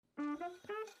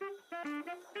Are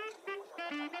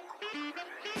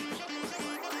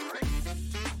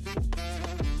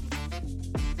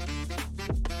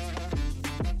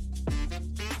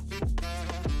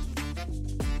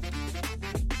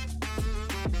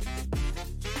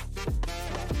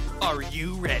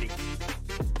you ready?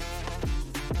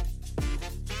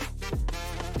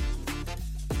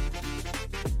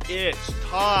 It's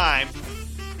time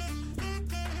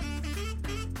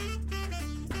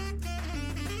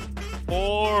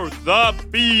for the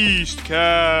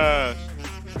Beastcast.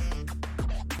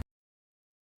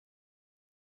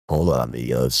 Hold on,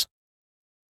 amigos.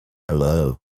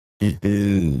 Hello. It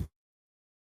is.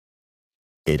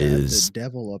 The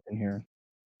devil up in here.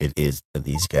 It is the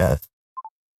Beastcast.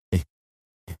 Okay,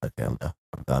 I'm done.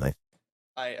 I'm done.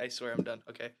 I swear I'm done.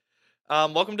 Okay.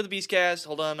 Welcome to the Beastcast.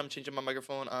 Hold on, I'm changing my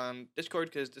microphone on Discord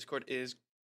because Discord is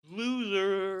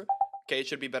loser. Okay, it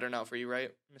should be better now for you,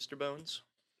 right, Mr. Bones?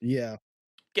 Yeah.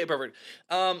 Okay, perfect.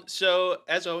 So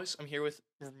as always, I'm here with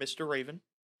Mr. Raven.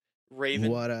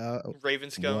 What up? Raven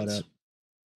Scones.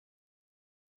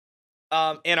 What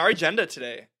up? And our agenda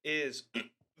today is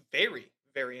very,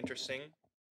 very interesting.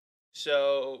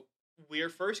 So we're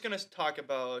first going to talk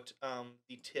about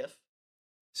the TIFF.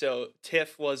 So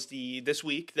TIFF was this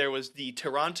week, there was the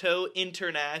Toronto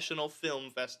International Film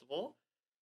Festival,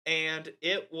 and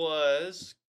it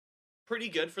was pretty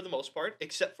good for the most part,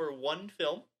 except for one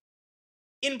film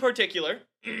in particular.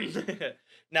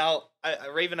 Now,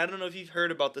 Raven, I don't know if you've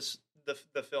heard about this,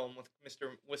 the film with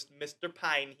Mr.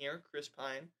 Pine here, Chris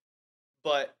Pine,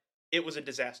 but it was a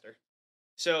disaster.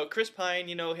 So Chris Pine,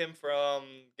 you know him from,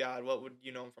 God, what would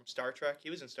you know him from? Star Trek? He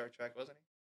was in Star Trek, wasn't he?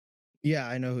 Yeah,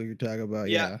 I know who you're talking about.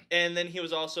 Yeah. And then he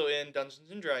was also in Dungeons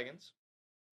and Dragons.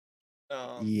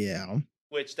 Yeah.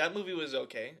 Which that movie was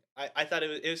okay. I thought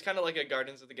it was kind of like a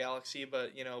Guardians of the Galaxy,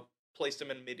 but placed him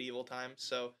in medieval times.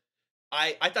 So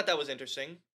I thought that was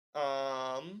interesting.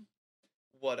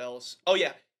 What else? Oh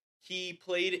yeah, he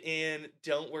played in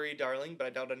Don't Worry, Darling, but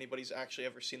I doubt anybody's actually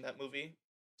ever seen that movie.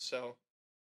 So,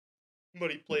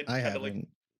 but he played. I haven't.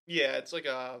 Yeah, it's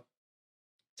a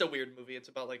weird movie. It's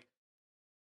about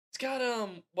it's got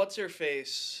what's her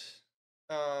face?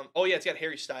 Oh yeah, it's got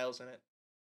Harry Styles in it.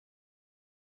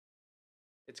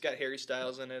 It's got Harry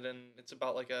Styles in it, and it's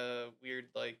about a weird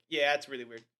yeah, it's really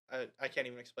weird. I can't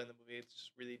even explain the movie. It's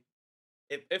just really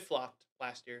it flopped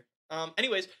last year.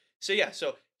 Anyways, so yeah,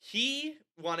 so he's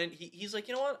like,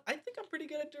 you know what? I think I'm pretty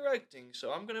good at directing,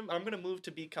 so I'm gonna move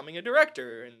to becoming a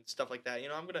director and stuff like that.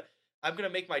 I'm gonna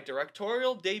make my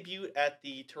directorial debut at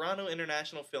the Toronto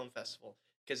International Film Festival.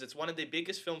 Because it's one of the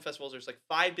biggest film festivals. There's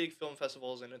 5 big film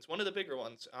festivals, and it's one of the bigger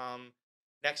ones.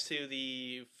 Next to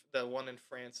the one in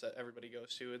France that everybody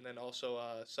goes to, and then also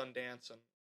Sundance and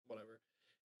whatever.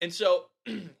 And so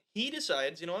he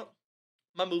decides, you know what,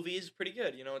 my movie is pretty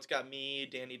good. It's got me,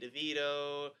 Danny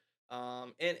DeVito,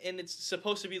 and it's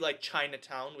supposed to be like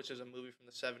Chinatown, which is a movie from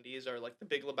the 70s, or like The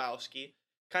Big Lebowski,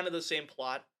 kind of the same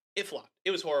plot. It flopped.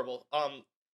 It was horrible.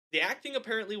 The acting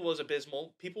apparently was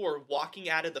abysmal. People were walking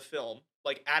out of the film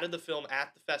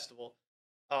at the festival,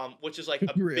 which is like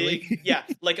a really?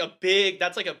 That's like a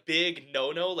big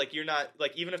no-no. Like, you're not,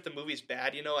 like, even if the movie's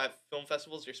bad, at film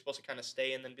festivals, you're supposed to kind of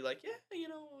stay and then be like, yeah,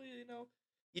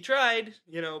 you tried,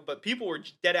 but people were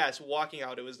dead ass walking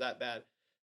out. It was that bad.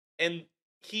 And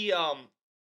he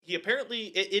apparently,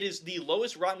 it is the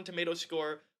lowest Rotten Tomatoes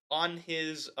score on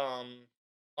his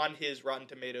Rotten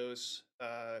Tomatoes,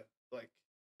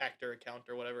 actor account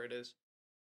or whatever it is.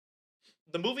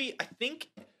 The movie, I think,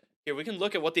 here we can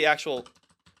look at what the actual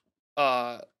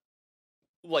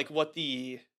what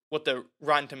the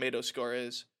Rotten Tomatoes score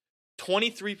is.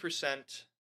 23%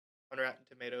 on Rotten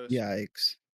Tomatoes.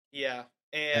 Yikes. Yeah,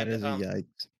 and that is a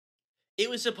yikes. It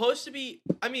was supposed to be,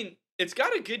 I mean, it's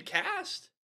got a good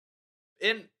cast,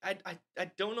 and I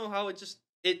don't know how it just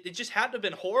had to have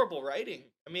been horrible writing.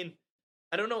 I mean,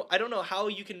 I don't know how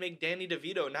you can make Danny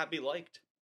DeVito not be liked.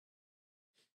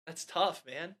 That's tough,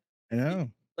 man. I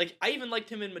know. I even liked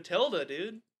him in Matilda,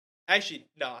 dude. Actually,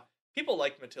 nah. People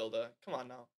liked Matilda. Come on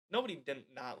now. Nobody didn't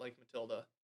not like Matilda.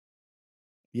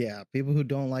 Yeah, people who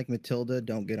don't like Matilda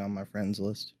don't get on my friends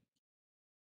list.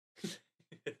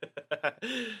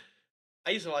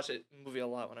 I used to watch that movie a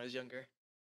lot when I was younger.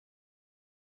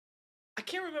 I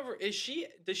can't remember. She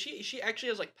actually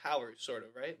has powers, sort of,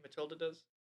 right? Matilda does?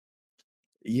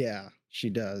 Yeah, she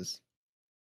does.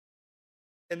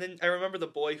 And then I remember the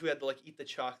boy who had to eat the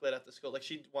chocolate at the school.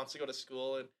 She wants to go to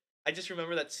school, and I just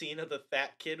remember that scene of the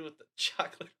fat kid with the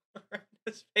chocolate around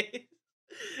his face.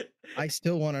 I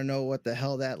still want to know what the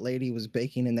hell that lady was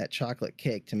baking in that chocolate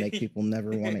cake to make people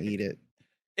never want to eat it.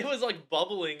 It was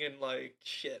bubbling and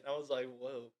shit. I was like,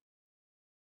 whoa.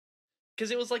 because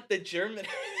it was like the German,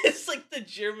 it's like the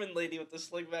German lady with the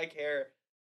slick back hair,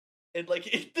 and like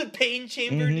the pain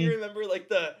chamber. Do Mm-hmm. you remember like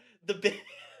the the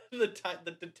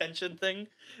detention thing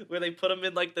where they put him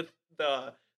in like the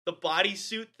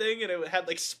bodysuit thing, and it had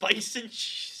like spice and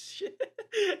shit.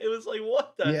 It was like,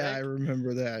 what the Yeah, I heck?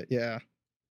 remember that. Yeah.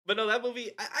 But no, that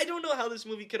movie, I don't know how this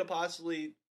movie could have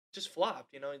possibly just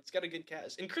flopped. It's got a good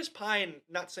cast, and Chris Pine.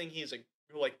 Not saying he's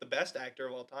like the best actor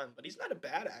of all time, but he's not a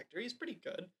bad actor. He's pretty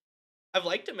good. I've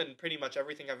liked him in pretty much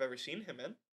everything I've ever seen him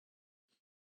in.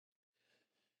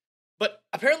 But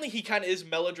apparently he kind of is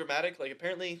melodramatic. Like,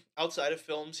 apparently outside of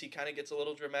films, he kind of gets a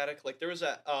little dramatic. Like, there was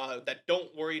that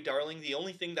Don't Worry, Darling. The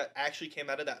only thing that actually came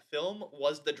out of that film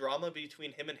was the drama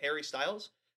between him and Harry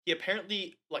Styles. He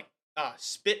apparently, like,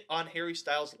 spit on Harry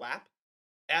Styles' lap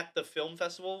at the film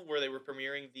festival where they were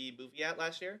premiering the movie at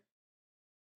last year.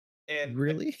 And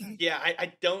Really?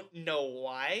 I don't know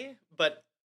why, but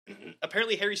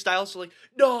apparently Harry Styles was like,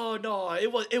 no,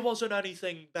 it wasn't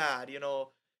anything bad,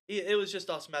 It was just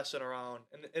us messing around.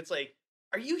 And it's like,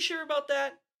 are you sure about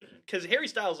that? Because Harry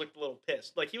Styles looked a little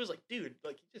pissed. Like, he was like, dude,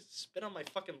 like, you just spit on my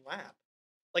fucking lap.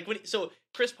 Like, so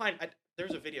Chris Pine,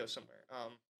 there's a video somewhere.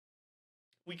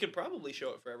 We could probably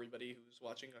show it for everybody who's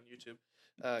watching on YouTube.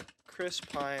 Chris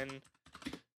Pine,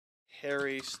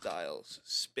 Harry Styles,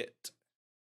 spit.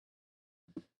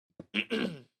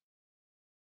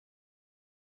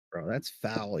 Bro, that's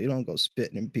foul. You don't go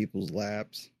spitting in people's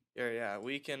laps. Yeah,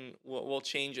 we'll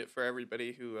change it for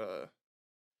everybody who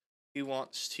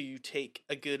wants to take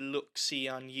a good look-see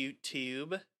on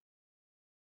YouTube.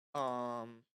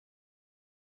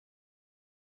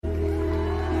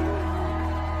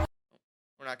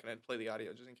 We're not gonna play the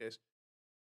audio just in case.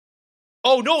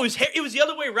 Oh no, it was the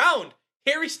other way around.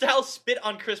 Harry Styles spit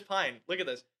on Chris Pine. Look at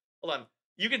this. Hold on.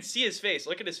 You can see his face.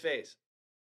 Look at his face.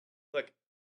 Look.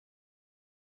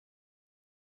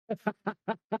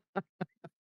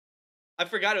 I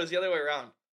forgot it was the other way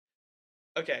around.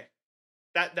 Okay.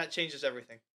 That changes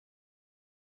everything.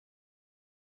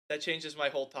 That changes my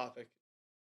whole topic.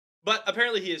 But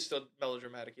apparently he is still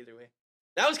melodramatic either way.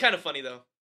 That was kind of funny though.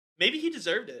 Maybe he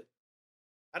deserved it.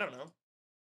 I don't know.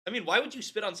 I mean, why would you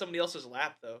spit on somebody else's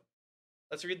lap though?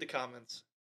 Let's read the comments.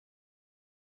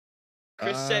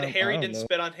 Chris said Harry didn't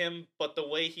spit on him, but the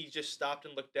way he just stopped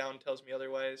and looked down tells me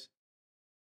otherwise.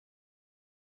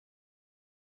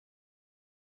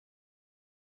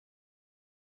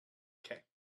 Okay.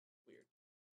 Weird.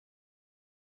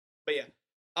 But yeah.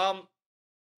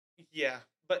 Yeah.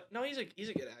 But no, he's a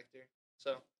good actor.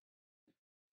 So,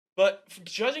 but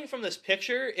judging from this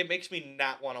picture, it makes me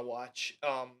not want to watch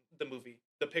the movie.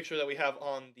 The picture that we have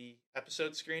on the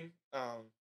episode screen.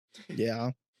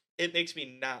 Yeah. It makes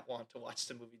me not want to watch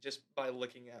the movie just by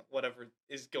looking at whatever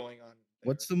is going on there.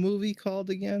 What's the movie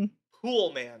called again?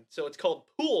 Poolman. So it's called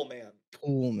Poolman.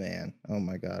 Poolman. Oh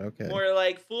my god, okay. More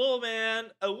like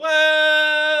Foolman. Oh,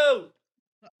 whoa!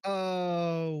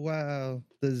 Oh, wow.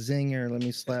 The zinger. Let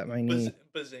me slap my knee.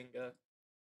 Bazinga.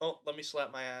 Oh, let me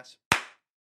slap my ass.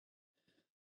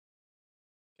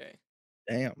 Okay.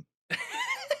 Damn.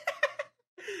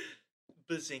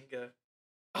 Bazinga.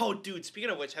 Oh, dude, speaking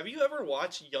of which, have you ever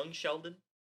watched Young Sheldon?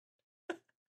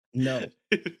 No.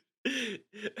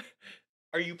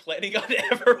 Are you planning on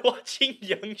ever watching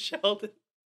Young Sheldon?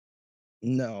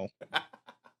 No.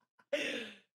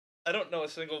 I don't know a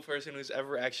single person who's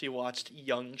ever actually watched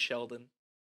Young Sheldon.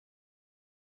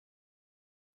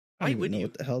 I don't even know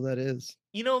what the hell that is.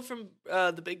 You know from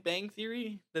The Big Bang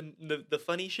Theory? The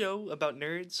funny show about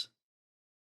nerds?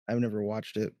 I've never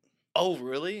watched it. Oh,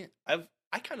 really? I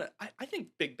think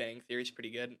Big Bang Theory is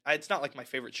pretty good. It's not like my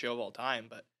favorite show of all time,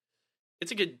 but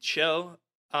it's a good show.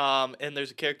 And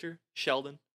there's a character,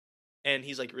 Sheldon, and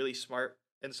he's like really smart.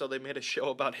 And so they made a show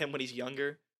about him when he's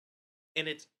younger. And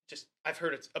it's just, I've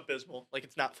heard it's abysmal. Like,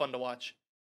 it's not fun to watch.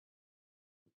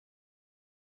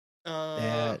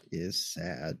 That is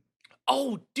sad.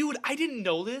 Oh, dude, I didn't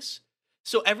know this.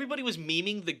 So everybody was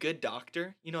memeing The Good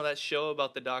Doctor. You know that show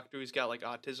about the doctor who's got like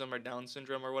autism or Down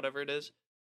syndrome or whatever it is?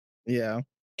 Yeah.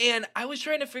 And I was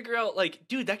trying to figure out, like,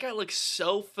 dude, that guy looks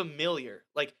so familiar.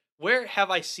 Like, where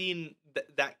have I seen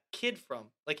that kid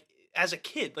from? Like, as a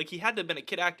kid, like he had to have been a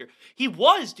kid actor. He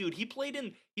was, dude. He played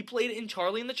in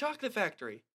Charlie and the Chocolate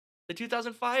Factory, the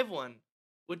 2005 one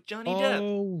with Johnny Depp.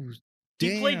 Oh,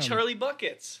 damn. He played Charlie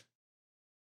Buckets.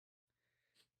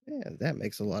 Yeah, that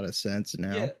makes a lot of sense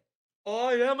now. Yeah.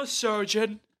 I am a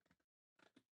surgeon.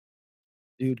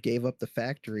 Dude gave up the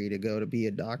factory to go to be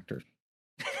a doctor.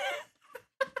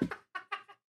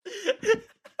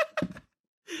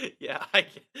 Yeah, I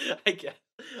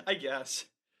guess.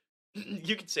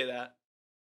 You could say that.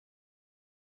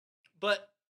 But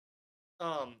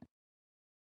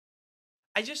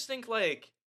I just think like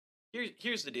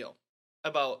here's the deal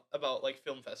about like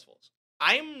film festivals.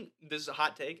 This is a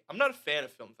hot take. I'm not a fan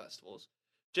of film festivals,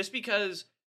 just because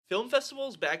film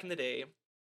festivals back in the day,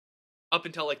 up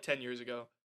until like 10 years ago,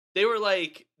 they were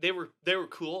like they were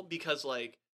cool because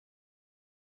like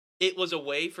it was a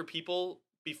way for people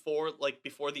before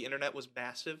the internet was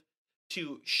massive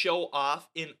to show off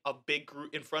in a big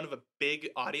group in front of a big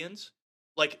audience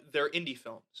like their indie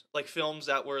films, like films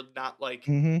that were not like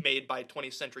Hmm. made by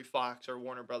 20th Century Fox or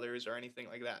Warner Brothers or anything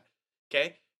like that.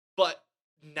 Okay? But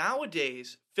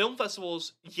nowadays, film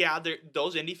festivals, yeah,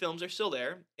 those indie films are still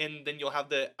there, and then you'll have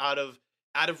the out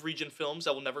of region films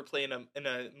that will never play in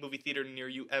a movie theater near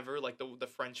you ever, like the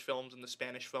French films and the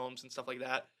Spanish films and stuff like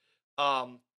that.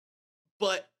 Um,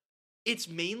 but it's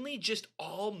mainly just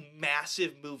all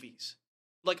massive movies.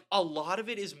 Like a lot of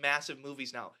it is massive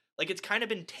movies now. Like it's kind of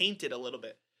been tainted a little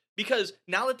bit because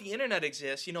now that the internet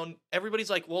exists, you know, everybody's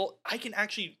like, well, I can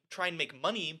actually try and make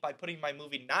money by putting my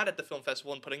movie not at the film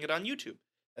festival and putting it on YouTube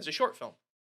as a short film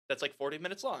that's like 40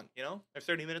 minutes long, you know, or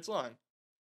 30 minutes long.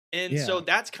 And so Yeah.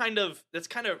 that's kind of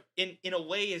in a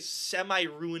way is semi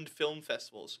ruined film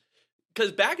festivals.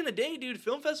 Because back in the day, dude,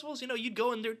 film festivals, you know, you'd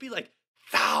go and there'd be like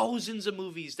thousands of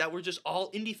movies that were just all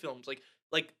indie films, like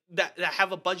that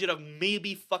have a budget of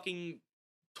maybe fucking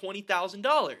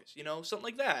 $20,000, you know, something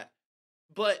like that.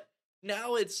 But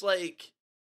now it's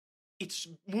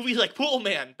movies like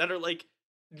Poolman that are like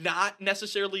not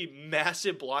necessarily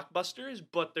massive blockbusters,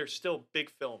 but they're still big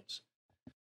films.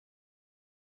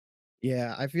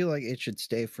 Yeah, I feel like it should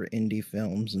stay for indie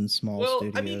films and small Well,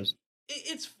 I mean, studios.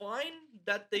 it's fine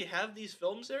that they have these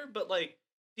films there, but like,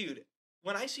 dude,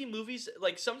 when I see movies,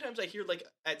 like sometimes I hear like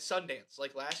at Sundance,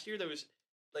 like last year there was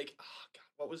like, oh god,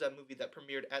 what was that movie that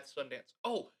premiered at Sundance?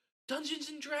 Oh, Dungeons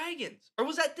and Dragons, or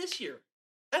was that this year?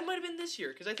 That might have been this year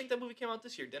because I think that movie came out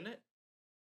this year, didn't it?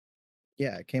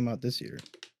 Yeah, it came out this year.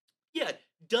 Yeah,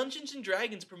 Dungeons and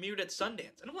Dragons premiered at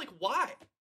Sundance, and I'm like, why?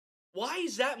 Why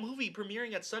is that movie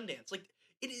premiering at Sundance? Like,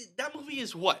 that movie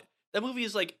is what? That movie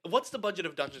is like, what's the budget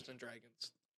of Dungeons and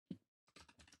Dragons?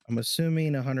 I'm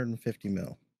assuming 150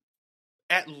 mil.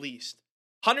 At least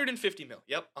 150 mil.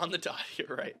 Yep, on the dot.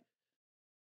 You're right.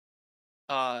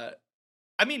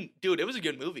 I mean, dude, it was a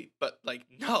good movie, but like,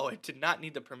 no, it did not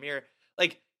need the premiere.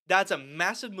 Like, that's a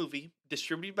massive movie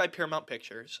distributed by Paramount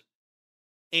Pictures,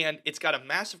 and it's got a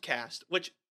massive cast,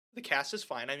 which the cast is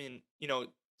fine. I mean, you know,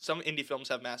 some indie films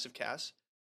have massive casts.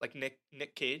 Like Nick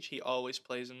Cage, he always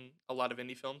plays in a lot of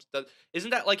indie films. Isn't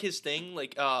that like his thing?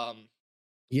 Like,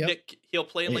 Yep. Nick, he'll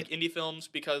play in Yeah. like indie films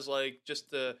because like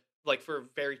just the like for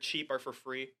very cheap or for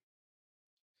free.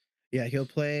 Yeah, he'll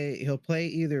play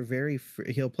either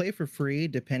he'll play for free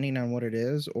depending on what it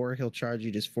is, or he'll charge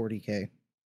you just 40K.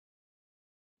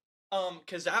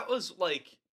 Because that was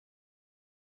like,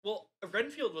 well,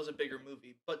 Renfield was a bigger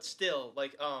movie, but still,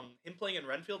 like, him playing in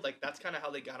Renfield, like that's kind of how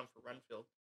they got him for Renfield.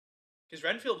 Because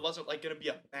Renfield wasn't like gonna be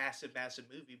a massive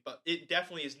movie, but it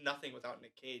definitely is nothing without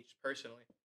Nick Cage, personally.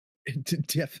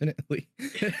 Definitely.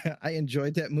 I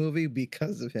enjoyed that movie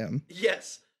because of him.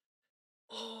 Yes.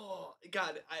 Oh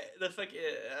God, the fucking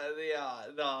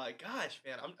the gosh,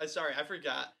 man, I'm sorry, I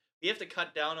forgot. We have to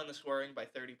cut down on the swearing by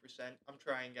 30%. I'm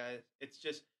trying, guys. It's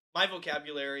just my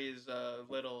vocabulary is it's a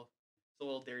little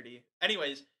dirty.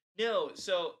 Anyways, no,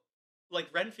 so like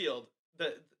Renfield,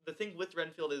 the thing with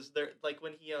Renfield is there like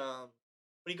when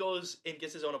he goes and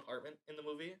gets his own apartment in the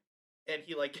movie, and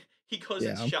he goes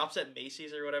and Yeah. shops at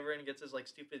Macy's or whatever and gets his like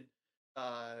stupid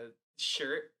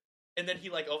shirt, and then he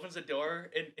like opens the door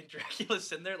and Dracula's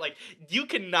sitting there. Like you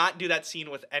cannot do that scene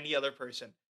with any other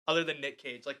person other than Nick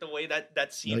Cage. Like the way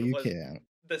that scene No, you was can't.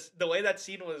 the way that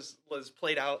scene was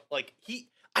played out. Like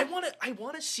I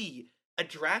want to see a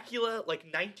Dracula like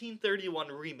 1931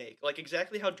 remake, like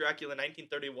exactly how Dracula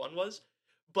 1931 was,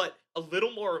 but a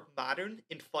little more modern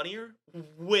and funnier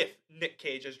with Nick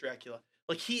Cage as Dracula.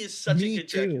 Like he is such a Me good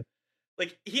Dracula. too.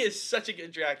 Like he is such a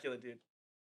good Dracula, dude.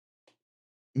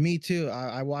 Me too.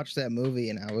 I watched that movie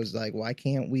and I was like, why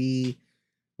can't we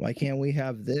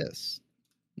have this?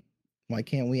 Why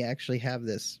can't we actually have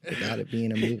this without it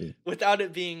being a movie? Without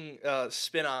it being a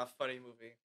spin-off funny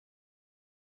movie.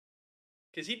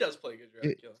 Because he does play good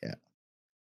Dracula. Yeah.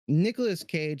 Nicolas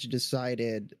Cage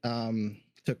decided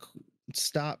to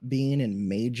stop being in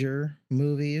major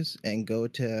movies and go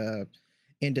to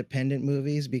independent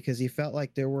movies because he felt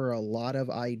like there were a lot of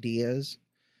ideas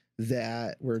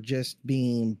that were just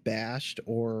being bashed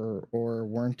or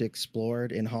weren't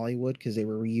explored in Hollywood because they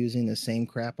were reusing the same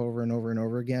crap over and over and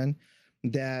over again.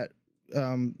 That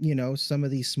you know, some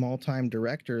of these small time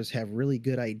directors have really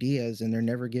good ideas and they're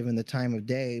never given the time of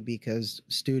day because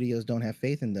studios don't have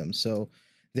faith in them. So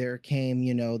there came,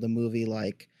 the movie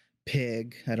like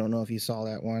Pig. I don't know if you saw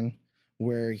that one,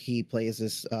 where he plays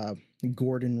this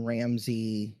Gordon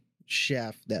Ramsay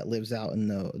chef that lives out in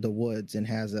the woods and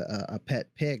has a pet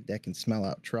pig that can smell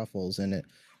out truffles, and it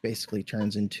basically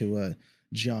turns into a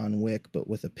John Wick but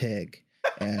with a pig,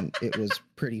 and it was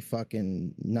pretty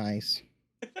fucking nice.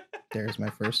 There's my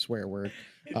first swear word.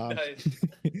 Nice.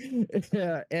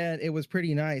 Yeah, and it was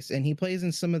pretty nice. And he plays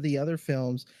in some of the other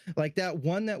films, like that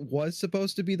one that was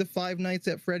supposed to be the Five Nights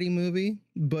at Freddy movie,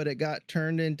 but it got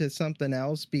turned into something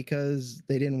else because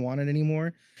they didn't want it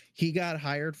anymore. He got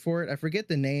hired for it. I forget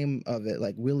the name of it,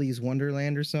 like Willy's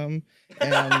Wonderland or something.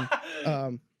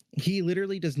 And he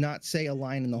literally does not say a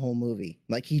line in the whole movie.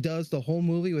 Like, he does the whole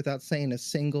movie without saying a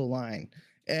single line.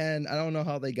 And I don't know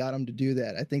how they got him to do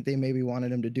that. I think they maybe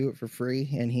wanted him to do it for free,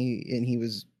 and he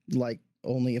was like,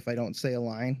 only if I don't say a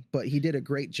line. But he did a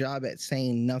great job at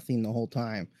saying nothing the whole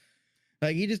time.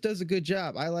 Like, he just does a good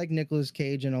job. I like Nicolas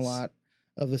Cage in a lot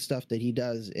of the stuff that he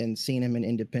does, and seeing him in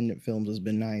independent films has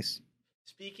been nice.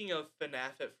 Speaking of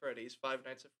FNAF at Freddy's, Five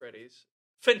Nights at Freddy's,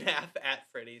 FNAF at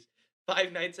Freddy's,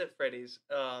 Five Nights at Freddy's.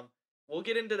 We'll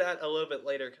get into that a little bit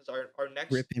later because our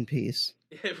next Rip in peace.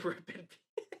 Rip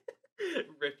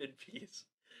in peace.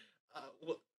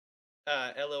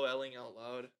 LOLing out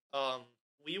loud.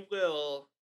 We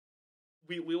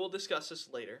will discuss this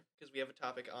later because we have a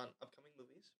topic on upcoming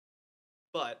movies.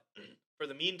 But for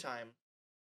the meantime,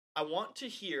 I want to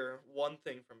hear one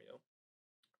thing from you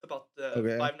about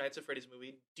the Five Nights at Freddy's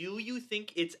movie. Do you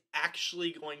think it's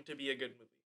actually going to be a good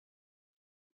movie?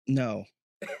 No.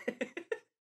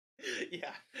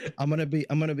 Yeah. I'm gonna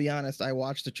be honest. I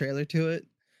watched the trailer to it,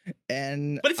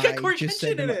 but it's got Corey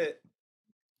Kenshin in it.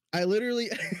 I literally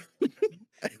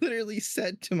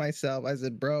said to myself, I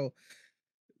said, bro,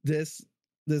 this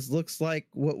looks like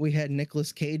what we had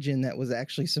Nicolas Cage in that was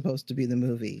actually supposed to be the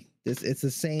movie. It's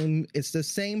the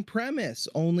same premise.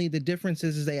 Only the difference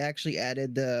is they actually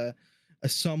added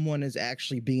someone is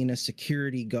actually being a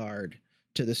security guard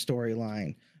to the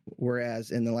storyline.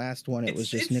 Whereas in the last one, it was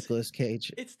just Nicolas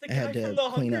Cage. It's the guy from the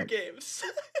Hunger Games.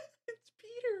 It's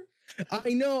Peter.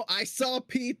 I know. I saw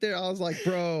Pete there. I was like,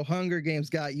 bro, Hunger Games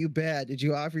got you bad. Did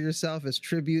you offer yourself as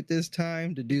tribute this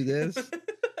time to do this?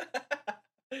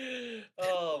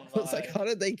 Oh my. I was like, how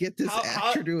did they get this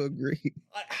actor to agree?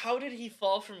 How did he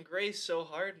fall from grace so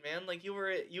hard, man? Like, you were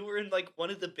in like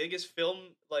one of the biggest film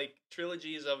like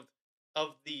trilogies of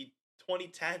the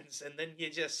 2010s, and then you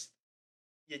just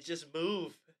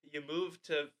move. You move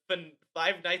to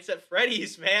Five Nights at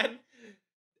Freddy's, man.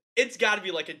 It's got to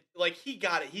be he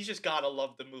got it. He's just got to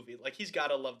love the movie. Like, he's got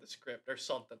to love the script or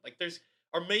something. Like,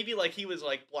 or maybe like he was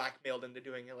like blackmailed into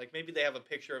doing it. Like, maybe they have a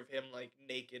picture of him like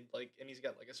naked, like, and he's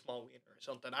got like a small wiener or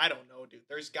something. I don't know, dude.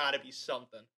 There's got to be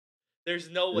something. There's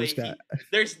no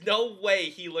way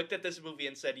he looked at this movie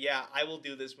and said, "Yeah, I will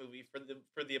do this movie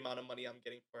for the amount of money I'm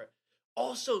getting for it."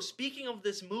 Also, speaking of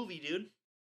this movie, dude.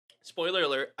 Spoiler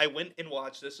alert, I went and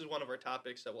watched, this is one of our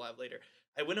topics that we'll have later.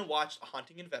 I went and watched A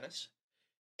Haunting in Venice.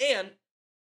 And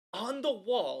on the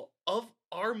wall of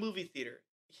our movie theater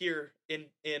here in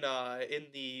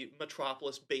the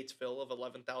metropolis Batesville of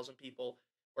 11,000 people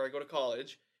where I go to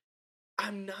college,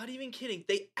 I'm not even kidding.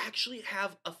 They actually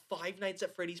have a Five Nights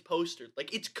at Freddy's poster.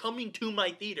 Like, it's coming to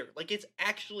my theater. Like, it's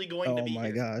actually going to be here. Oh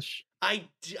my gosh. I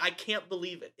can't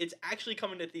believe it. It's actually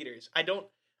coming to theaters. I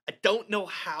don't know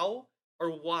how or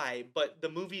why, but the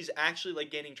movie's actually like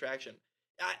gaining traction.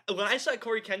 When I saw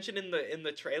Corey Kenshin in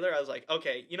the trailer, I was like,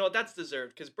 okay, you know what, that's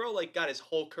deserved, because bro like got his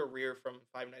whole career from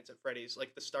Five Nights at Freddy's,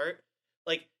 like the start.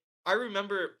 Like, I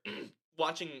remember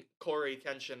watching Corey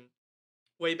Kenshin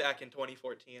way back in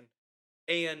 2014,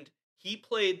 and he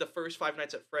played the first Five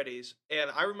Nights at Freddy's, and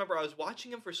I remember I was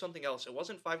watching him for something else. It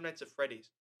wasn't Five Nights at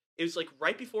Freddy's. It was like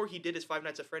right before he did his Five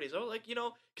Nights at Freddy's. I was like,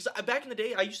 because back in the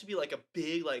day, I used to be like a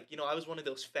big, like, I was one of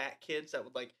those fat kids that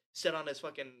would like sit on his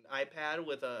fucking iPad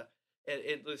with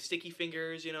with sticky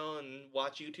fingers, and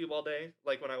watch YouTube all day,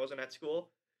 like when I wasn't at school.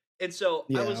 And so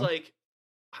I was like,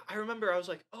 I remember I was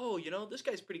like, oh, this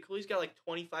guy's pretty cool. He's got like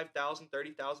 25,000,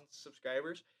 30,000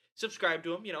 subscribers. Subscribed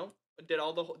to him, did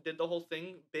the whole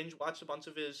thing, binge watched a bunch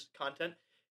of his content.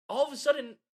 All of a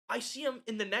sudden, I see him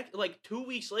in the next, like 2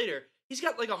 weeks later, he's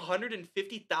got like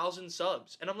 150,000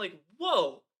 subs. And I'm like,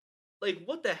 whoa, like,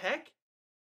 what the heck?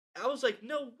 I was like,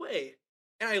 no way.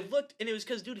 And I looked, and it was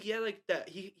because, dude, he had like that.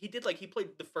 He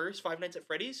played the first Five Nights at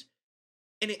Freddy's,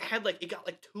 and it got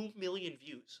like 2 million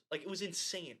views. Like, it was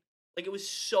insane. Like, it was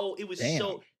so,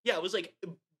 yeah, it was like, it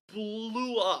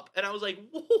blew up. And I was like,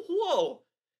 whoa.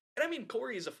 And I mean,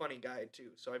 Corey is a funny guy too.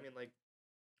 So I mean, like,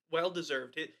 well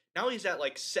deserved. Now he's at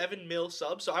like 7 mil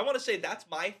subs. So I want to say that's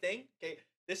my thing. Okay.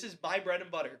 This is my bread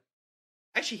and butter.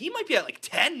 Actually, he might be at like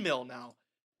 10 mil now.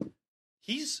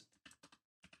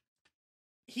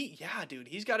 Yeah, dude,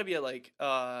 he's got to be at like,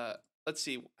 let's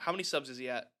see, how many subs is he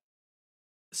at?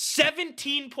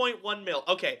 17.1 mil.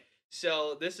 Okay,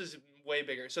 so this is way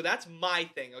bigger. So that's my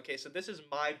thing. Okay, so this is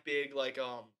my big like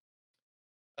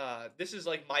this is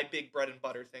like my big bread and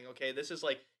butter thing. Okay, this is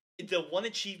like the one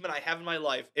achievement I have in my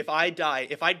life. If I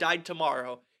died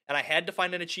tomorrow and I had to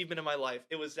find an achievement in my life,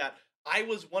 it was that I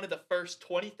was one of the first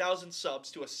 20,000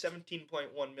 subs to a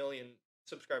 17.1 million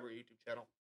subscriber YouTube channel.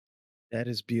 That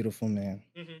is beautiful, man.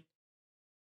 Mm-hmm.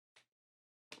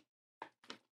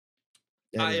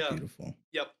 That is beautiful.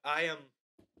 Yep, I am.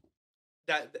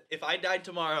 That if I died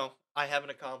tomorrow, I have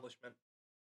an accomplishment.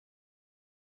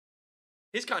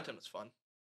 His content was fun,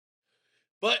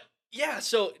 but yeah.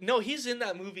 So no, he's in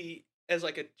that movie as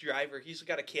like a driver. He's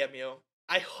got a cameo.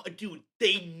 Dude,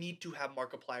 they need to have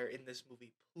Markiplier in this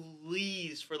movie.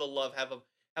 Please, for the love, have a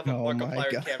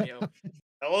Markiplier cameo.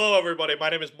 Hello, everybody. My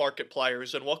name is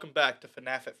Markipliers, and welcome back to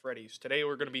FNAF at Freddy's. Today,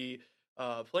 we're going to be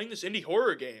playing this indie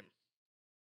horror game.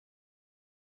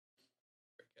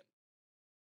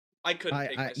 I couldn't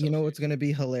take myself. You know what's going to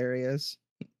be hilarious?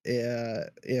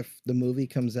 If the movie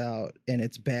comes out and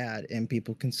it's bad and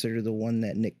people consider the one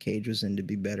that Nick Cage was in to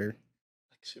be better.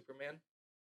 Like Superman?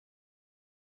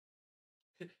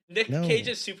 Nick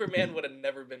Cage's Superman would have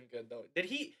never been good, though.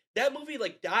 That movie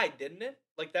like died, didn't it?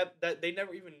 Like that they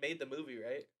never even made the movie,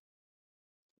 right?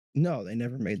 No, they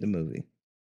never made the movie.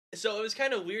 So it was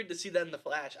kind of weird to see that in The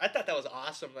Flash. I thought that was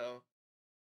awesome, though.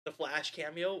 The Flash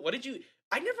cameo. What did you?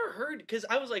 I never heard, because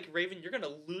I was like, Raven, you're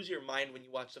gonna lose your mind when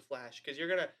you watch The Flash,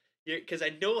 because I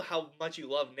know how much you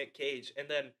love Nick Cage, and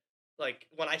then like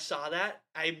when I saw that,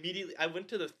 I went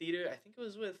to the theater. I think it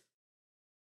was with.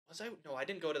 No, I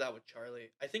didn't go to that with Charlie.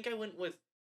 I think I went with.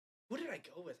 Who did I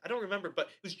go with? I don't remember, but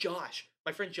it was Josh,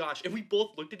 my friend Josh, and we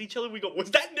both looked at each other. And we go,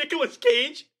 "Was that Nicolas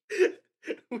Cage?"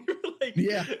 We were like,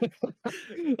 "Yeah."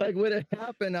 Like when it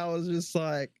happened, I was just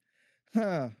like,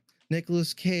 "Huh."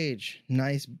 Nicolas Cage,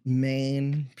 nice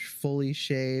mane, fully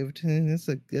shaved. That's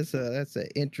an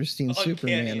interesting Uncanny.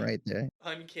 Superman right there.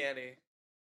 Uncanny.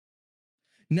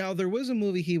 Now there was a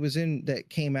movie he was in that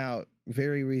came out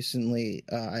very recently,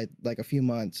 like a few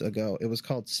months ago. It was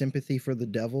called Sympathy for the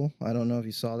Devil. I don't know if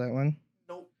you saw that one.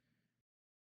 Nope.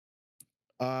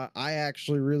 I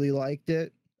actually really liked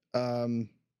it.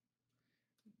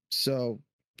 So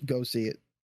go see it.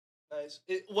 Nice.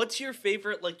 What's your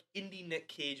favorite like indie Nick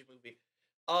Cage movie?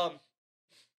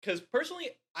 Because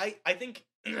personally, I think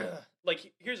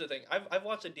like here's the thing. I've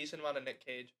watched a decent amount of Nick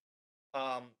Cage,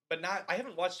 but I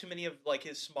haven't watched too many of like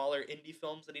his smaller indie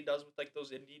films that he does with like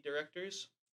those indie directors.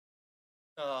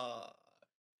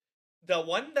 The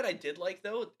one that I did like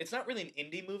though, it's not really an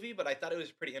indie movie, but I thought it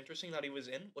was pretty interesting that he was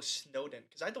in was Snowden,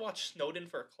 because I had to watch Snowden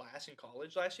for a class in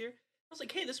college last year. I was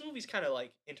like, hey, this movie's kind of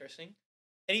like interesting.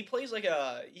 And he plays like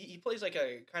a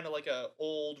kind of like a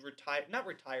old not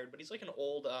retired, but he's like an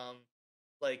old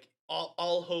like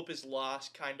all hope is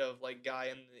lost kind of like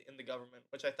guy in the government,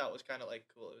 which I thought was kind of like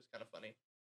cool. It was kind of funny.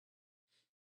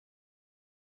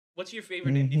 What's your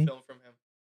favorite indie film from him?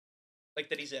 Like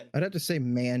that he's in? I'd have to say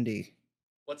Mandy.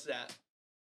 What's that?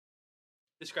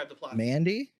 Describe the plot.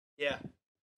 Mandy? Yeah.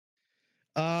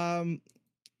 How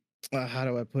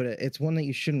do I put it? It's one that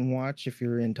you shouldn't watch if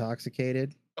you're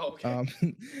intoxicated. Oh, okay.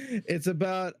 It's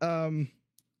about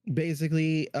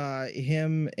basically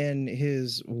him and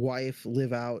his wife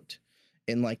live out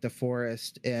in like the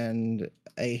forest, and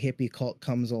a hippie cult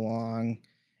comes along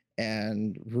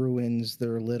and ruins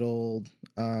their little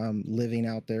living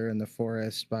out there in the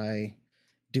forest by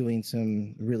doing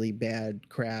some really bad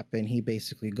crap, and he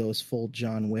basically goes full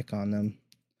John Wick on them.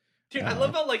 Dude, I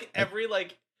love how like every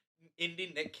like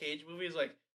indie Nick Cage movie is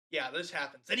like, yeah, this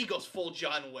happens. Then he goes full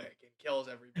John Wick and kills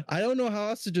everybody. I don't know how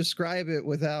else to describe it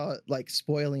without like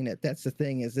spoiling it. That's the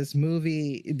thing, is this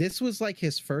was like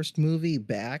his first movie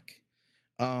back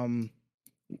on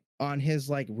his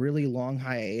like really long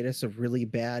hiatus of really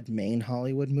bad main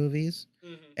Hollywood movies.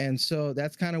 Mm-hmm. And so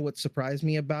that's kind of what surprised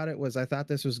me about it, was I thought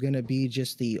this was going to be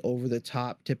just the over the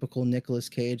top typical Nicolas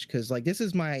Cage. Cause like,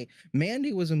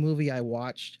 Mandy was a movie I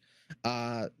watched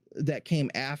that came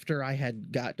after I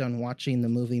had got done watching the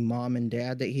movie Mom and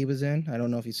Dad that he was in. I don't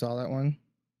know if you saw that one.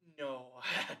 No.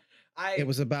 It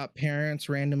was about parents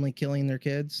randomly killing their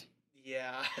kids.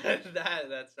 Yeah,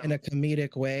 that's in a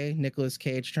comedic way. Nicolas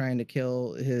Cage trying to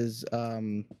kill his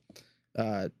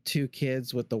two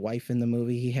kids with the wife in the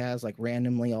movie he has. Like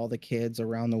randomly, all the kids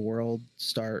around the world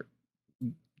start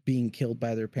being killed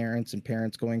by their parents, and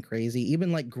parents going crazy.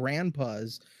 Even like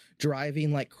grandpas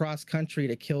driving like cross country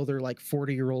to kill their like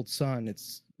 40-year-old son.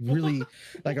 It's really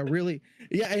like a really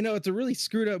yeah, I know it's a really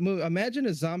screwed up movie. Imagine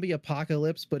a zombie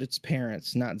apocalypse, but it's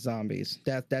parents, not zombies.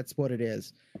 That's what it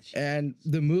is. And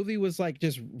the movie was like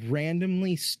just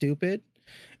randomly stupid.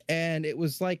 And it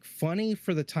was like funny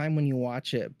for the time when you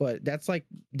watch it, but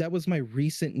that was my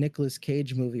recent Nicolas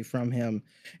Cage movie from him.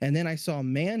 And then I saw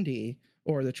Mandy,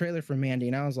 or the trailer for Mandy,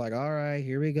 and I was like, all right,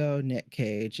 here we go, Nick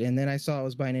Cage. And then I saw it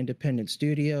was by an independent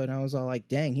studio, and I was all like,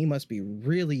 dang, he must be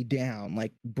really down,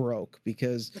 like broke,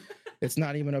 because it's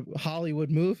not even a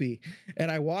Hollywood movie. And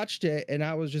I watched it, and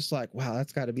I was just like, wow,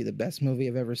 that's got to be the best movie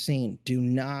I've ever seen. Do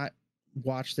not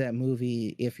watch that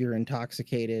movie if you're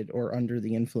intoxicated or under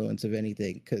the influence of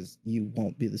anything, because you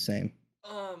won't be the same.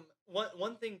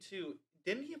 One thing too,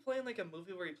 didn't he play in like a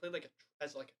movie where he played like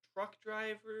as like a truck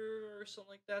driver or something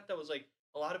like that? That was like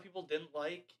a lot of people didn't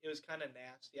like. It was kind of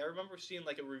nasty. I remember seeing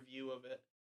like a review of it.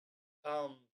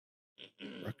 Truck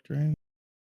driver?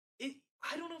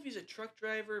 I don't know if he's a truck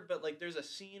driver, but like there's a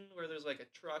scene where there's like a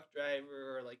truck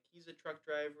driver, or like he's a truck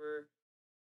driver,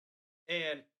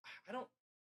 and I don't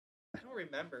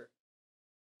remember.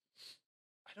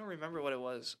 I don't remember what it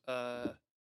was. Here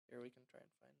we can try and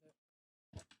find it.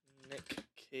 Nick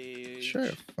Cage.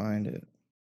 Sure, find it.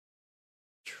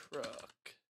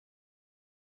 Truck.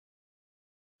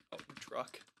 Oh,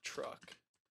 truck driver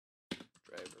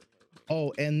movie.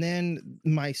 Oh, and then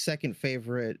my second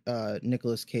favorite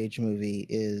Nicolas Cage movie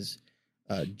is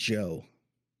Joe.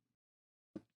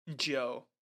 Joe.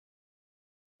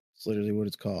 It's literally what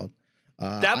it's called.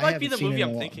 That might be the movie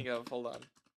I'm thinking of. Hold on.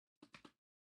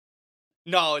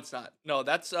 No, it's not. No,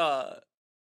 that's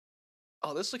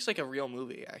Oh, this looks like a real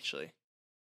movie, actually.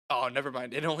 Oh, never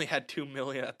mind. It only had 2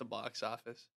 million at the box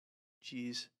office.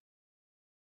 Jeez.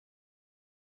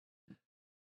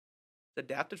 It's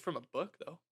adapted from a book,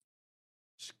 though.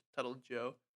 It's titled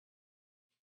Joe.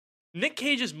 Nick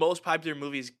Cage's most popular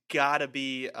movies gotta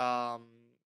be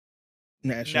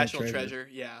National Treasure.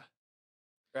 Yeah.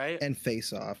 Right? And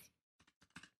Face Off.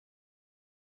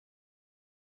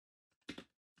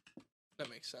 That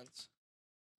makes sense.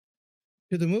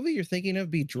 Could the movie you're thinking of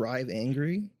be Drive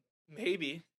Angry?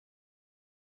 Maybe.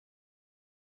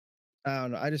 I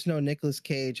don't know. I just know Nicolas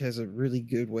Cage has a really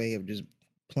good way of just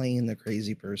playing the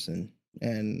crazy person.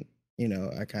 And, you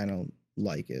know, I kind of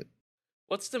like it.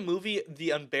 What's the movie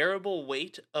The Unbearable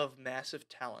Weight of Massive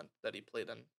Talent that he played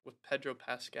in with Pedro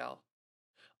Pascal?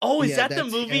 Oh, is that the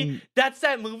movie? That's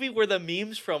that movie where the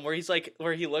meme's from, where he's like,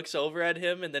 where he looks over at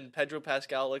him and then Pedro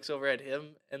Pascal looks over at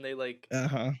him and they like,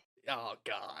 oh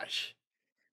gosh.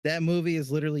 That movie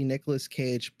is literally Nicolas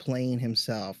Cage playing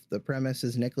himself. The premise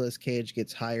is Nicolas Cage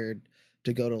gets hired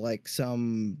to go to like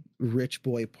some rich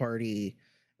boy party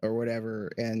or whatever,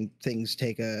 and things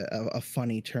take a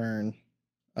funny turn.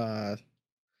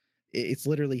 It's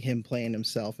literally him playing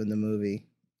himself in the movie.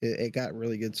 It got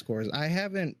really good scores. I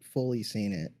haven't fully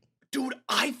seen it. Dude,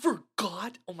 I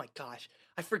forgot. Oh my gosh.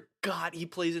 I forgot he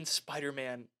plays in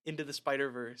Spider-Man Into the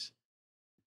Spider-Verse.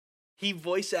 He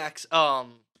voice acts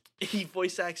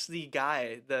the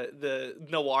guy, the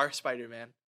noir Spider-Man.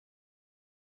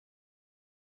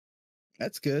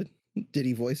 That's good. Did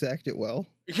he voice act it well?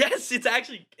 Yes, it's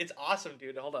awesome,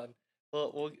 dude. Hold on.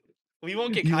 We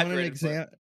won't get copyrighted.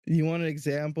 You want an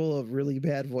example of really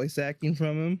bad voice acting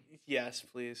from him? Yes,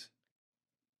 please.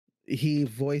 He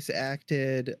voice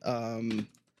acted Dr.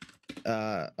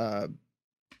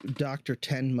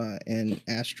 Tenma in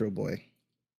Astro Boy.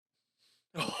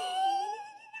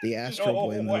 The Astro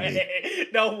Boy movie.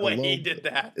 No way he did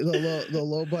that. The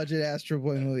low budget Astro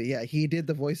Boy movie. Yeah, he did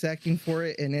the voice acting for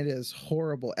it, and it is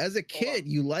horrible. As a kid,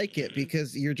 you like it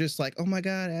because you're just like, oh my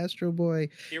god, Astro Boy,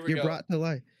 you're brought to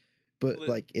life. But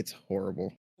like, it's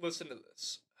horrible. Listen to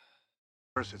this.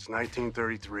 First, it's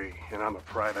 1933, and I'm a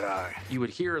private eye. You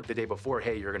would hear the day before,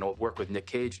 hey, you're going to work with Nick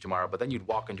Cage tomorrow, but then you'd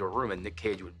walk into a room and Nick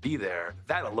Cage would be there.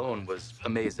 That alone was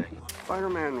amazing.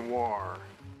 Spider-Man Noir.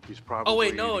 He's probably... Oh,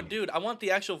 wait, no, dude. I want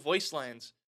the actual voice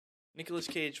lines. Nicolas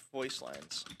Cage voice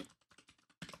lines.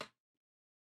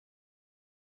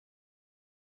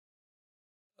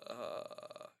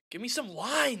 Give me some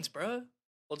lines, bruh.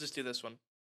 We'll just do this one.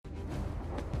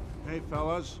 Hey,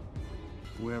 fellas.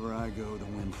 Wherever I go, the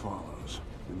wind follows.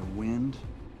 And the wind,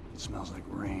 it smells like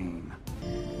rain.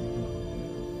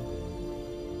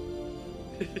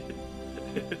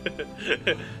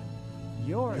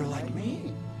 You're like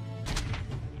me.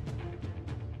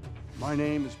 My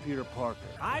name is Peter Parker.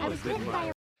 I was bitten by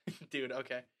a... Dude,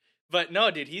 okay. But no,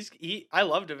 dude, I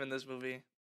loved him in this movie.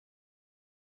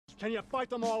 Can you fight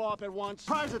them all off at once?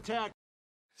 Surprise attack!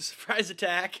 Surprise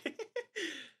attack.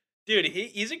 Dude,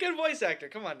 he's a good voice actor.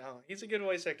 Come on now. He's a good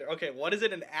voice actor. Okay, what is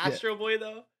it in Astro Boy,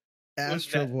 though?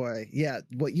 Astro Boy. Yeah,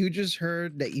 what you just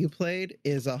heard that you played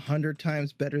is 100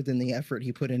 times better than the effort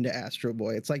he put into Astro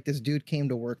Boy. It's like this dude came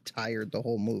to work tired the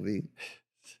whole movie.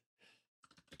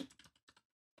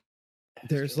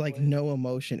 There's like no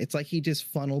emotion. It's like he just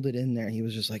funneled it in there. He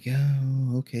was just like,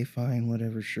 oh, okay, fine,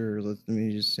 whatever, sure. Let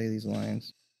me just say these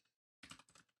lines.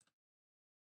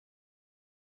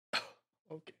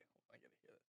 Okay, I gotta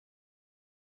hear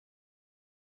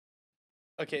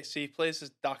it. Okay, so he plays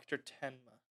as Dr. Tenma.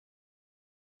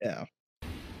 Yeah.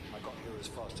 I got here as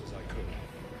fast as I could.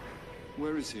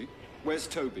 Where is he? Where's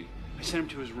Toby? I sent him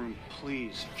to his room.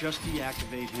 Please, just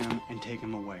deactivate him and take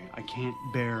him away. I can't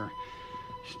bear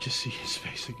to see his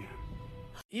face again.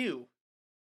 Ew.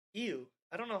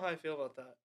 I don't know how I feel about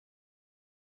that.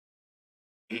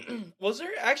 Was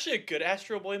there actually a good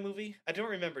Astro Boy movie? I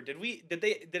don't remember.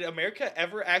 Did America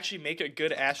ever actually make a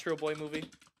good Astro Boy movie?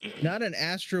 Not an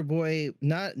Astro Boy,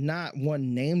 not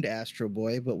one named Astro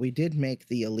Boy, but we did make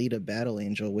the Alita Battle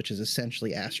Angel, which is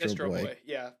essentially Astro Boy.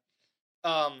 Yeah.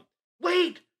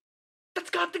 Wait! That's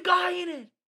got the guy in it!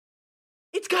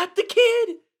 It's got the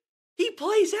kid! He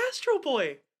plays Astro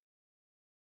Boy!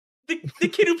 The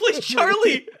kid who plays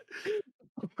Charlie!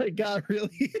 Oh my god, really?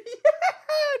 Yeah,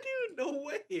 dude, no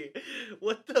way.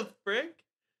 What the frick?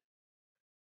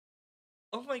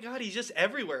 Oh my god, he's just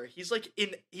everywhere. He's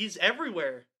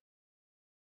everywhere.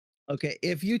 Okay,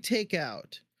 if you take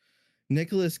out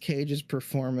Nicolas Cage's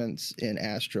performance in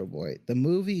Astro Boy, the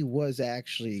movie was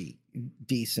actually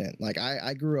decent. Like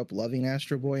I grew up loving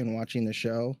Astro Boy and watching the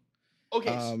show.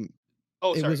 Okay.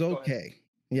 It was okay.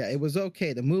 Yeah, it was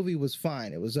okay. The movie was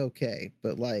fine. It was okay.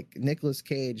 But like Nicolas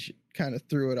Cage kind of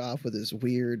threw it off with his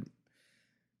weird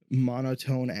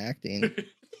monotone acting.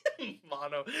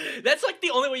 Mono. That's like the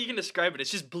only way you can describe it.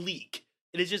 It's just bleak.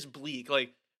 It is just bleak.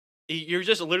 Like you're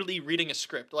just literally reading a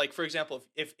script. Like for example,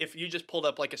 if you just pulled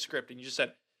up like a script and you just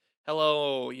said,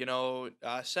 "Hello,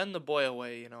 send the boy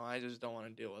away. I just don't want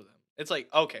to deal with him." It's like,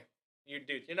 okay, you're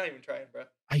not even trying, bro.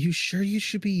 Are you sure you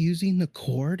should be using the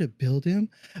core to build him?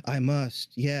 I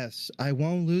must. Yes, I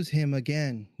won't lose him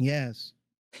again. Yes.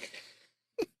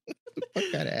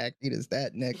 What kind of acting is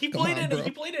that, Nick? He played in the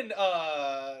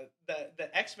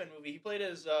X-Men movie. He played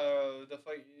as the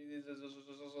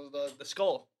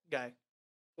Skull guy.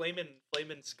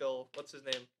 Flamin' Skull. What's his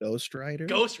name? Ghost Rider?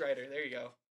 Ghost Rider. There you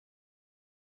go.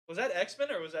 Was that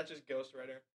X-Men or was that just Ghost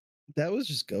Rider? That was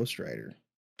just Ghost Rider.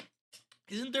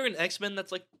 Isn't there an X-Men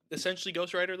that's like essentially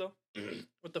Ghost Rider though?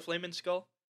 With the Flamin' Skull?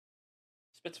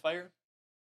 Spits fire?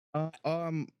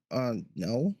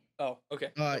 No. Oh, okay.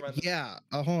 Yeah.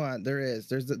 Hold on.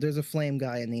 There's a flame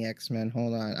guy in the X-Men.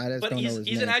 Hold on. I just don't know his name.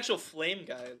 He's an actual flame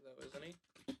guy though, isn't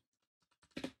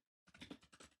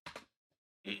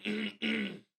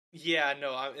he? Yeah,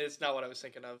 no, it's not what I was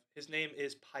thinking of. His name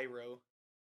is Pyro.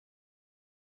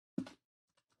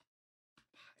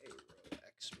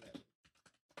 X-Men.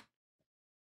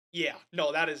 Yeah,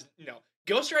 no, that is no.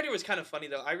 Ghost Rider was kind of funny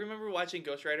though. I remember watching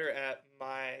Ghost Rider at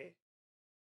my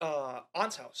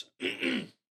aunt's house.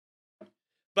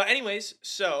 But anyways,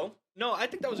 so no, I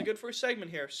think that was a good first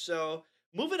segment here. So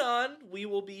moving on, we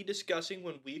will be discussing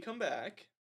when we come back.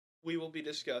 We will be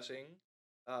discussing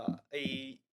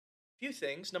a few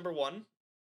things. Number one,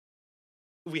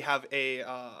 we have a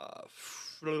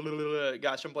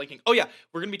gosh, I'm blanking. Oh yeah,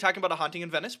 we're gonna be talking about A Haunting in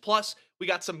Venice. Plus, we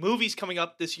got some movies coming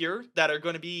up this year that are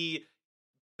going to be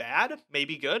bad,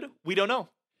 maybe good. We don't know.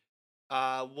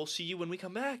 We'll see you when we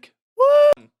come back.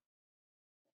 Woo!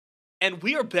 And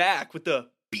we are back with the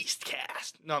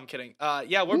Beastcast. No, I'm kidding.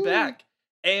 Yeah, we're back.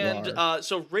 And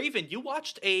so Raven, you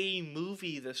watched a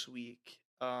movie this week.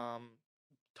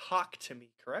 Talk to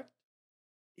Me, correct?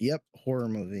 Yep, horror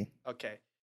movie. Okay.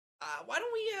 Why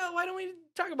don't we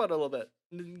talk about it a little bit?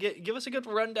 Give us a good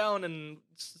rundown and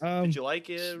did you like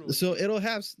it? So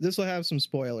this will have some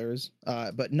spoilers,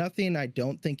 but nothing I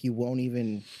don't think you won't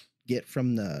even get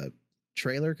from the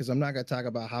trailer, because I'm not going to talk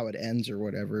about how it ends or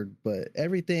whatever, but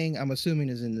everything I'm assuming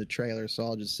is in the trailer, so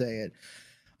I'll just say it.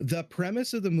 The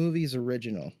premise of the movie is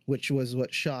original, which was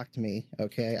what shocked me.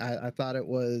 Okay, I thought it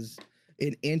was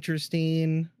an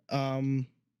interesting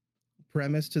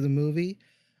premise to the movie.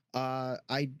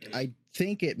 I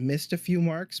think it missed a few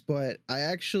marks, but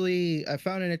I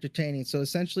found it entertaining. So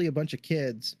essentially a bunch of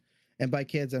kids, and by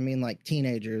kids I mean like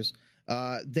teenagers,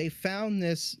 they found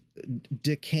this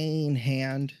decaying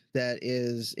hand that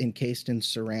is encased in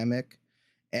ceramic,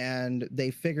 and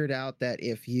they figured out that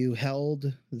if you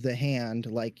held the hand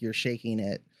like you're shaking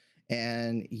it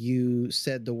and you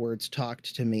said the words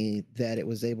 "talked to me," that it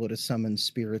was able to summon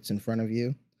spirits in front of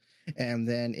you. And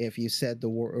then if you said the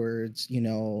words,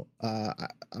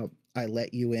 I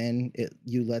let you in,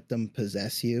 you let them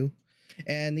possess you.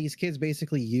 And these kids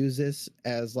basically use this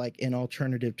as like an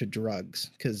alternative to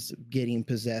drugs, because getting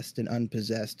possessed and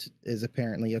unpossessed is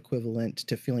apparently equivalent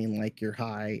to feeling like you're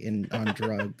high and on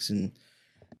drugs and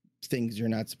things you're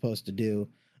not supposed to do.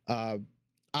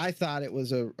 I thought it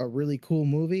was a really cool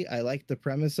movie. I liked the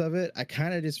premise of it. I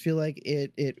kind of just feel like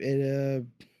it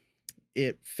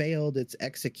failed its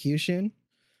execution,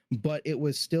 but it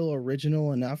was still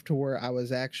original enough to where I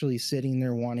was actually sitting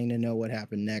there wanting to know what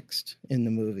happened next in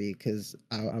the movie, because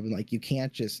I'm like, you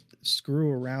can't just screw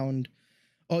around.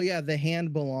 Oh yeah, the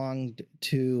hand belonged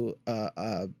to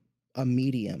a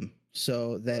medium,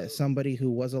 so that somebody who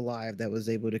was alive that was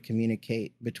able to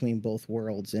communicate between both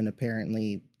worlds, and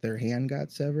apparently their hand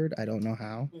got severed. I don't know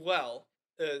how. Well,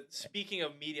 speaking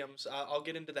of mediums, I'll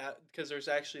get into that because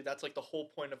that's like the whole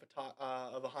point of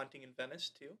a Haunting in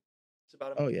Venice too. It's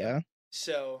about a medium. Yeah.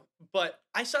 So, but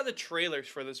I saw the trailers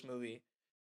for this movie,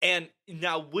 and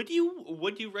now would you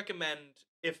recommend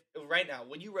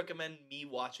would you recommend me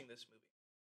watching this movie?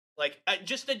 Like,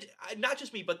 not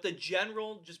just me, but the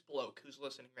general just bloke who's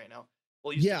listening right now.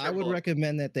 Yeah, I would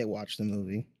recommend that they watch the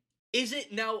movie. Is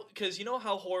it now, because you know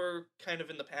how horror kind of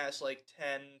in the past like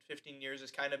 10, 15 years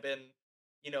has kind of been,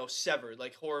 severed.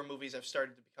 Like horror movies have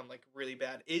started to become like really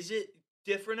bad. Is it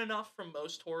different enough from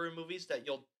most horror movies that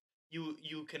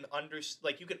you can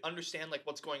understand like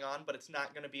what's going on, but it's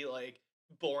not going to be like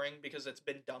boring because it's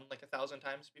been done like 1,000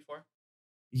 times before?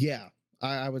 Yeah,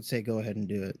 I would say go ahead and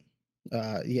do it.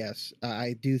 Yes,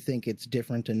 I do think it's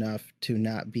different enough to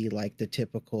not be like the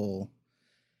typical.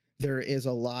 There is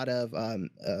a lot of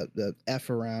the F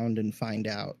around and find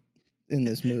out in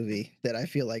this movie that I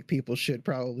feel like people should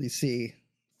probably see,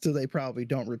 so they probably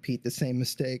don't repeat the same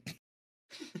mistake.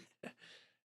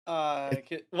 What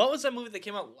was that movie that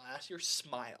came out last year?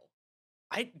 Smile.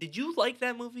 Did you like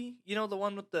that movie? You know, the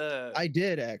one with the. I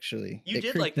did actually. You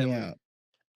did like that movie. Out.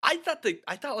 I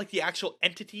thought like the actual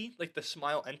entity, like the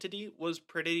Smile entity, was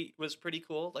pretty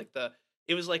cool. Like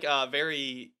it was like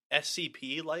very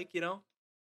SCP like,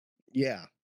 Yeah.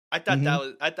 I thought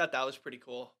that was pretty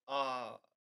cool. I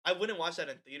wouldn't watch that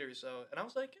in theaters though, and I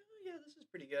was like, oh, yeah, this is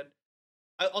pretty good.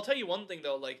 I'll tell you one thing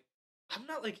though, like I'm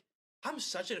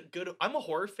a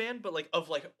horror fan, but like of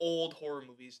like old horror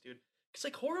movies, dude. Because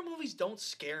like horror movies don't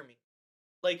scare me.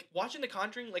 Like watching The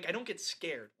Conjuring, like I don't get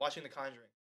scared watching The Conjuring.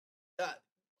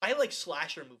 I like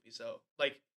slasher movies though,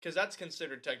 like because that's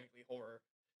considered technically horror.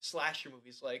 Slasher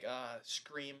movies like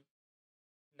Scream,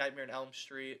 Nightmare on Elm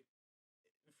Street,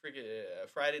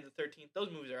 Friday the 13th.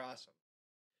 Those movies are awesome.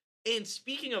 And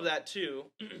speaking of that too,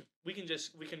 we can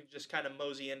just kind of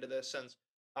mosey into this since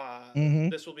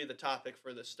this will be the topic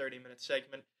for this 30-minute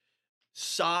segment.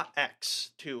 Saw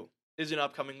X 2 is an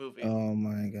upcoming movie. Oh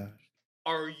my gosh.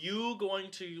 Are you going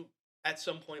to at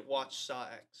some point watch Saw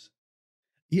X?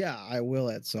 Yeah, I will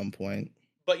at some point.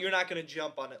 But you're not going to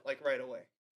jump on it like right away.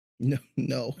 No,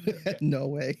 Okay. No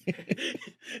way.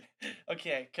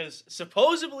 Okay, because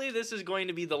supposedly this is going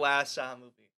to be the last Saw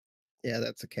movie. Yeah,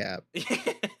 that's a cap.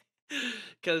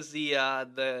 Because the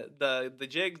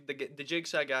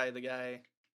Jigsaw guy,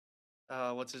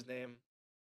 what's his name?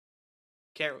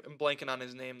 I'm blanking on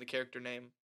his name, the character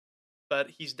name, but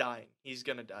he's dying. He's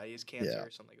gonna die. He has cancer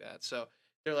or something like that. So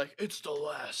they're like, it's the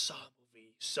last Saw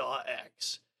movie, Saw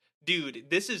X. Dude,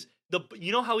 this is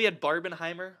you know how we had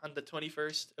Barbenheimer on the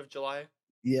 21st of July?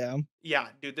 Yeah. Yeah,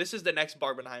 dude, this is the next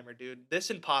Barbenheimer, dude. This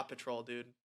and Paw Patrol, dude.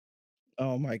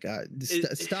 Oh my god.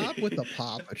 Stop with the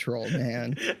Paw Patrol,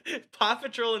 man. Paw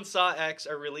Patrol and Saw X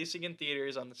are releasing in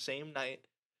theaters on the same night,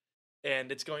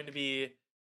 and it's going to be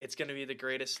the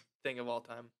greatest thing of all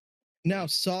time. Now,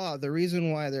 Saw, the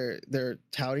reason why they're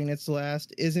touting its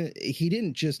last isn't he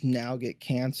didn't just now get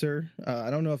cancer.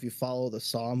 I don't know if you follow the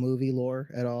Saw movie lore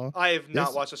at all. I have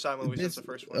not watched a Saw movie since the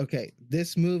first one. Okay,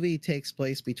 this movie takes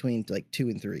place between like 2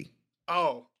 and 3.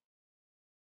 Oh.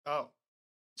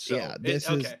 So yeah,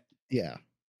 okay. Yeah.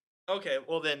 Okay,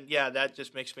 well then, yeah, that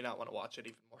just makes me not want to watch it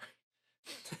even more.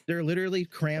 They're literally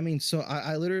cramming. So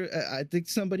I think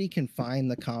somebody can find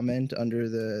the comment under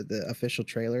the official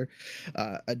trailer.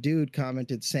 A dude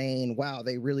commented saying, "Wow,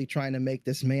 they really trying to make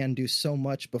this man do so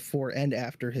much before and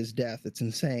after his death. It's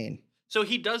insane." So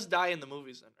he does die in the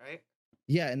movies then, right?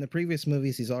 Yeah, in the previous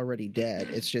movies, he's already dead.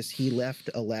 It's just he left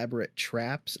elaborate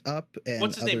traps up, and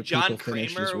what's his name, John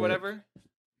Kramer or whatever?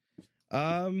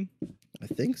 I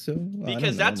think so.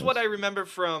 Because that's what I remember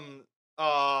from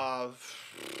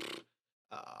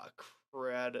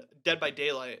Dead by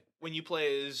Daylight, when you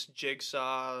play as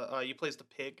Jigsaw, you play as the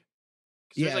pig.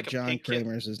 Yeah, like John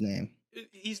Kramer's his name.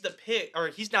 He's the pig, or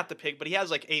he's not the pig, but he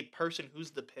has like a person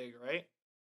who's the pig, right?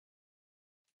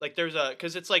 Like there's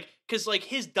because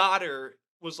his daughter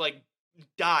was like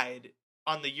died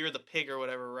on the Year of the Pig or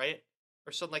whatever, right?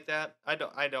 Or something like that. I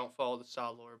don't follow the Saw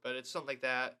lore, but it's something like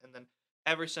that. And then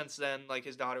ever since then, like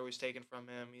his daughter was taken from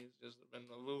him. He's just been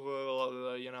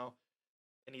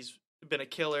and he's been a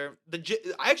killer.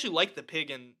 I actually like the pig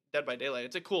in Dead by Daylight.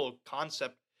 It's a cool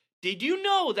concept. Did you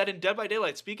know that in Dead by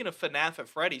Daylight, speaking of FNAF at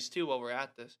Freddy's too, while we're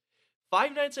at this,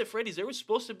 Five Nights at Freddy's, there was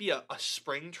supposed to be a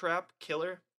Springtrap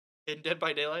killer in Dead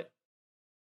by Daylight.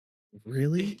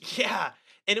 Really? Yeah,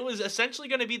 and it was essentially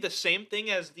going to be the same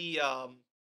thing as it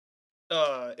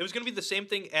was going to be the same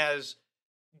thing as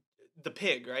the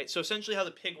pig, right? So essentially, how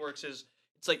the pig works is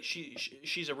it's like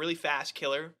she's a really fast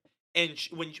killer, and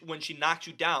when she knocks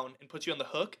you down and puts you on the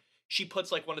hook, she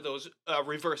puts like one of those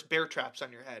reverse bear traps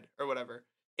on your head or whatever.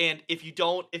 And if you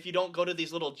don't go to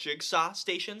these little jigsaw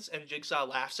stations and Jigsaw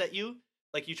laughs at you,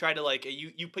 like you try to like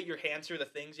you put your hands through the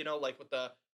things, like with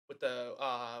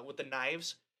the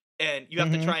knives, and you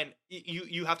have to try and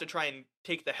you have to try and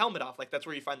take the helmet off. Like that's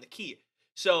where you find the key.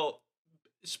 So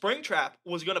Springtrap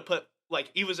was gonna put like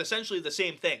it was essentially the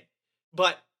same thing,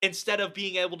 but instead of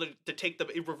being able to take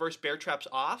the reverse bear traps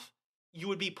off, you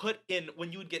would be put in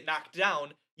when you would get knocked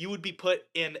down. You would be put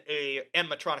in a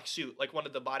animatronic suit, like one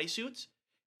of the body suits.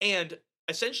 And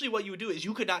essentially what you would do is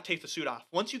you could not take the suit off.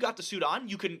 Once you got the suit on,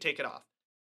 you couldn't take it off.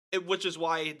 Which is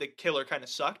why the killer kind of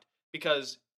sucked,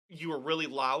 because you were really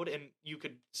loud and you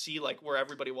could see like where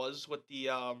everybody was with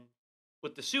the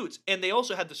suits. And they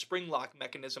also had the spring lock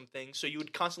mechanism thing, so you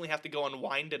would constantly have to go and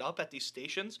wind it up at these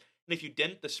stations. And if you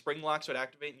didn't, the spring locks would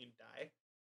activate and you'd die.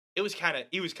 It was kind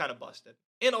of busted.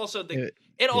 And also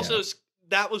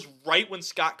that was right when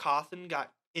Scott Cawthon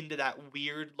got into that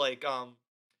weird like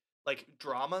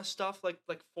drama stuff like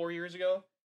 4 years ago,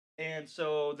 and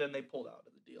so then they pulled out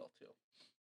of the deal too.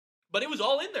 But it was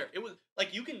all in there. It was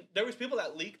like there was people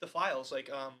that leaked the files. Like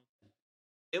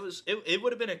it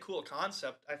would have been a cool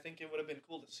concept. I think it would have been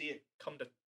cool to see it come to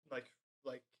like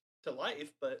to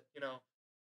life. But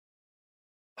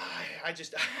I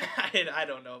just I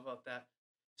don't know about that.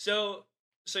 So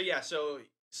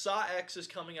Saw X is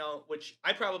coming out, which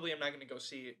I probably am not going to go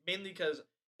see, mainly because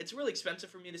it's really expensive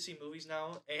for me to see movies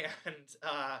now, and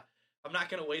I'm not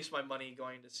going to waste my money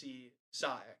going to see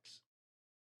Saw X.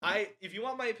 If you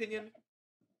want my opinion,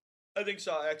 I think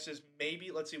Saw X is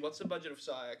maybe, let's see, what's the budget of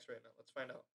Saw X right now? Let's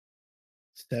find out.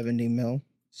 70 mil.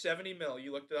 70 mil.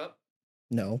 You looked it up?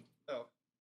 No. Oh.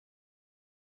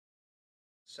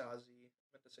 Sawzy.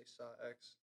 I meant to say Saw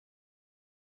X.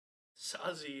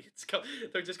 Sawzy.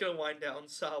 They're just going to wind down.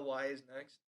 Saw Y is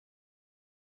next.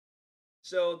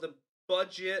 So the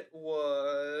budget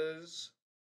was...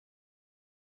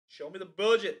 Show me the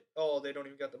budget. Oh, they don't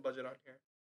even got the budget on here.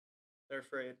 They're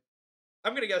afraid.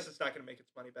 I'm going to guess it's not going to make its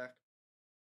money back.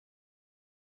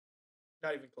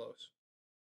 Not even close.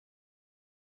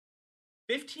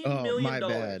 $15 million. My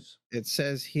bad. It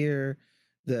says here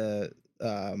that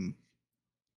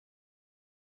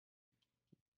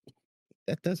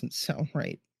doesn't sound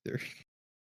right either.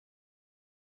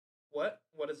 What?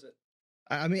 What is it?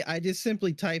 I mean, I just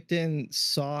simply typed in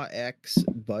Saw X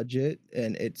budget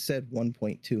and it said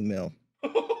 1.2 mil.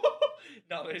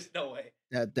 No, there's no way.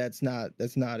 That's not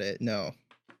it. No.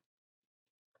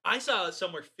 I saw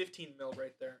somewhere 15 mil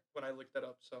right there when I looked that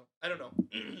up, so I don't know.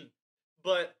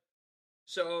 But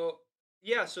so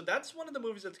that's one of the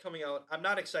movies that's coming out. I'm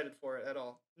not excited for it at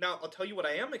all. Now, I'll tell you what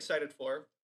I am excited for.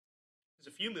 There's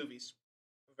a few movies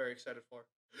I'm very excited for.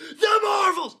 The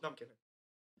Marvels! No, I'm kidding.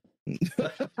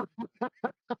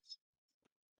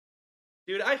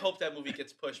 Dude, I hope that movie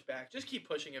gets pushed back. Just keep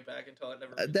pushing it back until it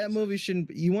never. That movie shouldn't.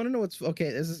 You want to know what's okay?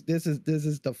 This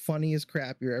is the funniest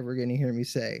crap you're ever going to hear me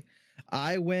say.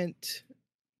 I went.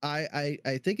 I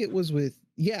think it was with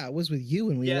you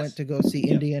when we went to go see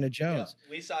Indiana Jones.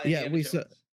 Yeah, we saw Indiana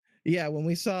Jones. When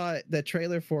we saw the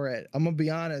trailer for it, I'm gonna be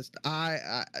honest.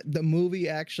 The movie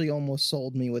actually almost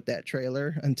sold me with that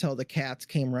trailer until the cats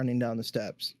came running down the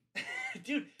steps.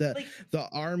 Dude, the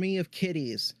army of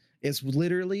kitties is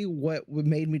literally what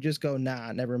made me just go,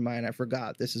 nah, never mind. I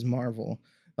forgot this is Marvel.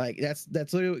 Like that's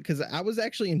literally because I was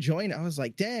actually enjoying it. I was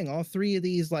like, dang, all three of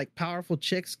these like powerful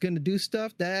chicks gonna do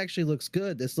stuff. That actually looks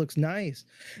good. This looks nice.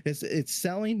 It's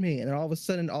selling me. And all of a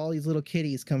sudden, all these little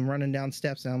kitties come running down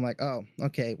steps, and I'm like, oh,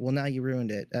 okay. Well, now you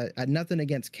ruined it. Nothing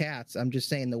against cats. I'm just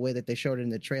saying the way that they showed it in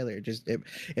the trailer,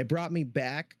 it brought me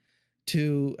back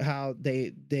to how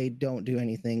they don't do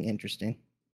anything interesting.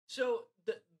 So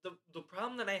the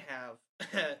problem that I have,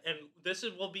 and this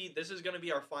is going to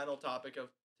be our final topic of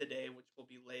today, which will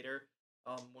be later,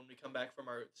 when we come back from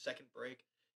our second break,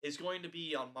 is going to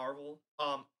be on Marvel.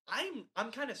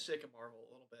 I'm kind of sick of Marvel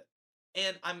a little bit,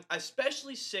 and I'm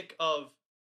especially sick of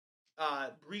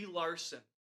Brie Larson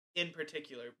in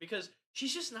particular, because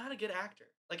she's just not a good actor.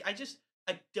 Like, I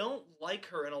don't like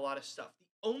her in a lot of stuff.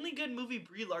 The only good movie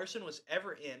Brie Larson was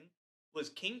ever in was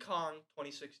King Kong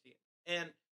 2016.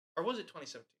 Or was it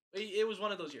 2017? It was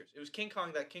one of those years. It was King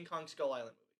Kong, that King Kong Skull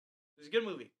Island movie. It was a good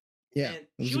movie. Yeah, and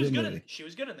she was good. She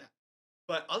was good in that.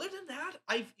 But other than that,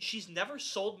 she's never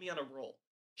sold me on a role.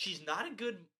 She's not a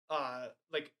good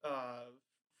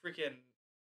freaking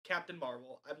Captain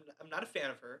Marvel. I'm not a fan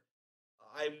of her.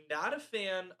 I'm not a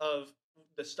fan of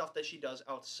the stuff that she does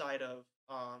outside of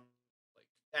like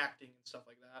acting and stuff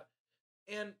like that.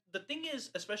 And the thing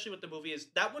is, especially with the movie, is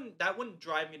that wouldn't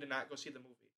drive me to not go see the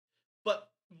movie. But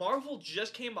Marvel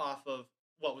just came off of,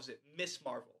 what was it, Miss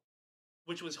Marvel,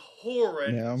 which was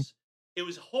horrendous. Yeah. It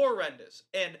was horrendous.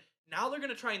 And now they're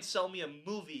going to try and sell me a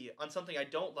movie on something I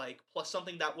don't like, plus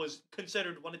something that was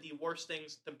considered one of the worst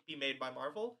things to be made by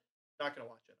Marvel. Not going to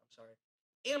watch it, I'm sorry.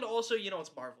 And also,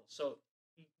 it's Marvel, so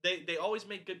they always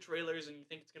make good trailers and you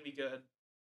think it's going to be good,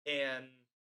 and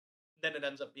then it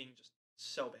ends up being just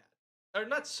so bad. Or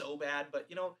not so bad, but,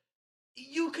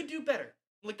 you could do better.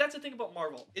 Like, that's the thing about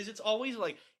Marvel, is it's always,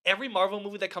 like, every Marvel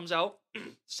movie that comes out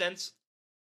since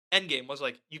Endgame was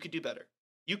like, you could do better.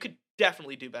 You could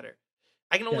definitely do better.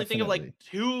 I can only think of, like,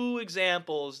 2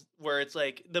 examples where it's,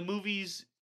 like, the movies,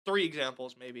 3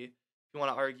 examples, maybe, if you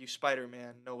want to argue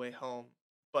Spider-Man, No Way Home.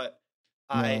 But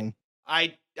I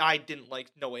didn't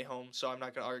like No Way Home, so I'm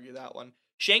not going to argue that one.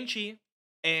 Shang-Chi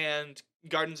and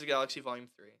Guardians of the Galaxy Volume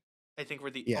 3. I think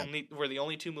we're the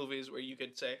only 2 movies where you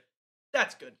could say,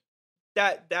 that's good.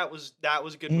 That was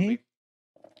a good movie.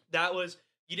 That was,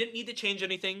 you didn't need to change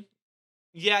anything.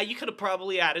 Yeah, you could have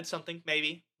probably added something,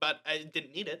 maybe, but I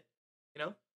didn't need it,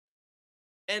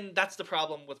 And that's the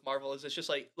problem with Marvel, is it's just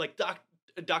like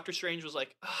Doctor Strange was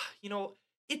like,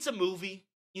 it's a movie,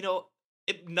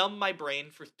 it numbed my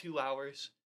brain for 2 hours.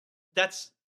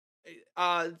 That's,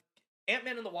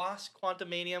 Ant-Man and the Wasp,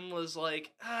 Quantumanium was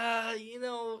like, yeah,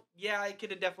 it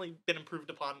could have definitely been improved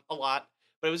upon a lot,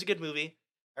 but it was a good movie.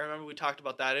 I remember we talked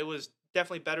about that. It was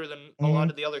definitely better than a lot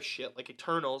of the other shit, like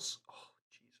Eternals. Oh,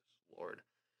 Jesus Lord.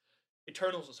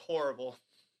 Eternals was horrible.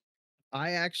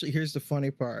 Here's the funny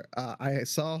part. I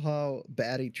saw how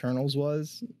bad Eternals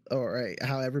was, or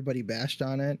how everybody bashed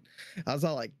on it. I was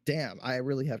all like, damn, I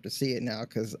really have to see it now,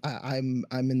 because I'm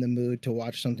in the mood to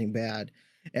watch something bad.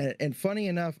 And funny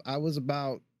enough, I was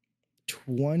about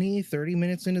 20-30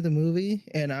 minutes into the movie,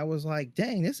 and I was like,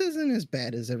 dang, this isn't as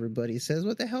bad as everybody says.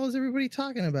 What the hell is everybody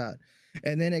talking about?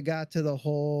 And then it got to the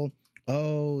whole,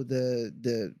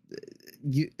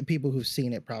 people who've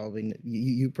seen it probably,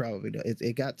 you probably know,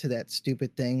 it got to that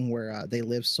stupid thing where they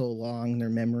live so long, their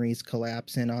memories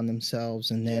collapse in on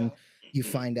themselves, and then you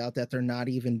find out that they're not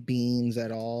even beings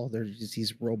at all. They're just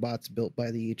these robots built by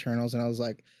the Eternals. And I was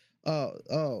like, now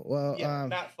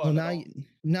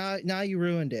you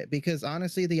ruined it, because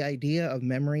honestly, the idea of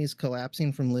memories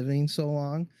collapsing from living so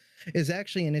long is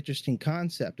actually an interesting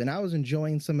concept, and I was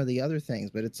enjoying some of the other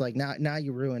things, but it's like, now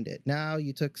you ruined it. Now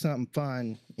you took something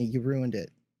fun and you ruined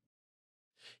it.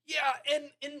 Yeah,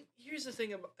 and here's the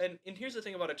thing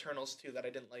about Eternals too that I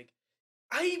didn't like.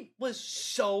 I was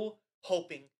so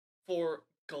hoping for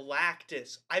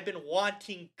Galactus. I've been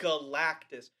wanting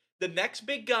Galactus. The next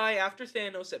big guy after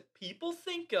Thanos that people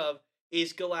think of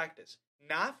is Galactus.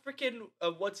 Not freaking,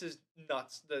 what's his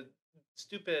nuts? The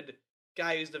stupid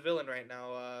guy who's the villain right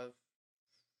now.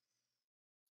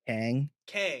 Kang,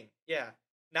 yeah.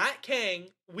 Not Kang.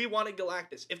 We wanted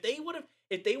Galactus. If they would have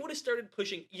started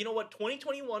pushing,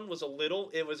 2021 was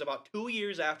it was about 2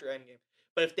 years after Endgame.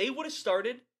 But if they would have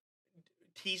started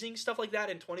teasing stuff like that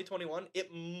in 2021,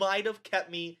 it might have kept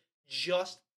me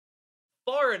just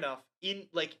far enough into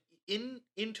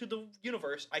the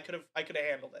universe. I could have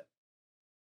handled it.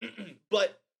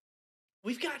 But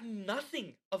we've got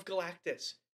nothing of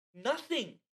Galactus.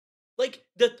 Nothing. Like,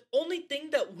 the only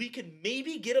thing that we could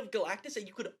maybe get of Galactus that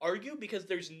you could argue, because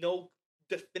there's no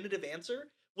definitive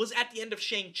answer, was at the end of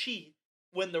Shang-Chi,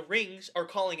 when the rings are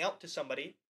calling out to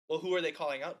somebody. Well, who are they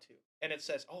calling out to? And it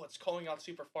says, it's calling out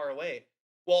super far away.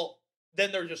 Well,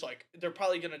 then they're just like, they're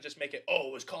probably going to just make it,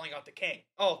 it was calling out to Kang.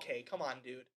 Okay, come on,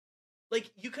 dude.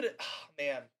 Like, you could have,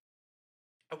 man.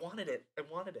 I wanted it.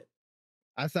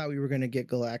 I thought we were going to get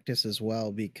Galactus as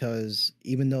well, because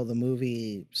even though the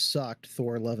movie sucked,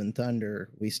 Thor Love and Thunder,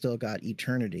 we still got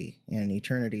Eternity, and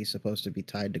Eternity is supposed to be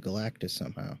tied to Galactus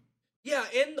somehow. Yeah,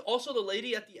 and also the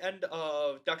lady at the end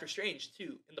of Doctor Strange,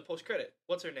 too, in the post-credit.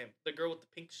 What's her name? The girl with the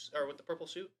with the purple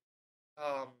suit?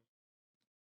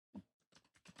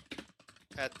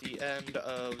 At the end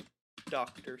of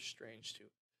Doctor Strange, too.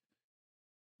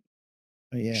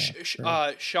 Oh,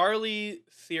 yeah. Charlize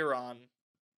Theron.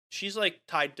 She's like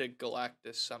tied to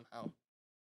Galactus somehow.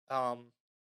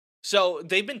 So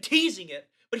they've been teasing it,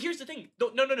 but here's the thing.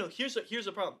 No. Here's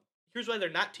the problem. Here's why they're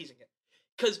not teasing it.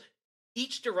 Because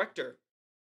each director,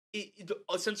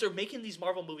 since they're making these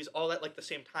Marvel movies all at like the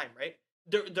same time, right?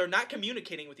 They're not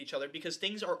communicating with each other because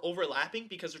things are overlapping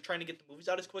because they're trying to get the movies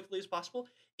out as quickly as possible.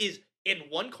 Is in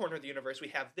one corner of the universe we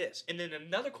have this, and then in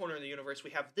another corner of the universe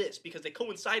we have this, because they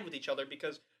coincide with each other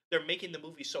because they're making the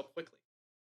movie so quickly.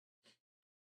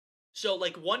 So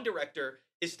like one director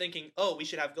is thinking, oh, we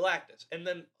should have Galactus, and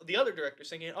then the other director is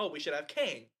thinking, oh, we should have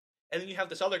Kang, and then you have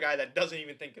this other guy that doesn't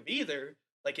even think of either,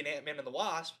 like in Ant-Man and the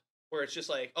Wasp, where it's just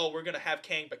like, oh, we're gonna have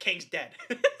Kang, but Kang's dead.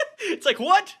 It's like,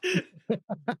 what?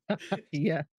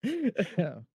 Yeah.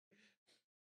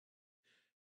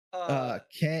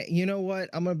 Kang, you know what?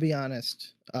 I'm gonna be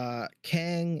honest.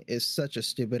 Kang is such a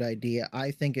stupid idea.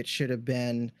 I think it should have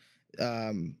been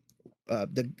the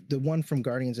one from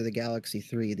Guardians of the Galaxy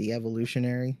 3, the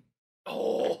Evolutionary.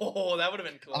 Oh, that would have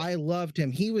been cool. I loved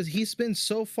him. He's been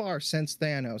so far since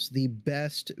Thanos the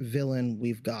best villain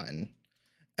we've gotten.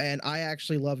 And I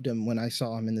actually loved him when I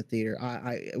saw him in the theater.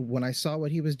 When I saw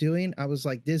what he was doing, I was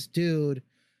like, this dude,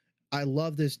 I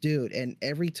love this dude. And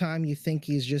every time you think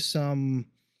he's just some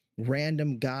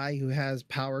random guy who has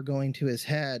power going to his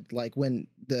head, like when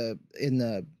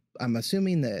I'm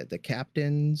assuming the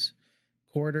captain's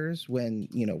quarters, when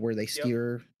where they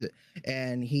steer,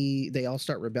 and they all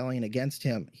start rebelling against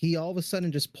him, he all of a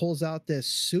sudden just pulls out this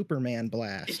Superman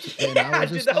blast. Yeah, and I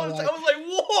was like,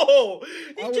 whoa,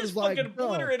 he just fucking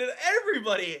obliterated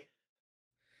everybody.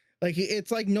 Like,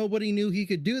 it's like nobody knew he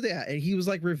could do that, and he was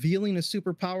like revealing a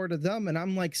superpower to them, and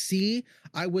I'm like, see,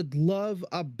 I would love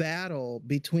a battle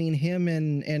between him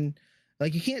and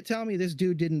like, you can't tell me this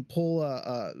dude didn't pull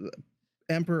a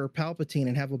Emperor Palpatine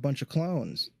and have a bunch of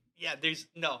clones. Yeah, there's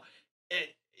no.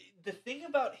 The thing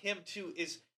about him too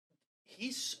is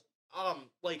he's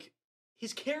like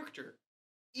his character,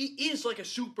 he is like a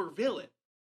super villain.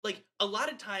 Like a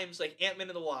lot of times, like Ant-Man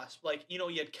and the Wasp, like you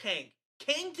had Kang.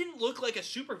 Kang didn't look like a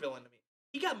supervillain to me.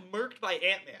 He got murked by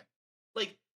Ant-Man.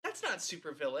 Like, that's not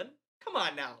supervillain. Come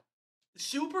on now.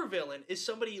 Supervillain is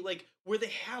somebody, like, where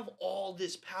they have all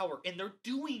this power, and they're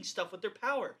doing stuff with their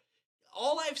power.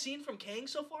 All I've seen from Kang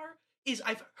so far is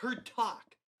I've heard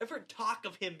talk. I've heard talk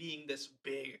of him being this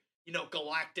big,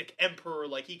 galactic emperor,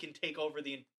 like he can take over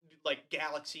the, like,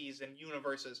 galaxies and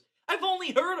universes. I've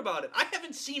only heard about it. I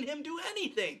haven't seen him do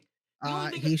anything.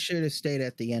 He should have stayed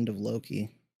at the end of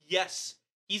Loki. Yes,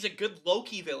 he's a good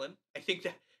Loki villain. I think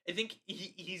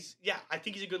he's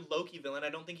a good Loki villain. I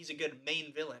don't think he's a good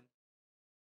main villain.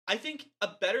 I think a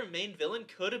better main villain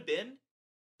could have been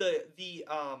the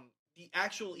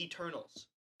actual Eternals.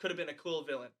 Could have been a cool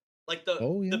villain. Like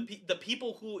the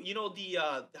people who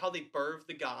how they birth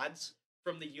the gods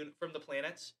from the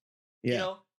planets.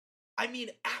 Yeah. I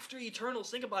mean, after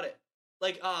Eternals, think about it.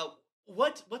 Like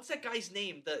what's that guy's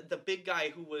name? The big guy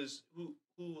who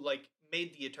like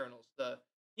made the Eternals.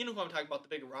 You know who I'm talking about, the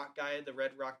big rock guy, the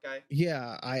red rock guy?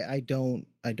 Yeah, I don't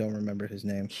remember his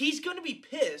name. He's going to be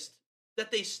pissed that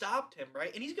they stopped him,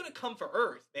 right? And he's going to come for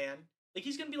Earth, man. Like,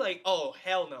 he's going to be like, oh,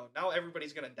 hell no. Now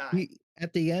everybody's going to die.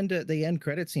 At the end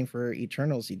credit scene for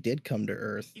Eternals, he did come to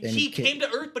Earth. He came to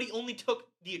Earth, but he only took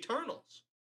the Eternals.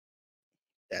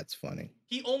 That's funny.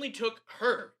 He only took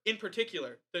her, in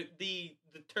particular. The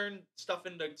turn stuff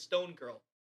into Stone Girl.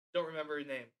 Don't remember her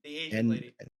name. The Asian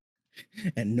lady.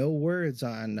 And no words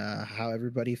on how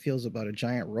everybody feels about a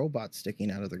giant robot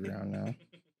sticking out of the ground now.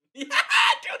 Yeah,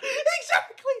 dude,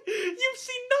 exactly. You've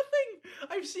seen nothing.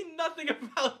 I've seen nothing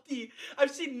about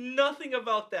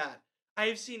that.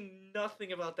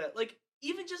 Like,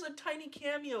 even just a tiny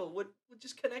cameo would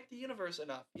just connect the universe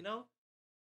enough,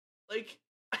 Like,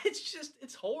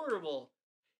 it's horrible.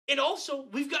 And also,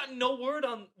 we've gotten no word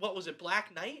on, what was it,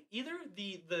 Black Knight either?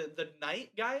 The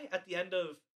Knight guy at the end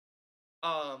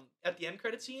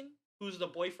credit scene, who's the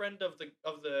boyfriend of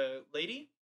the lady.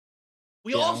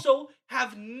 We also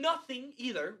have nothing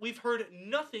either. We've heard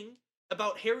nothing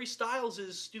about Harry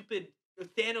Styles' stupid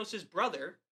Thanos'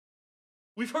 brother.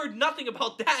 We've heard nothing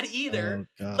about that either.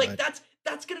 Oh, God. Like, that's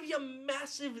gonna be a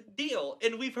massive deal,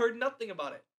 and we've heard nothing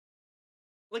about it.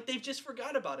 Like, they've just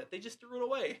forgot about it. They just threw it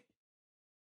away.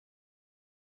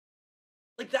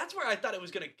 Like, that's where I thought it was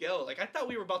going to go. Like, I thought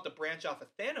we were about to branch off of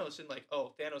Thanos and, like,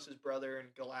 oh, Thanos' brother and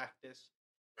Galactus.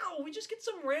 No, we just get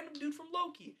some random dude from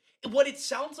Loki. And what it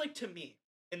sounds like to me,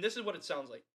 and this is what it sounds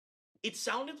like, it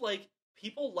sounded like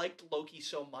people liked Loki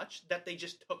so much that they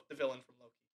just took the villain from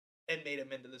Loki and made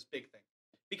him into this big thing.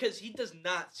 Because he does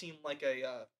not seem like I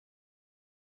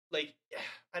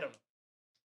don't know.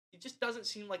 It just doesn't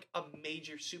seem like a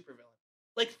major supervillain.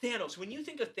 Like Thanos. When you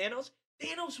think of Thanos,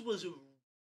 Thanos was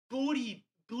booty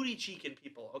cheeking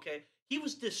people. Okay, he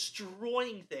was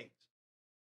destroying things.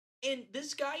 And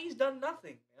this guy, he's done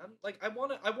nothing, man. Like I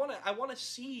wanna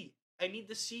see. I need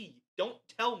to see. Don't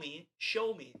tell me.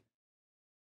 Show me.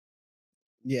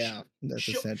 Yeah, that's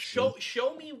essentially.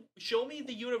 Show me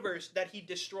the universe that he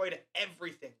destroyed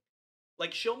everything.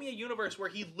 Like show me a universe where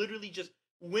he literally just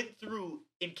went through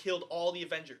and killed all the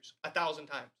Avengers 1,000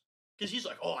 times. Because he's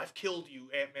like, oh, I've killed you,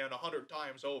 Ant-Man, 100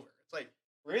 times over. It's like,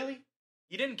 really?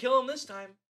 You didn't kill him this time.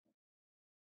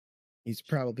 He's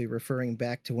probably referring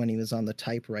back to when he was on the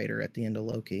typewriter at the end of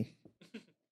Loki.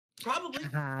 Probably.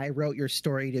 I wrote your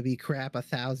story to be crap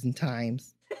 1,000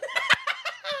 times.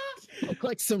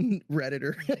 Like some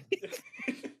Redditor. Dude,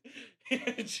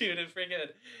 it's pretty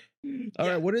good. All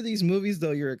right, what are these movies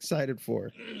though you're excited for?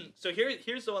 So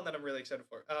here's the one that I'm really excited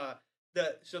for.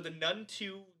 The Nun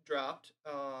 2 dropped.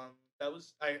 That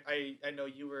was I know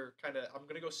you were kind of. I'm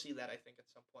gonna go see that, I think, at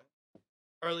some point,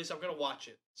 or at least I'm gonna watch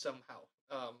it somehow.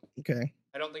 Okay.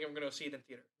 I don't think I'm gonna see it in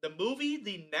theater. The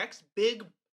next big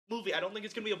movie. I don't think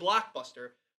it's gonna be a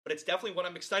blockbuster, but it's definitely what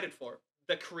I'm excited for.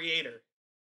 The Creator.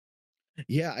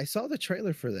 Yeah, I saw the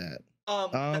trailer for that.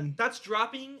 That's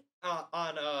dropping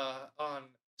on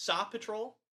Saw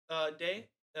Patrol Day,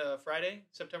 Friday,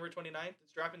 September 29th.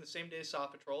 It's dropping the same day as Saw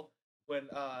Patrol when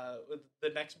with the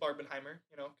next Barbenheimer,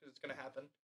 because it's gonna happen.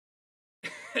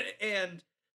 And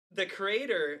The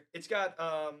Creator, it's got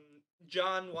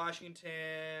John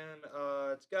Washington,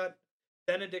 it's got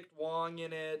Benedict Wong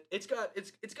in it. It's got a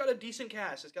decent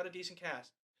cast.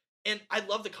 And I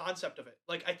love the concept of it.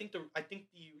 Like I think the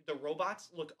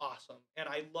robots look awesome, and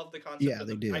I love the concept. Yeah, of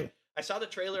they them. do. I saw the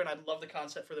trailer, and I love the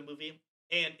concept for the movie,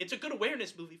 and it's a good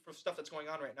awareness movie for stuff that's going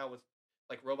on right now with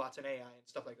like robots and AI and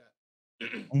stuff like that.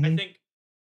 Mm-hmm. I think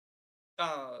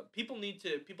people need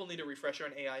to refresher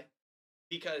on AI,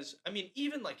 because I mean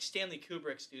even like Stanley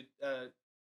Kubrick's 2000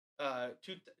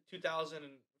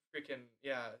 and freaking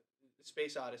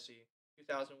Space Odyssey,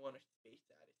 2001 Space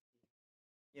Odyssey.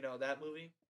 That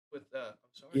movie. With I'm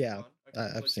sorry. Yeah,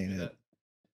 I've seen it.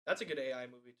 That's a good AI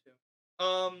movie too.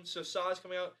 So Saw is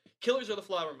coming out. Killers of the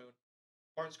Flower Moon.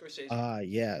 Martin Scorsese.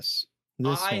 Yes.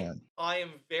 This one. I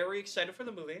am very excited for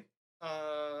the movie.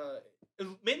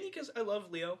 Mainly because I love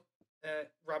Leo,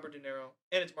 Robert De Niro,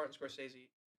 and it's Martin Scorsese.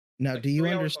 Now, do you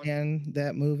understand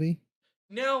that movie?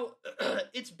 Now,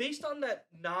 it's based on that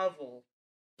novel,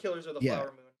 Killers of the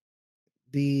Flower Moon.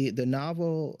 The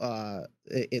novel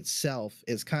itself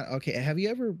is kind of okay. Have you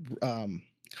ever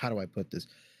how do I put this?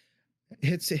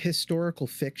 It's a historical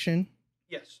fiction.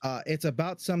 Yes. It's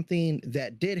about something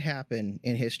that did happen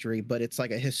in history, but it's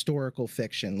like a historical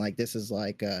fiction. Like this is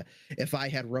like if I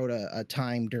had wrote a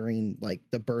time during like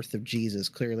the birth of Jesus,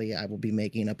 clearly I will be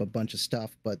making up a bunch of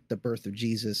stuff, but the birth of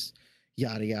Jesus,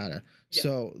 yada yada. Yeah.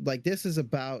 So like this is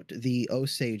about the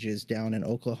Osages down in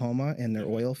Oklahoma and their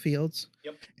oil fields.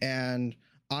 Yep. And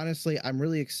honestly, I'm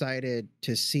really excited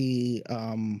to see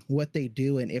what they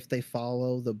do and if they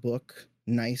follow the book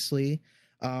nicely,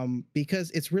 because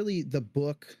it's really the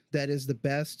book that is the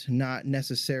best, not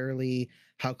necessarily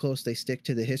how close they stick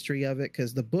to the history of it,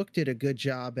 because the book did a good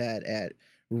job at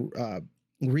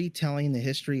retelling the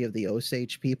history of the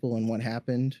Osage people and what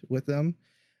happened with them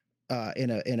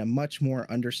in a much more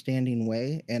understanding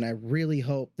way. And I really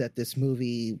hope that this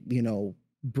movie,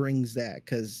 brings that,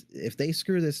 because if they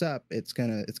screw this up, it's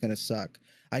gonna suck.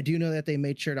 I do know that they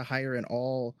made sure to hire an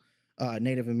all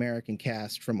Native American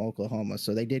cast from Oklahoma,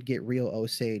 so they did get real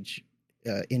Osage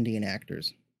Indian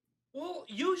actors. Well,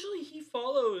 usually he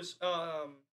follows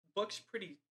books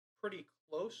pretty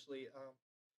closely.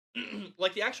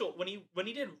 Like the actual when he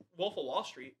did Wolf of Wall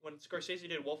Street, when Scorsese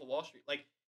did Wolf of Wall Street, like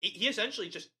he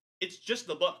essentially it's just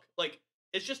the book. Like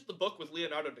it's just the book with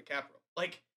Leonardo DiCaprio.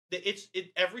 Like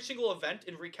every single event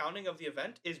and recounting of the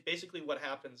event is basically what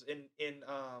happens in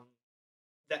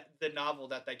that the novel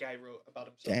that guy wrote about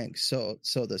himself. Dang, so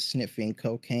the sniffing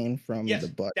cocaine from the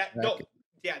butt.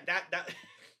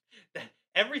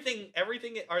 Everything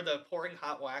are the pouring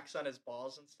hot wax on his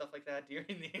balls and stuff like that during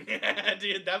the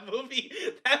dude, that movie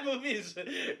is,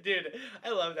 dude, I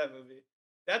love that movie.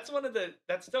 That's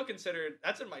still considered,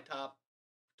 that's in my top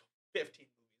 15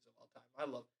 movies of all time. I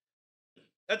love it.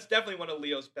 That's definitely one of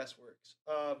Leo's best works.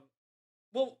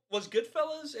 Well, was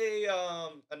Goodfellas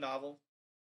a novel?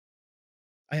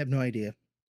 I have no idea.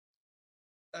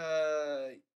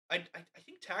 I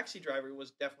think Taxi Driver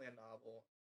was definitely a novel.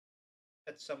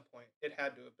 At some point, it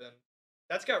had to have been.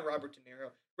 That's got Robert De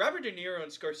Niro. Robert De Niro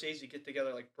and Scorsese get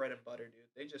together like bread and butter,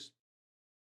 dude.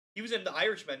 He was in The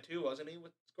Irishman too, wasn't he,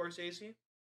 with Scorsese?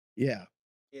 Yeah.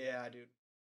 Yeah, dude.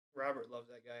 Robert loves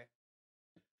that guy.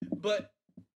 But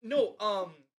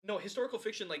No, historical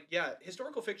fiction, like, yeah,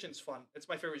 historical fiction's fun. It's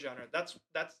my favorite genre. That's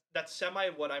semi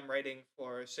what I'm writing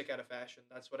for Sick Out of Fashion.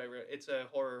 That's what I wrote. It's a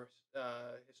horror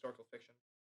historical fiction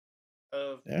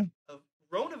of Yeah. of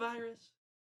coronavirus.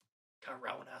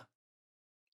 Corona.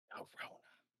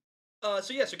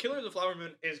 So yeah, so Killer of the Flower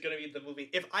Moon is gonna be the movie.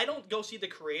 If I don't go see the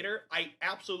creator, I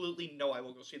absolutely know I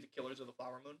will go see the Killers of the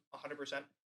Flower Moon. 100%.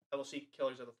 I will see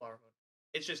Killers of the Flower Moon.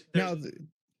 It's just Now,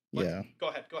 yeah. Go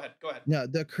ahead. No,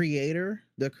 the creator.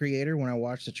 When I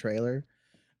watched the trailer,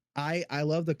 I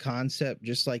love the concept.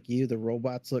 Just like you, the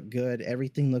robots look good.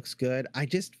 Everything looks good. I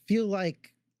just feel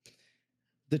like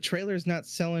the trailer's not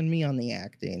selling me on the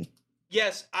acting.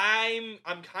 Yes, I'm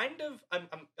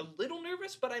a little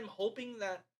nervous, but I'm hoping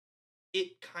that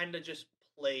it kind of just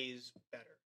plays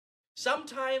better.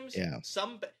 Sometimes, Yeah.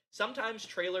 sometimes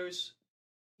trailers,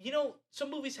 some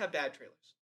movies have bad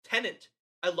trailers. Tenet,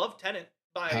 I love Tenet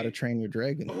by How to Train Your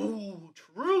Dragon. Oh,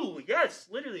 true. Yes,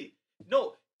 literally.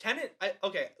 No, Tenet.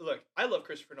 Okay. Look, I love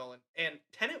Christopher Nolan, and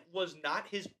Tenet was not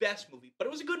his best movie, but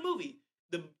it was a good movie.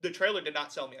 The trailer did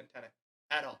not sell me on Tenet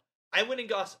at all. I went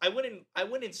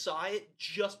and saw it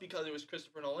just because it was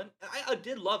Christopher Nolan. I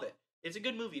did love it. It's a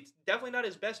good movie. It's definitely not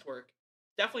his best work.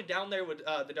 Definitely down there with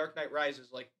The Dark Knight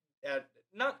Rises. Like,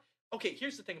 not okay.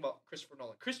 Here's the thing about Christopher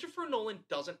Nolan. Christopher Nolan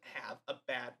doesn't have a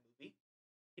bad movie.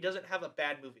 He doesn't have a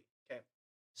bad movie. Okay.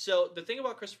 So the thing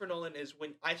about Christopher Nolan is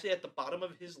when I say at the bottom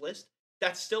of his list,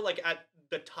 that's still like at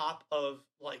the top of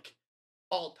like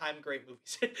all-time great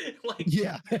movies. Like,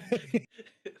 yeah.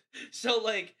 So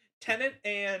like Tenet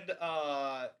and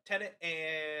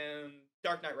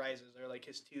Dark Knight Rises are like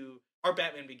his two. Or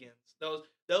Batman Begins.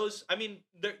 Those. I mean,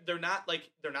 they're not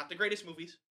the greatest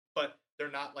movies, but they're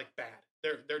not like bad.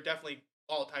 They're definitely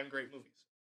all-time great movies,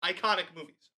 iconic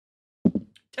movies.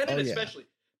 Tenet especially.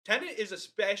 Tenet is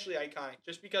especially iconic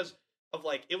just because of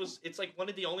like it's like one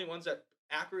of the only ones that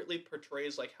accurately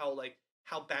portrays like how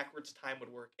backwards time would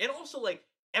work, and also like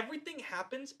everything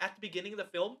happens at the beginning of the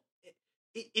film.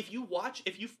 If you watch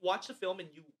the film and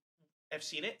you have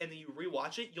seen it and then you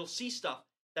rewatch it, you'll see stuff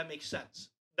that makes sense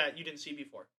that you didn't see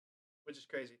before, which is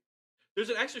crazy. There's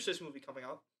an Exorcist movie coming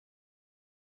out.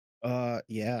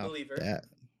 Yeah. Believer. That.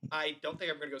 I don't think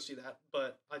I'm gonna go see that,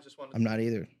 but I'm not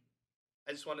either.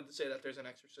 I just wanted to say that there's an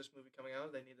Exorcist movie coming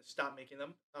out. They need to stop making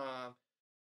them.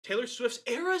 Taylor Swift's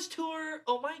Eras Tour.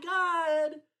 Oh my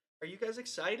god! Are you guys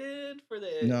excited for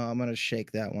the? No, I'm gonna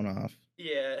shake that one off.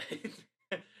 Yeah.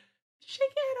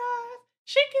 Shake it off.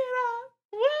 Shake it off.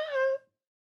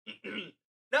 Whoa.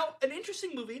 Now, an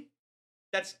interesting movie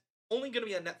that's only going to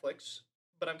be on Netflix,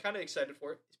 but I'm kind of excited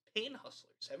for it, is Pain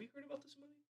Hustlers. Have you heard about this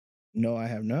movie? No, I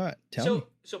have not. Tell me.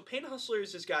 So Pain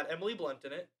Hustlers has got Emily Blunt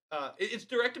in it. It's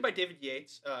directed by David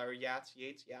Yates, or Yates.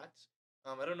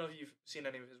 I don't know if you've seen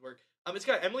any of his work. It's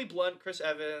got Emily Blunt, Chris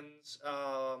Evans.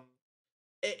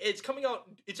 It's coming out.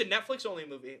 It's a Netflix only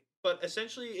movie, but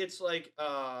essentially it's like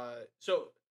so.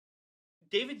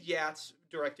 David Yates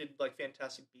directed like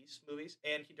Fantastic Beasts movies,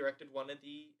 and he directed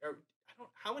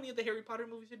how many of the Harry Potter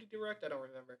movies did he direct? I don't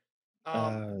remember.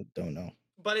 Don't know.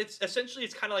 But it's kind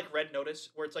of like Red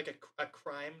Notice, where it's like a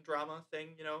crime drama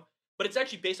thing, but it's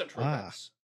actually based on true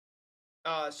events.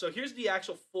 So here's the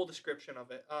actual full description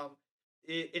of it.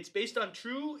 It's based on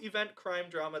true event crime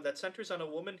drama that centers on a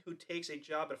woman who takes a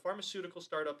job at a pharmaceutical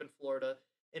startup in Florida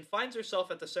and finds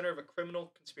herself at the center of a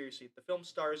criminal conspiracy. The film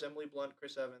stars Emily Blunt,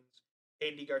 Chris Evans,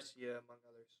 Andy Garcia, among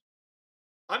others.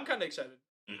 I'm kind of excited.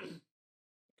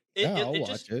 I'll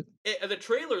watch it. The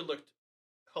trailer looked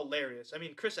hilarious. I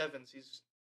mean, Chris Evans, yeah,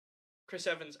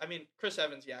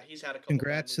 he's had a couple.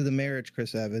 Congrats to the marriage,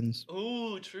 Chris Evans.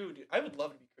 Ooh, true, dude. I would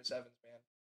love to be Chris Evans, man.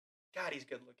 God, he's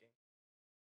good looking.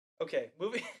 Okay,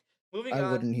 moving on.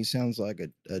 I wouldn't. He sounds like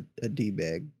a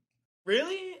D-bag.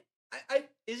 Really?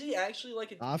 Is he actually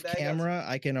like a D-bag? Off camera,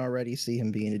 I can already see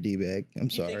him being a D-bag. I'm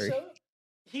sorry. Think so?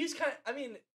 He's kind of,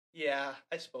 yeah,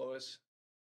 I suppose.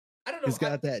 I don't know. He's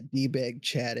got that D-bag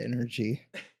Chad energy.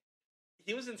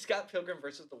 He was in Scott Pilgrim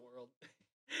versus the World.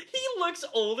 He looks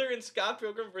older in Scott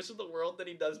Pilgrim versus the World than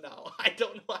he does now. I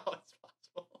don't know how it's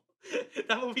possible.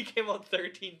 That movie came out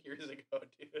 13 years ago,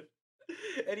 dude.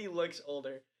 And he looks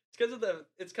older. It's because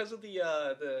of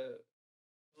the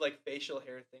like facial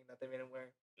hair thing that they made him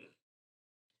wear.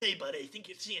 Hey, buddy, I think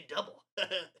you're seeing double.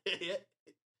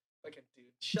 Fucking dude,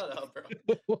 shut up, bro.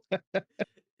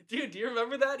 Dude, do you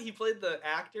remember that? He played the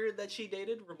actor that she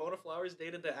dated. Ramona Flowers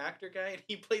dated the actor guy, and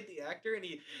he played the actor,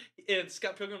 and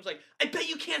Scott Pilgrim's like, I bet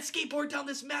you can't skateboard down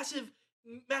this massive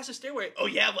stairway. Oh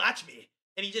yeah, watch me.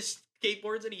 And he just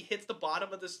skateboards and he hits the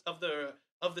bottom of the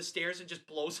stairs and just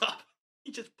blows up.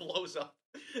 He just blows up.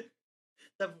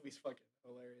 That movie's fucking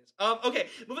Hilarious. Okay,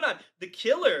 moving on. The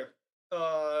Killer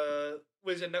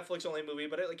was a Netflix only movie,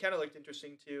 but it kind of looked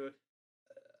interesting too.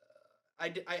 I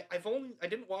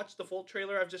didn't watch the full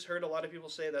trailer. I've just heard a lot of people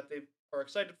say that they are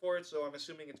excited for it, so I'm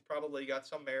assuming it's probably got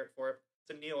some merit for it.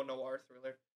 It's a neo-noir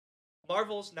thriller.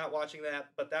 Marvel's not watching that,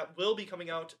 but that will be coming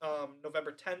out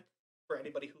November 10th for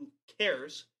anybody who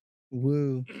cares.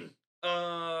 Woo.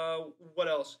 What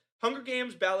else? Hunger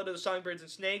Games: Ballad of the Songbirds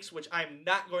and Snakes, which I'm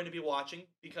not going to be watching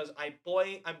because I'm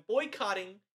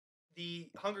boycotting the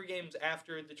Hunger Games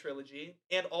after the trilogy,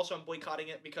 and also I'm boycotting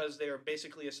it because they are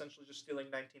basically essentially just stealing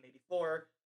 1984,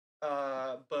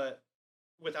 but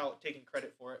without taking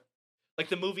credit for it. Like,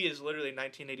 the movie is literally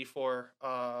 1984,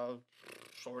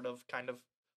 sort of, kind of, a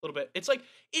little bit. It's like,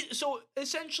 so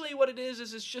essentially what it is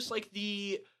it's just like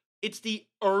it's the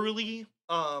early,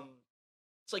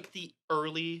 it's like the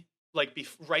early, like,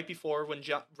 right before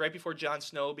Jon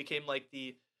Snow became, like,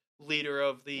 the leader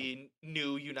of the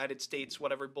new United States,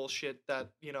 whatever bullshit that,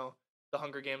 you know, the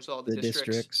Hunger Games, all the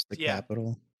districts, the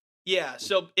capital. Yeah,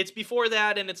 so it's before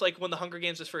that, and it's like when the Hunger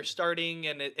Games is first starting,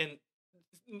 and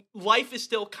life is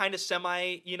still kind of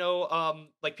semi, you know,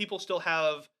 like, people still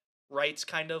have rights,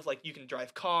 kind of, like, you can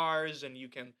drive cars, and you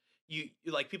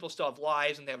like, people still have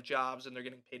lives, and they have jobs, and they're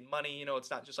getting paid money, you know, it's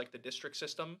not just like the district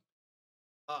system.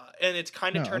 And it's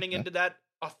kind of turning into that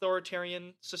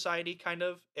authoritarian society, kind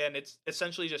of, and it's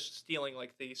essentially just stealing,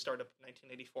 like, the start of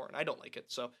 1984, and I don't like it.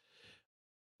 So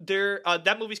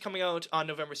that movie's coming out on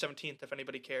November 17th, if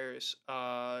anybody cares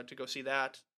to go see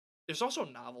that. There's also a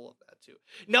novel of that too.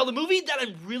 Now, the movie that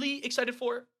I'm really excited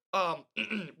for,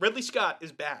 Ridley Scott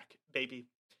is back, baby,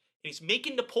 and he's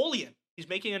making Napoleon. He's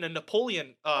making a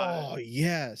Napoleon. Oh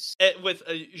yes, with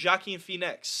Joaquin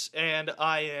Phoenix, and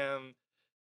I'm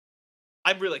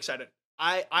really excited.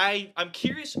 I'm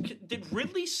curious. Did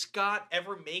Ridley Scott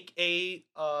ever make a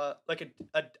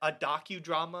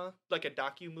docudrama, like a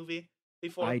docu movie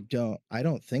before? I don't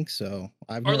think so.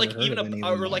 I've or never like heard even of any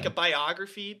or of them like a now.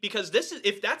 biography, because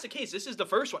if that's the case, this is the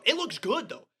first one. It looks good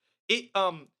though. It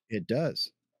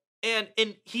does. And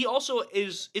he also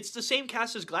is. It's the same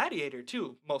cast as Gladiator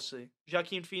too, mostly.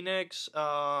 Joaquin Phoenix.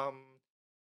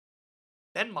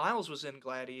 Ben Miles was in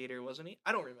Gladiator, wasn't he?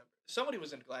 I don't remember. Somebody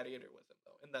was in Gladiator with him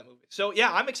though in that movie. So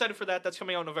yeah, I'm excited for that. That's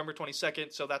coming out November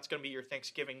 22nd. So that's gonna be your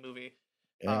Thanksgiving movie.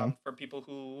 Yeah. For people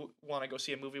who want to go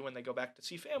see a movie when they go back to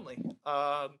see family.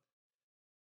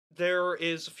 There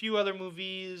is a few other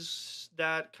movies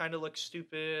that kind of look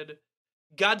stupid.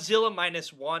 Godzilla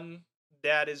 -1.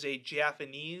 That is a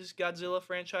Japanese Godzilla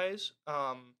franchise.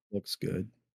 Looks good.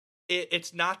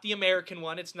 It's not the American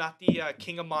one. It's not the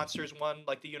King of Monsters one,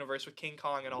 like the universe with King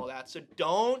Kong and all that. So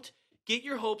don't get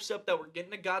your hopes up that we're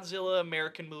getting a Godzilla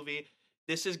American movie.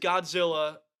 This is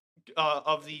Godzilla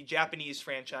of the Japanese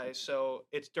franchise. So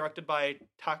it's directed by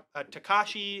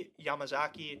Takashi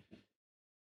Yamazaki,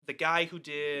 the guy who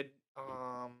did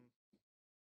I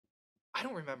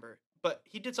don't remember, but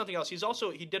he did something else. He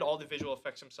did all the visual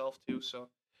effects himself too. So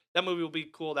that movie will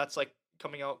be cool. That's like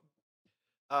coming out.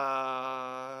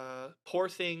 Poor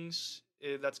Things.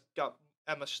 That's got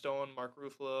Emma Stone, Mark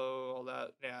Ruffalo, all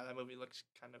that. Yeah, that movie looks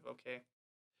kind of okay.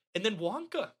 And then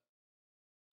Wonka.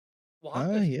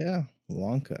 Yeah,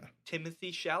 Wonka.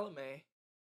 Timothy Chalamet.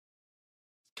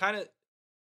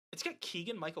 It's got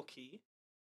Keegan-Michael Key.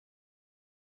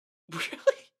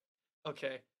 Really?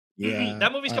 Okay. Yeah.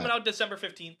 That movie's coming out December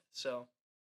 15th, so.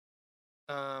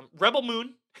 Rebel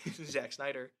Moon. Zack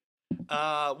Snyder.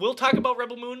 We'll talk about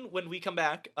Rebel Moon when we come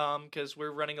back, because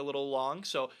we're running a little long.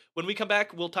 So when we come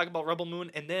back, we'll talk about Rebel Moon,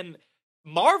 and then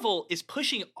Marvel is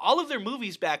pushing all of their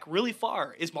movies back really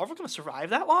far. Is Marvel going to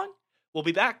survive that long? We'll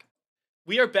be back.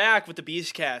 We are back with the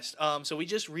Beastcast. So we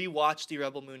just rewatched the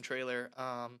Rebel Moon trailer.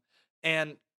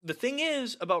 And the thing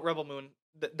is about Rebel Moon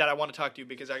that I want to talk to you,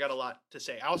 because I got a lot to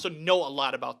say. I also know a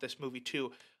lot about this movie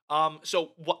too.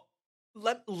 So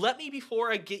let me,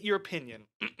 before I get your opinion,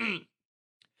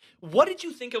 what did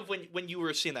you think of when you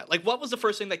were seeing that? Like, what was the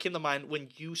first thing that came to mind when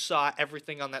you saw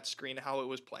everything on that screen, how it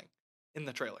was playing in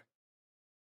the trailer?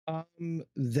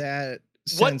 That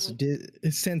since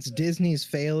Disney's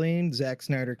failing, Zack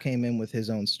Snyder came in with his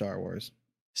own Star Wars.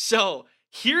 So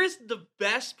here's the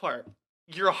best part.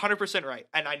 You're 100% right.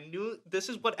 And I knew this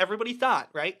is what everybody thought,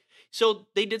 right? So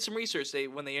they did some research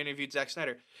when they interviewed Zack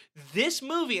Snyder. This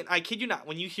movie, and I kid you not,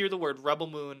 when you hear the word Rebel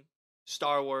Moon,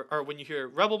 Star Wars, or when you hear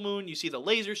Rebel Moon, you see the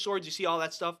laser swords, you see all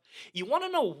that stuff. You want to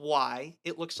know why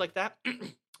it looks like that?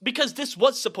 Because this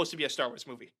was supposed to be a Star Wars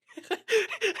movie.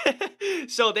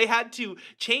 So they had to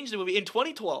change the movie. In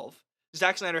 2012,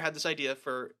 Zack Snyder had this idea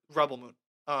for Rebel Moon.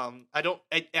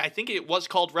 I think it was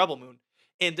called Rebel Moon.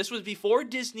 And this was before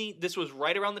Disney. This was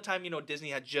right around the time, Disney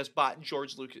had just bought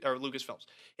George Lucas or Lucasfilms.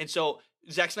 And so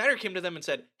Zack Snyder came to them and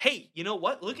said, "Hey, you know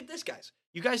what? Look at this, guys.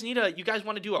 You guys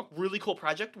want to do a really cool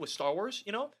project with Star Wars,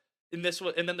 And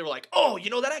then they were like, "Oh,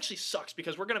 that actually sucks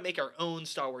because we're going to make our own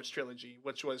Star Wars trilogy,"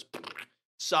 which was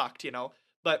sucked,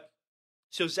 But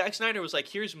so Zack Snyder was like,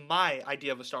 "Here's my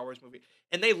idea of a Star Wars movie."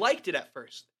 And they liked it at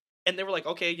first. And they were like,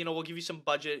 "Okay, we'll give you some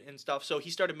budget and stuff." So he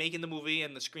started making the movie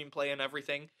and the screenplay and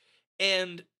everything.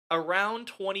 And around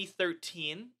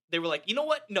 2013, they were like, "You know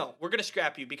what? No, we're gonna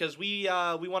scrap you because we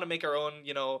want to make our own,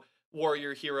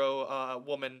 warrior hero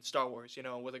woman Star Wars,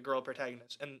 with a girl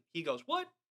protagonist." And he goes,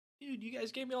 "What? Dude, you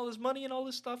guys gave me all this money and all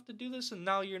this stuff to do this, and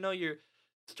now you're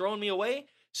throwing me away?"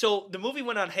 So the movie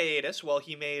went on hiatus while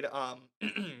he made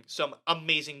some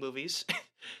amazing movies,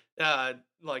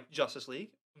 like Justice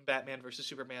League, Batman versus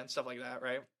Superman, stuff like that,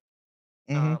 right?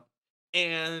 Mhm.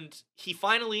 And he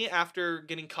finally, after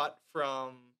getting cut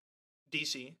from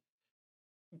DC,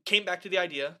 came back to the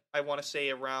idea. I want to say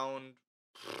around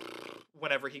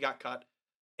whenever he got cut.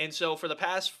 And so for the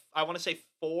past, I want to say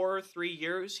 3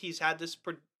 years, he's had this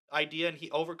idea, and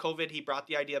over COVID, he brought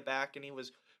the idea back, and he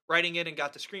was writing it and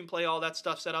got the screenplay, all that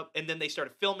stuff set up, and then they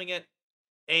started filming it,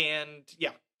 and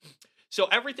yeah. So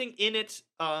everything in it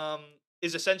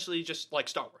is essentially just like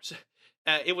Star Wars.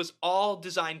 It was all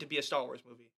designed to be a Star Wars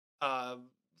movie.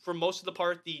 For most of the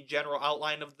part, the general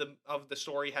outline of the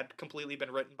story had completely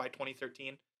been written by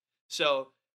 2013.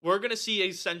 So we're gonna see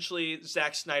essentially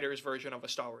Zack Snyder's version of a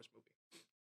Star Wars movie.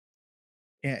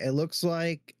 Yeah, it looks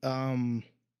like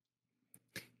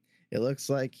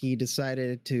he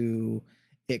decided to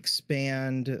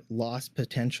expand lost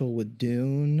potential with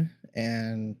Dune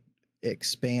and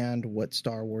expand what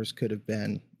Star Wars could have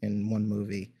been in one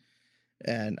movie.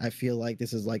 And I feel like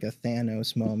this is like a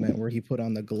Thanos moment where he put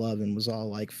on the glove and was all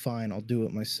like, "Fine, I'll do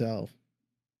it myself."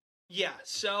 Yeah,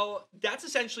 so that's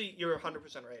essentially, you're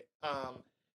 100% right.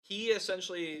 He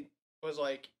essentially was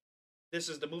like, "This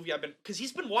is the movie I've been," because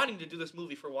he's been wanting to do this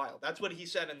movie for a while. That's what he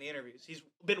said in the interviews. He's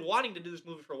been wanting to do this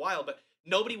movie for a while, but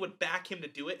nobody would back him to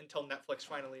do it until Netflix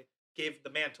finally gave the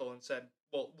mantle and said,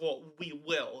 "Well, we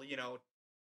will,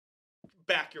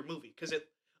 back your movie," because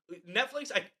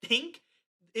Netflix, I think,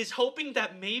 is hoping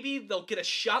that maybe they'll get a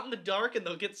shot in the dark and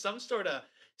they'll get some sort of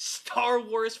Star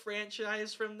Wars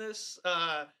franchise from this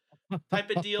type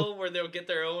of deal where they'll get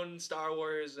their own Star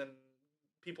Wars and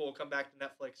people will come back to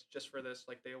Netflix just for this,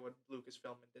 like they would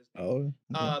Lucasfilm and Disney. Oh,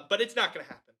 okay. But it's not going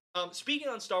to happen. Speaking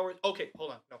on Star Wars, okay,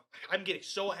 hold on. No, I'm getting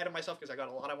so ahead of myself because I got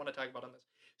a lot I want to talk about on this.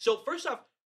 So first off,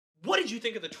 what did you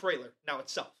think of the trailer now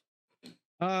itself?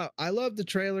 I love the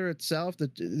trailer itself.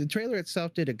 The trailer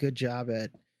itself did a good job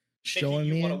at showing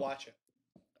you me want to it. watch it?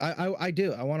 I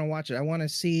do. I want to watch it. I want to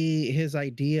see his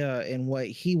idea and what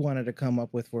he wanted to come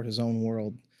up with for his own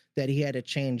world that he had to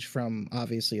change from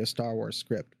obviously a Star Wars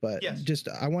script. But Yes. just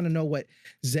I want to know what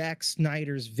Zack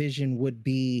Snyder's vision would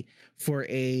be for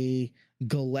a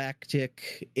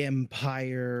galactic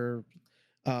empire.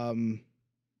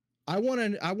 I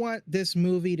want this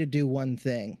movie to do one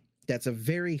thing. That's a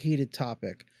very heated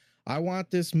topic. I want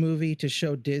this movie to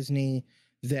show Disney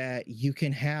that you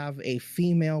can have a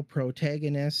female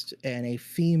protagonist and a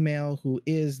female who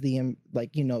is the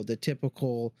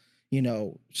typical,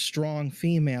 strong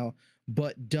female,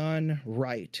 but done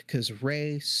right. Because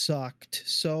Rey sucked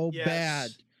so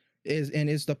bad,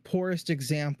 is the poorest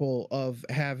example of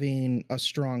having a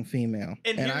strong female.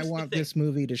 And I want this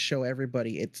movie to show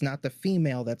everybody it's not the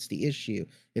female that's the issue,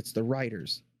 it's the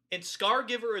writers. And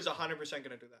Scargiver is 100% going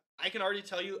to do that. I can already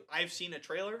tell you, I've seen a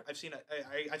trailer. I've seen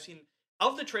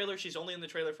of the trailer, she's only in the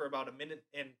trailer for about a minute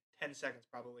and 10 seconds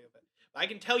probably of it. But I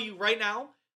can tell you right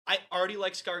now, I already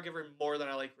like Scargiver more than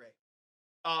I like Rey.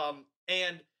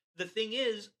 And the thing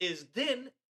is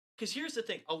then, because here's the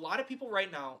thing, a lot of people right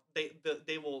now,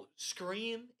 they will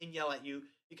scream and yell at you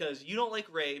because you don't like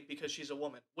Rey because she's a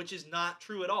woman, which is not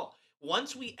true at all.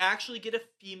 Once we actually get a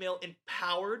female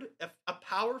empowered, a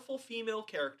powerful female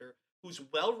character who's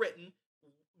well written,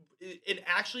 and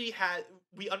actually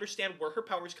we understand where her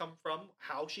powers come from,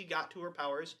 how she got to her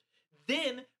powers,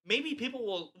 then maybe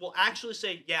people will actually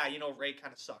say, yeah, Rey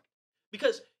kind of sucked.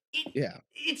 Because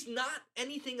it's not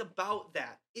anything about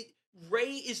that.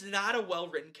 Rey is not a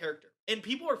well-written character. And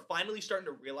people are finally starting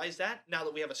to realize that now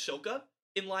that we have Ahsoka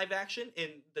in live action,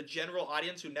 and the general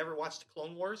audience who never watched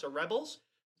Clone Wars or Rebels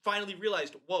finally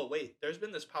realized, whoa, wait, there's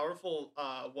been this powerful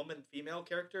woman-female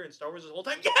character in Star Wars this whole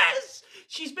time. Yes!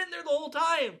 She's been there the whole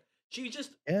time! She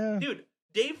just... Yeah. Dude,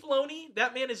 Dave Filoni,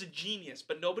 that man is a genius,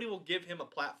 but nobody will give him a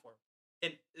platform.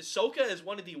 And Ahsoka is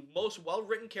one of the most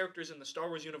well-written characters in the Star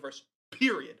Wars universe,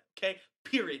 period. Okay?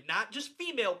 Period. Not just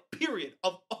female, period.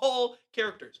 Of all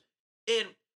characters.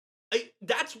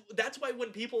 why when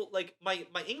people, like, my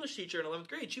English teacher in 11th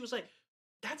grade, she was like,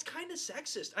 that's kind of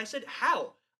sexist. I said,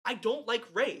 how? I don't like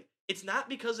Rey. It's not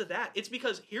because of that. It's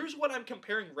because here's what I'm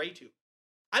comparing Rey to.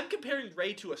 I'm comparing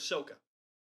Rey to Ahsoka.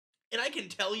 And I can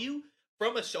tell you,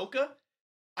 from Ahsoka,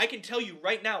 I can tell you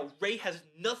right now, Rey has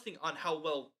nothing on how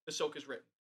well Ahsoka's written.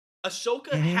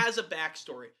 Ahsoka has a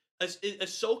backstory.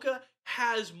 Ahsoka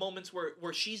has moments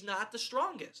where she's not the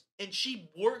strongest, and she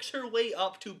works her way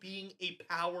up to being a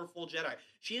powerful Jedi.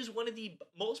 She is one of the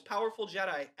most powerful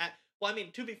Jedi at... Well, I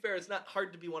mean, to be fair, it's not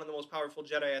hard to be one of the most powerful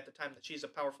Jedi at the time that she's a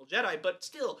powerful Jedi, but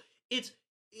still,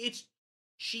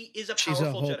 she is a powerful Jedi. She's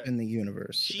a hope in the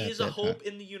universe. She is a hope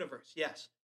in the universe, yes.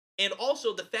 And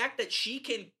also, the fact that she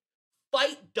can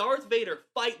fight Darth Vader,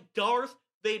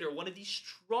 one of the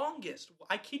strongest,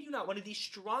 I kid you not, one of the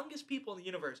strongest people in the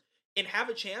universe, and have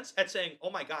a chance at saying, oh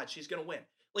my god, she's going to win.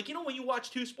 Like, you know when you watch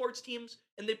two sports teams,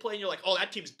 and they play, and you're like, oh,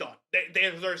 that team's done.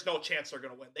 There's no chance they're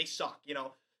going to win. They suck, you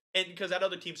know? And because that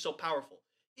other team's so powerful.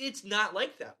 It's not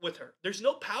like that with her. There's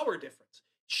no power difference.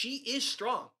 She is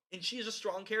strong, and she is a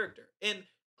strong character. And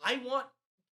I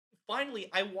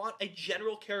want a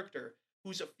general character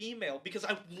who's a female, because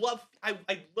I love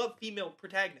female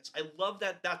protagonists. I love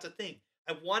that that's a thing.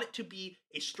 I want it to be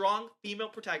a strong female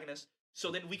protagonist,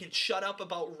 so then we can shut up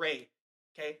about Rey.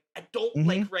 Okay? I don't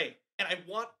like Rey, and I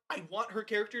want her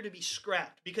character to be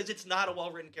scrapped because it's not a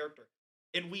well-written character.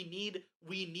 And we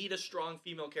need a strong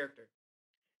female character.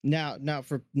 Now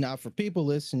for people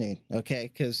listening,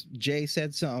 okay, because Jay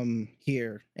said something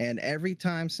here, and every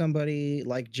time somebody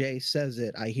like Jay says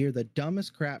it, I hear the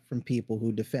dumbest crap from people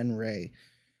who defend Rey,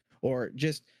 or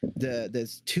just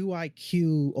this 2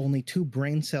 IQ, only 2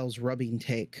 brain cells rubbing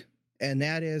take, and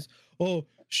that is, oh,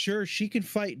 sure, she can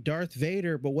fight Darth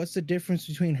Vader, but what's the difference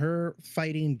between her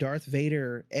fighting Darth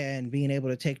Vader and being able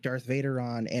to take Darth Vader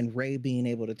on, and Rey being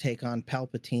able to take on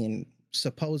Palpatine,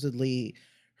 supposedly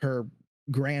her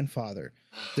grandfather?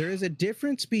 There is a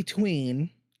difference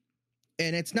between,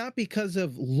 and it's not because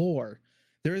of lore,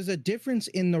 there is a difference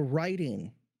in the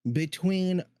writing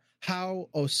between how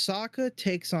Osaka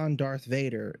takes on Darth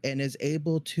Vader and is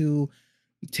able to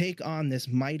take on this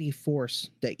mighty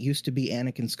force that used to be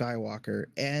Anakin Skywalker,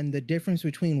 and the difference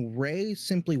between Rey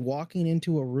simply walking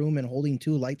into a room and holding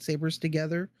 2 lightsabers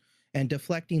together and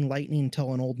deflecting lightning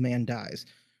until an old man dies.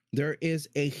 There is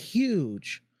a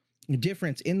huge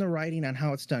difference in the writing on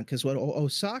how it's done, because what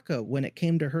Osaka, when it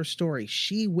came to her story,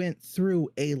 she went through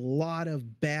a lot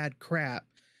of bad crap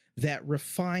that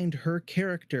refined her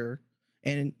character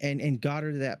and got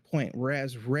her to that point.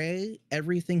 Whereas Rey,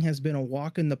 everything has been a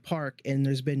walk in the park, and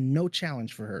there's been no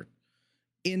challenge for her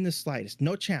in the slightest,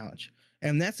 no challenge.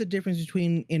 And that's the difference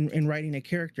between in writing a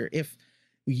character. If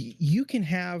you can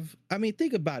have, I mean,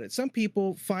 think about it. Some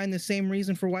people find the same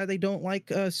reason for why they don't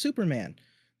like Superman,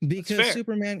 because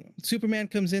Superman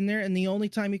comes in there, and the only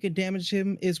time you can damage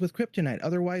him is with kryptonite.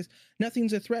 Otherwise,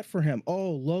 nothing's a threat for him.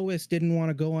 Oh, Lois didn't want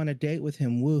to go on a date with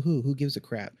him. Woohoo! Who gives a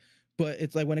crap? But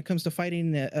it's like when it comes to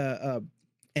fighting an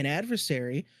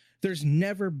adversary, there's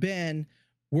never been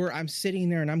where I'm sitting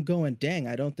there and I'm going, dang,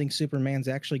 I don't think Superman's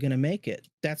actually going to make it.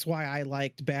 That's why I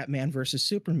liked Batman versus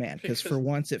Superman, because for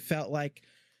once it felt like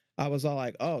I was all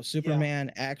like, oh,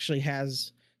 Superman actually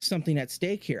has something at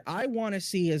stake here. I want to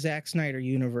see a Zack Snyder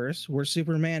universe where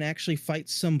Superman actually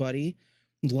fights somebody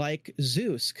like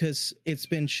Zeus, because it's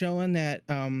been shown that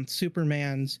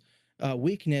Superman's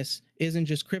weakness isn't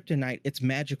just kryptonite, it's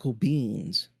magical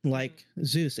beings like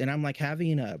Zeus. And I'm like,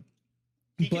 having a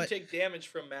he can take damage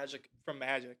from magic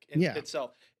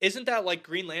itself. Isn't that like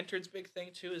Green Lantern's big thing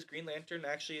too? Is Green Lantern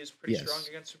actually is pretty strong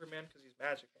against Superman because he's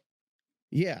magical?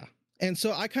 Yeah. And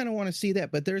so I kind of want to see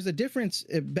that, but there's a difference,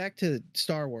 back to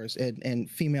Star Wars and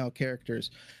female characters.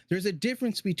 There's a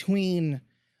difference between,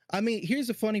 I mean, here's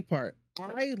the funny part.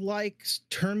 I like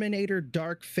Terminator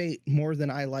Dark Fate more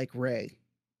than I like Rey.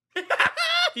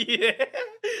 Yeah,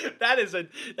 that is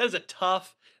a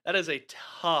tough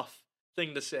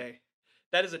thing to say.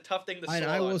 That is a tough thing to say.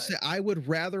 I will say, I would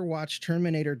rather watch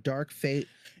Terminator Dark Fate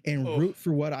and root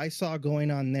for what I saw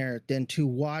going on there than to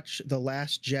watch The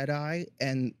Last Jedi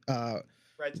and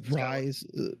Rise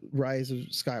of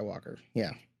Skywalker.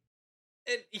 Yeah.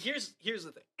 And here's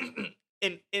the thing.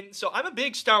 And so I'm a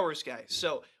big Star Wars guy.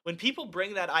 So when people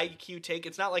bring that IQ take,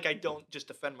 it's not like I don't just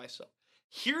defend myself.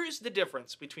 Here's the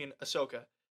difference between Ahsoka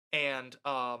and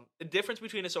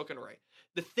Rey.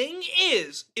 The thing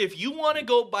is, if you want to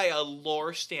go by a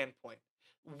lore standpoint,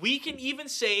 we can even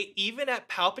say, even at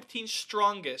Palpatine's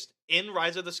strongest in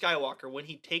Rise of the Skywalker, when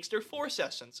he takes their Force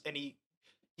essence and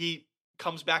he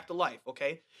comes back to life,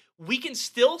 okay? We can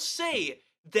still say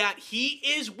that he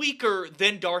is weaker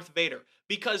than Darth Vader.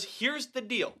 Because here's the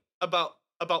deal about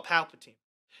about Palpatine.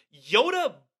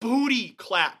 Yoda booty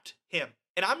clapped him.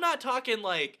 And I'm not talking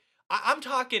like, I'm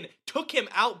talking took him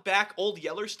out back old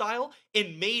Yeller style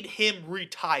and made him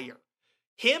retire.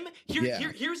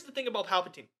 Here's the thing about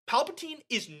Palpatine. Palpatine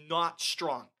is not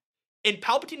strong. And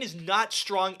Palpatine is not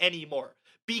strong anymore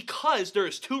because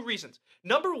there's two reasons.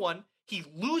 Number one, he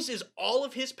loses all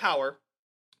of his power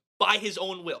by his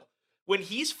own will. When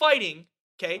he's fighting,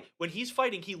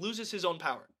 he loses his own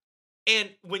power. And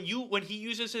when he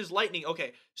uses his lightning,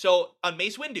 so on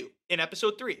Mace Windu in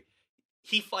episode 3,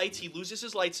 he fights, he loses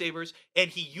his lightsabers, and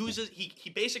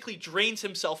he basically drains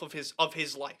himself of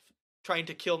his life trying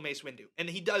to kill Mace Windu. And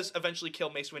he does eventually kill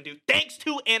Mace Windu thanks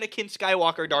to Anakin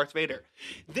Skywalker, Darth Vader.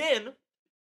 Then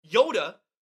Yoda,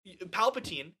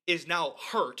 Palpatine is now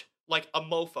hurt like a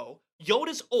mofo.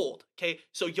 Yoda's old,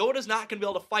 so Yoda's not going to be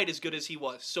able to fight as good as he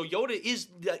was. So Yoda is,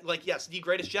 like, yes, the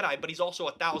greatest Jedi, but he's also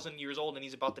 1,000 years old and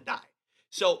he's about to die.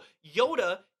 So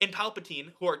Yoda and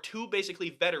Palpatine, who are two basically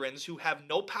veterans who have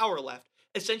no power left,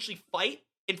 essentially fight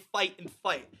and fight and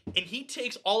fight. And he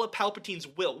takes all of Palpatine's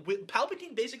will.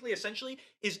 Palpatine basically essentially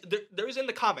is, there's in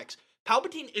the comics,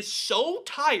 Palpatine is so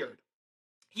tired.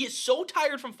 He is so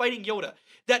tired from fighting Yoda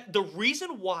that the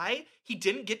reason why he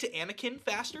didn't get to Anakin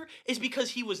faster is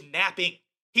because he was napping.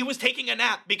 He was taking a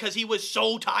nap because he was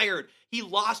so tired. He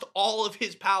lost all of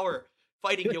his power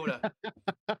fighting Yoda.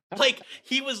 Like,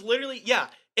 he was literally, yeah.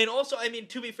 And also, I mean,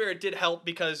 to be fair, it did help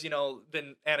because,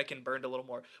 then Anakin burned a little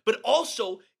more. But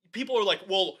also, people are like,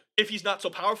 well, if he's not so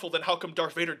powerful, then how come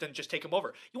Darth Vader didn't just take him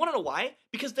over? You want to know why?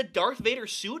 Because the Darth Vader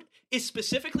suit is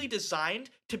specifically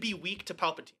designed to be weak to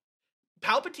Palpatine.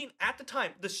 Palpatine, at the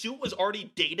time, the suit was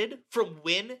already dated from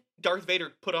when Darth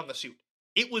Vader put on the suit.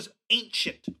 It was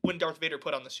ancient when Darth Vader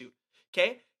put on the suit.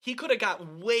 Okay? He could have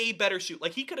got way better suit.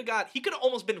 Like, he could have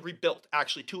almost been rebuilt,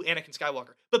 actually, to Anakin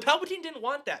Skywalker. But Palpatine didn't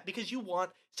want that because you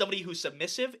want somebody who's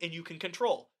submissive and you can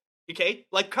control. Okay?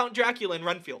 Like Count Dracula in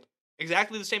Renfield.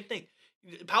 Exactly the same thing.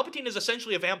 Palpatine is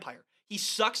essentially a vampire. He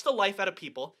sucks the life out of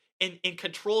people and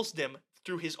controls them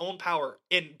through his own power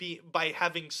by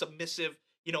having submissive,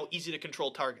 easy to control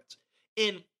targets.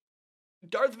 And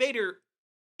Darth Vader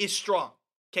is strong,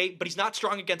 okay? But he's not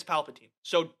strong against Palpatine.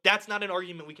 So that's not an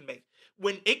argument we can make.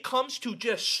 When it comes to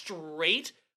just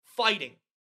straight fighting,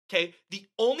 okay, the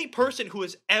only person who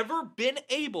has ever been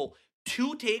able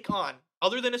to take on,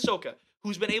 other than Ahsoka,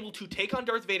 who's been able to take on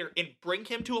Darth Vader and bring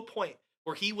him to a point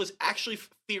where he was actually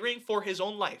fearing for his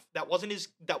own life, that wasn't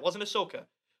Ahsoka,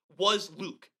 was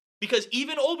Luke. Because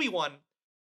even Obi-Wan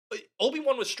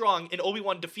was strong, and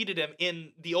Obi-Wan defeated him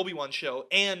in the Obi-Wan show,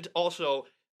 and also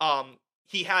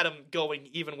he had him going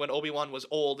even when Obi-Wan was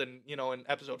old and in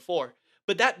episode 4.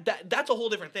 But that's a whole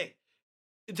different thing.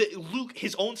 Luke,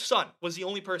 his own son, was the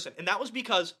only person, and that was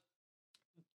because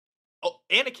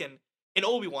Anakin and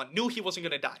Obi-Wan knew he wasn't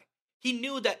going to die. He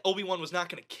knew that Obi-Wan was not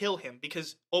going to kill him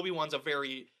because Obi-Wan's a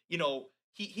very,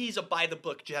 he's a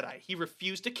by-the-book Jedi. He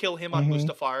refused to kill him on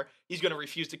Mustafar. He's going to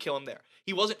refuse to kill him there.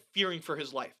 He wasn't fearing for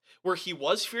his life. Where he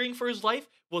was fearing for his life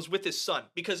was with his son.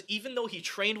 Because even though he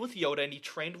trained with Yoda and he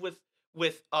trained with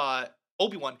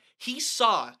Obi-Wan, he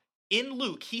saw in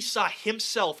Luke, he saw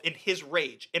himself in his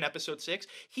rage in episode 6.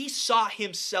 He saw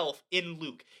himself in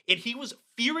Luke. And he was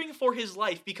fearing for his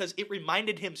life because it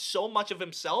reminded him so much of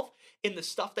himself in the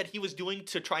stuff that he was doing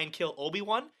to try and kill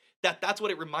Obi-Wan, that's what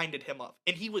it reminded him of.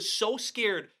 And he was so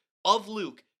scared of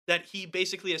Luke that he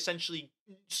basically essentially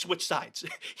switched sides.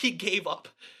 He gave up.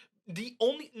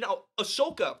 Now,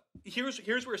 Ahsoka, here's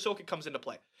where Ahsoka comes into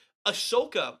play.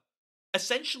 Ahsoka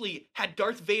essentially had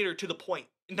Darth Vader to the point.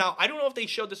 Now, I don't know if they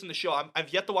showed this in the show.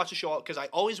 I've yet to watch the show because I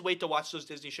always wait to watch those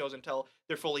Disney shows until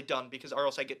they're fully done or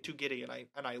else I get too giddy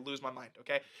and I lose my mind,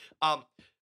 okay?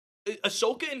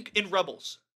 Ahsoka in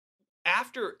Rebels,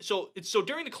 so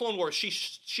during the Clone Wars,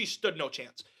 she stood no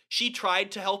chance. She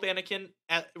tried to help Anakin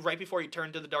right before he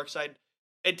turned to the dark side.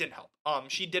 It didn't help.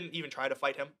 She didn't even try to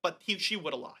fight him, but she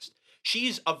would have lost.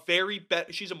 She's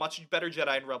a much better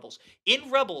Jedi in Rebels. In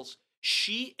Rebels,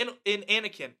 she and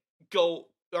Anakin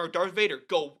or Darth Vader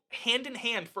go hand in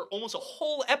hand for almost a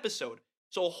whole episode.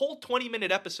 So a whole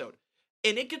 20-minute episode.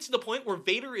 And it gets to the point where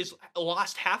Vader is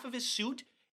lost half of his suit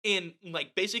and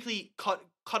like basically cut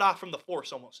off from the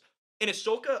Force almost. And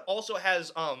Ahsoka also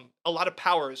has a lot of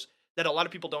powers that a lot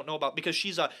of people don't know about because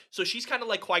she's kind of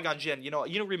like Qui-Gon Jinn.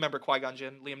 You remember Qui-Gon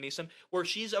Jinn, Liam Neeson, where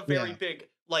she's a very big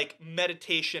like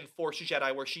meditation Force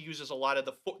Jedi where she uses a lot of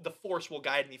the Force will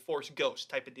guide me, Force ghost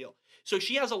type of deal. So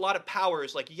she has a lot of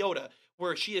powers like Yoda,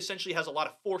 where she essentially has a lot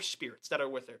of Force spirits that are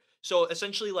with her. So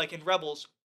essentially, like in Rebels,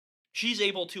 she's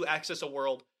able to access a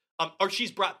world, or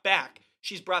she's brought back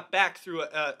through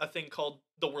a thing called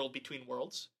the World Between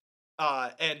Worlds.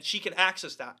 and she can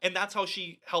access that, and that's how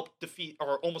she helped defeat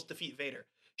or almost defeat Vader.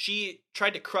 She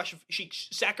tried to crush. She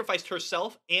sacrificed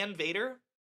herself and Vader,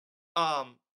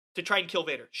 to try and kill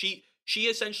Vader. She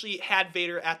essentially had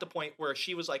Vader at the point where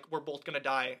she was like, "We're both gonna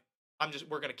die.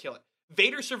 We're gonna kill it."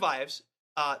 Vader survives.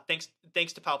 Thanks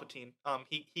to Palpatine.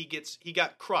 He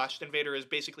got crushed, and Vader is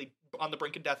basically on the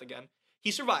brink of death again.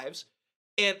 He survives,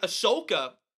 and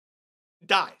Ahsoka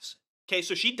dies. Okay,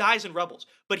 so she dies in Rebels.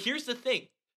 But here's the thing: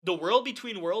 the World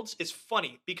Between Worlds is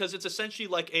funny because it's essentially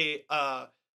like a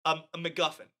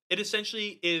MacGuffin. It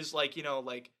essentially is like, you know,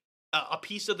 like a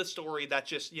piece of the story that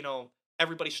just, you know,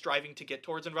 everybody's striving to get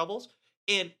towards in Rebels.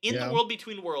 And in the World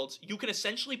Between Worlds, you can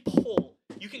essentially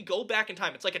you can go back in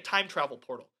time. It's like a time travel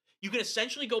portal. You can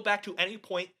essentially go back to any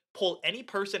point, pull any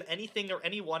person, anything, or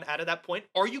anyone out of that point,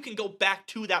 or you can go back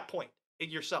to that point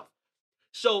yourself.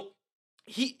 So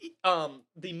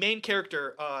the main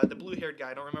character, the blue-haired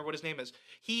guy, I don't remember what his name is,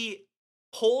 he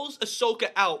pulls Ahsoka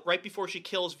out right before she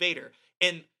kills Vader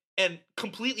and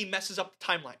completely messes up the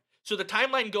timeline. So the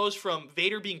timeline goes from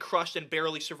Vader being crushed and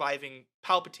barely surviving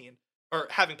Palpatine, or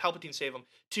having Palpatine save him,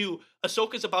 to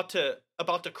Ahsoka's about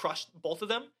to crush both of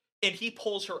them, and he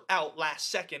pulls her out last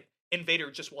second, and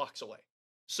Vader just walks away.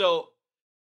 So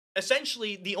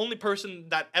essentially, the only person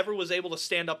that ever was able to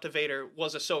stand up to Vader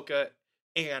was Ahsoka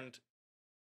and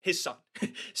his son.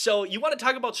 So you want to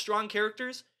talk about strong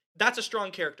characters? That's a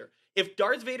strong character. If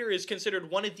Darth Vader is considered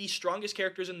one of the strongest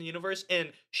characters in the universe,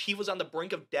 and he was on the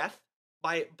brink of death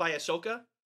by Ahsoka,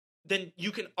 then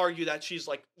you can argue that she's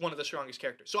like one of the strongest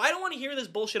characters. So I don't want to hear this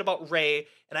bullshit about Rey,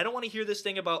 and I don't want to hear this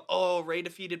thing about, oh, Rey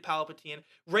defeated Palpatine.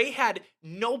 Rey had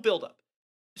no buildup.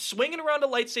 Swinging around a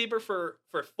lightsaber for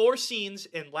 4 scenes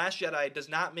in Last Jedi does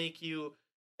not make you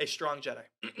a strong Jedi.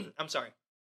 I'm sorry.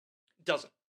 It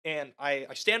doesn't. And I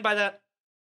stand by that.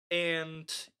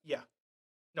 And yeah.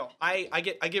 No, I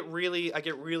get really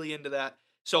into that.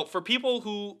 So for people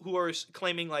who are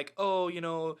claiming like, oh, you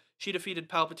know, she defeated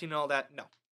Palpatine and all that, no.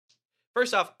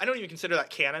 First off, I don't even consider that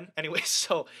canon anyway,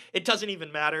 so it doesn't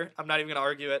even matter. I'm not even gonna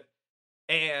argue it.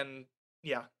 And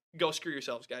yeah, go screw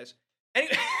yourselves, guys.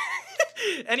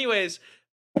 Anyways,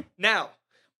 now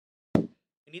we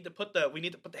need to put the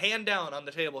hand down on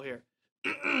the table here.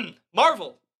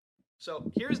 Marvel.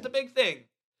 So here's the big thing.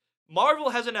 Marvel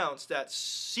has announced that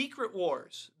Secret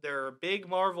Wars, their big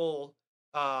Marvel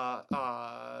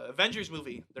Avengers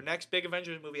movie, their next big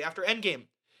Avengers movie after Endgame,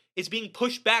 is being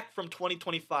pushed back from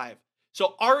 2025.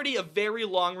 So already a very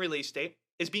long release date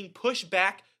is being pushed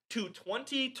back to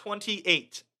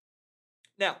 2028.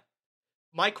 Now,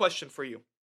 my question for you,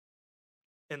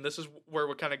 and this is where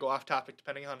we'll kind of go off topic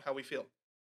depending on how we feel.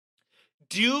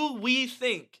 Do we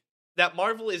think that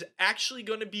Marvel is actually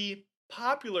going to be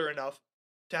popular enough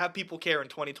to have people care in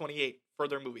 2028 for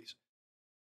their movies?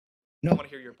 No. I want to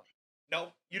hear your opinion.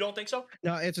 No? You don't think so?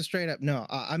 No, it's a straight up no.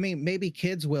 I mean, maybe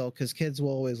kids will, because kids will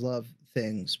always love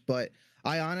things, but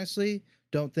I honestly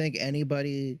don't think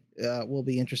anybody will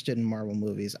be interested in Marvel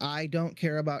movies. I don't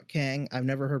care about Kang. I've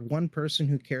never heard one person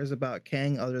who cares about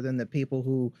Kang other than the people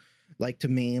who like to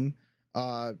meme.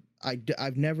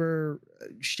 I've never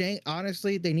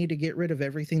honestly, they need to get rid of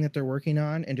everything that they're working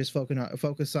on and just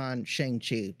focus on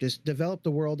Shang-Chi. Just develop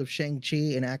the world of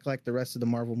Shang-Chi and act like the rest of the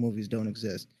Marvel movies don't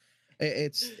exist.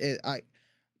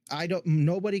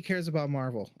 Nobody cares about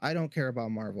Marvel. I don't care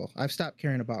about Marvel. I've stopped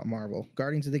caring about Marvel.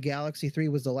 Guardians of the Galaxy 3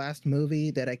 was the last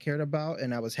movie that I cared about,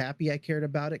 and I was happy I cared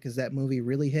about it because that movie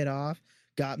really hit off,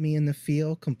 got me in the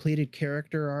feel, completed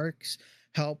character arcs,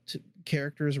 helped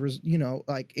characters, you know,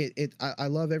 like I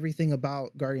love everything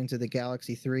about Guardians of the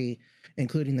Galaxy 3,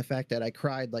 including the fact that I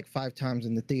cried like 5 times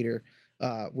in the theater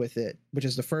with it, which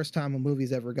is the first time a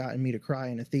movie's ever gotten me to cry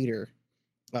in a theater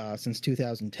since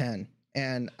 2010.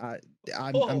 And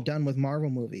I'm done with Marvel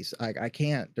movies. I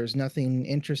can't. There's nothing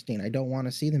interesting. I don't want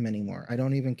to see them anymore. I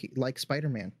don't even like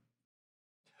Spider-Man.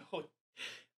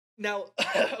 Now,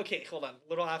 okay, hold on. A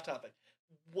little off topic.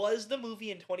 Was the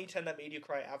movie in 2010 that made you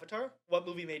cry Avatar? What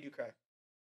movie made you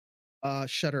cry?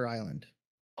 Shutter Island.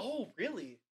 Oh,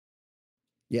 really?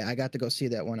 Yeah, I got to go see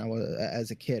that when I was as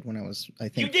a kid. When I was, I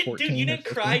think, you did, 14 dude. You didn't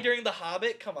 15. cry during The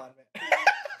Hobbit? Come on, man.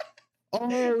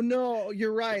 Oh no,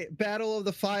 you're right. Battle of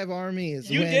the Five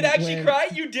Armies. You did actually cry?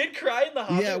 You did cry in The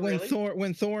Hobbit? Yeah, when really?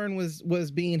 when Thorin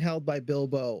was being held by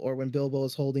Bilbo, or when Bilbo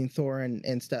was holding Thorin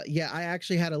and stuff. Yeah, I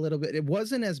actually had a little bit. It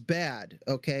wasn't as bad,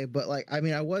 okay, but like I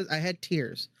mean, I had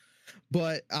tears,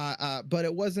 but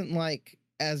it wasn't like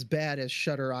as bad as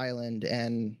Shutter Island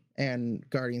and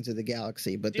Guardians of the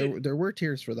Galaxy. But dude, there were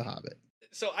tears for The Hobbit.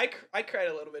 So I cried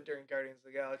a little bit during Guardians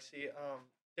of the Galaxy.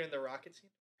 During the rocket scene.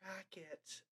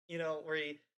 Rocket. You know, where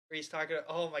he's talking.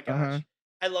 Oh my gosh,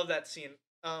 I love that scene.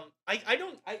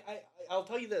 I'll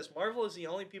tell you this: Marvel is the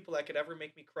only people that could ever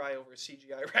make me cry over a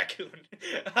CGI raccoon.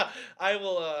 I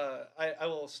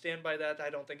will stand by that. I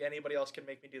don't think anybody else can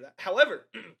make me do that. However,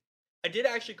 I did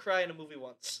actually cry in a movie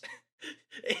once,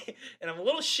 and I'm a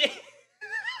little ashamed.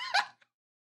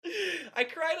 I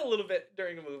cried a little bit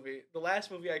during a movie. The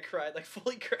last movie I cried, like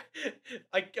fully cried.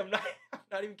 I'm not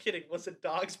even kidding. Was A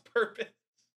Dog's Purpose.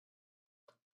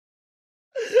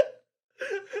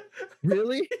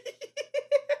 Really?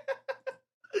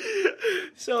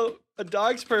 So, A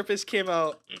Dog's Purpose came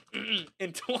out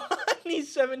in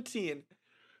 2017.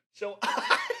 So,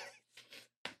 I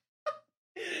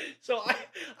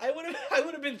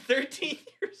would have been 13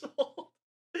 years old.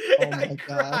 And I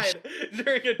cried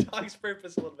during A Dog's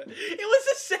Purpose a little bit. It was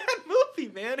a sad movie,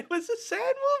 man. It was a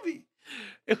sad movie.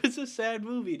 It was a sad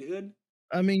movie, dude.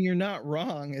 I mean, you're not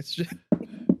wrong. It's just,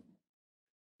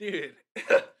 dude.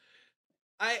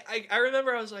 I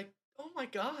remember I was like, oh my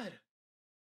god.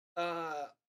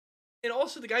 And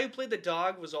also the guy who played the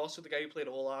dog was also the guy who played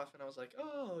Olaf, and I was like,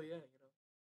 oh yeah, you know.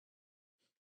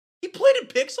 He played in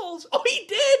Pixels. Oh, he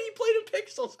did. He played in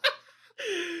Pixels.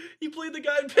 He played the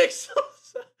guy in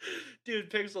Pixels.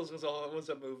 Dude, Pixels was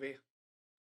a movie.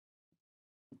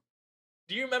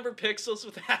 Do you remember Pixels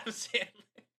with Adam Sandler?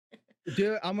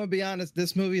 dude, I'm gonna be honest.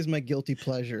 This movie is my guilty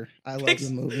pleasure. I love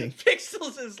the movie.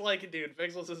 Pixels is like, dude,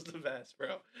 Pixels is the best,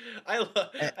 bro.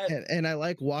 And I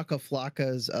like Waka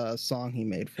Flocka's song he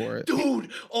made for it.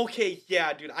 Dude, okay,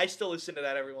 yeah, dude. I still listen to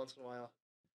that every once in a while.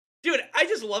 Dude, I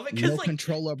just love it because no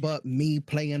controller but me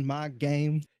playing my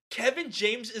game. Kevin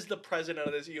James is the president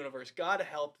of this universe. God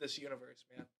help this universe,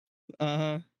 man.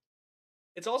 Uh-huh.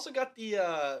 It's also got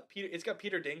the it's got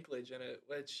Peter Dinklage in it,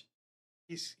 which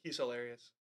he's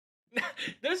hilarious.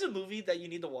 There's a movie that you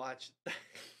need to watch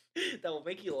that will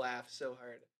make you laugh so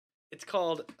hard. It's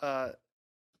called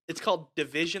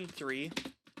Division 3.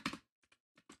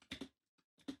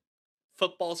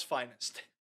 Football's Finest.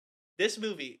 This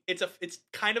movie, it's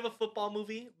kind of a football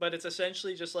movie, but it's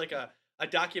essentially just like a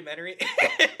documentary.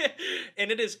 And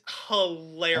it is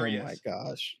hilarious. Oh my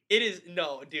gosh. It is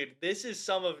dude, this is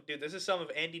some of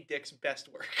Andy Dick's best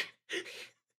work.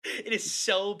 It is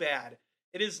so bad.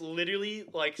 It is literally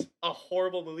like a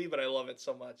horrible movie, but I love it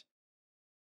so much.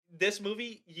 This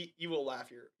movie, you will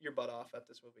laugh your butt off at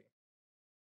this movie.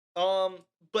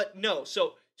 But no,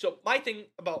 so my thing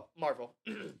about Marvel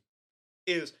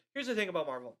is, here's the thing about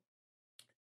Marvel.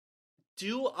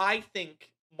 Do I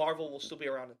think Marvel will still be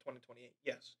around in 2028?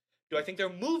 Yes. Do I think their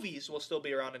movies will still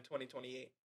be around in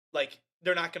 2028? Like,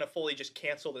 they're not going to fully just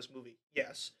cancel this movie?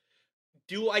 Yes.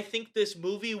 Do I think this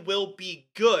movie will be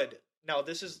good? Now,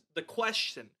 this is the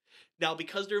question. Now,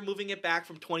 because they're moving it back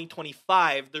from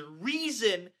 2025, the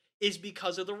reason is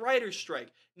because of the writer's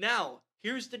strike. Now,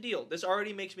 here's the deal. This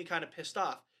already makes me kind of pissed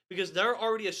off, because they're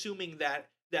already assuming that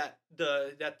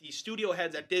the studio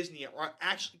heads at Disney are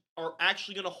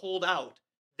actually going to hold out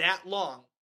that long,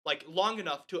 like long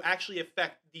enough to actually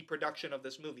affect the production of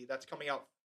this movie that's coming out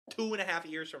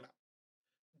 2.5 years from now.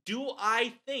 Do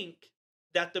I think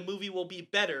that the movie will be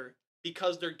better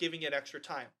because they're giving it extra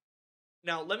time?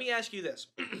 Now, let me ask you this.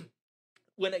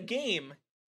 When a game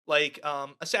like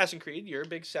Assassin's Creed, you're a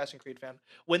big Assassin's Creed fan,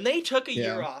 when they took a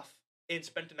year off and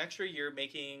spent an extra year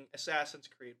making Assassin's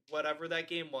Creed, whatever that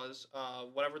game was,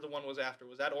 whatever the one was after,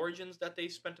 was that Origins that they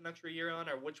spent an extra year on,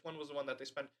 or which one was the one that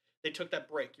they took that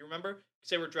break? You remember? Because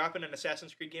they were dropping an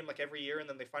Assassin's Creed game like every year, and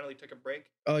then they finally took a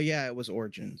break. Oh yeah, it was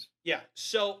Origins. Yeah.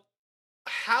 So,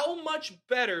 how much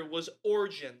better was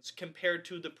Origins compared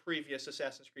to the previous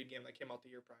Assassin's Creed game that came out the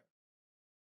year prior?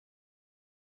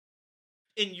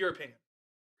 In your opinion?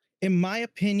 In my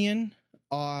opinion,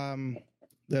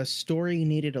 the story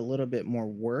needed a little bit more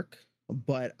work,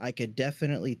 but I could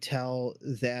definitely tell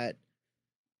that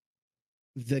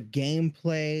the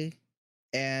gameplay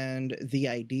and the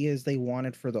ideas they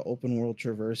wanted for the open world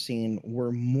traversing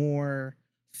were more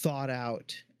thought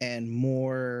out and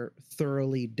more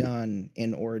thoroughly done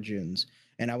in Origins,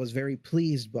 and I was very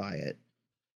pleased by it.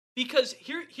 Because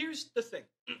here's the thing.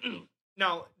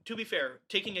 Now, to be fair,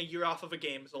 taking a year off of a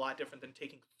game is a lot different than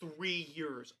taking 3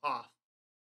 years off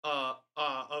of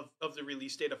the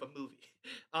release date of a movie.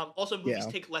 Also, movies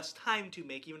take less time to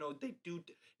make, even though they do.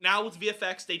 Now with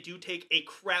VFX, they do take a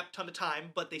crap ton of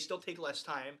time, but they still take less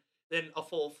time than a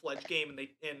full-fledged game.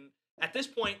 And at this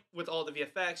point, with all the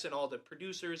VFX and all the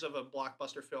producers of a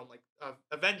blockbuster film like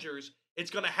Avengers,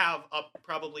 it's going to have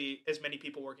probably as many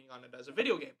people working on it as a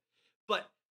video game.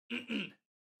 But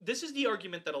this is the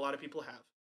argument that a lot of people have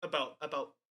about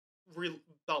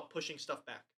pushing stuff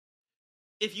back.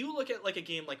 If you look at like a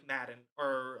game like Madden,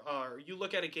 or you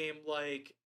look at a game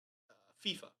like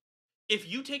FIFA,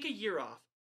 if you take a year off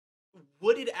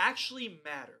would it actually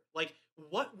matter? Like,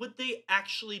 what would they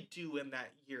actually do in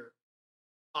that year?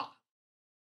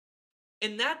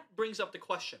 And that brings up the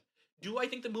question: do I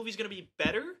think the movie's going to be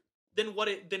better than what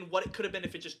it could have been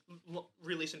if it just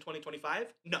released in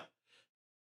 2025? No.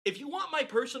 If you want my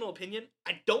personal opinion,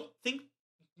 I don't think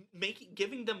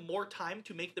giving them more time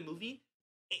to make the movie,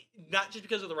 not just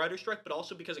because of the writer's strike, but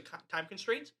also because of time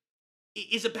constraints,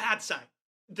 is a bad sign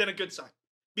than a good sign.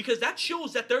 Because that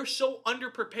shows that they're so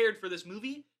underprepared for this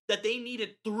movie that they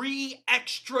needed 3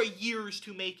 extra years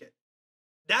to make it.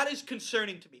 That is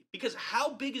concerning to me, because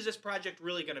how big is this project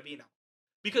really going to be now?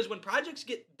 Because when projects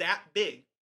get that big,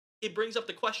 it brings up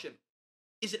the question,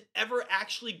 is it ever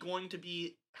actually going to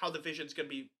be how the vision's going to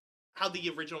be, how the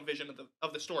original vision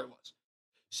of the story was?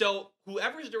 So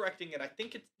whoever's directing it, I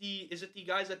think it's is it the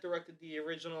guys that directed the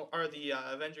original, or the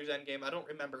Avengers Endgame? I don't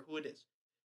remember who it is.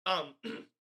 I'll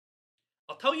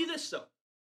tell you this though,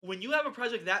 when you have a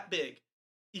project that big,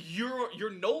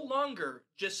 you're no longer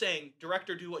just saying,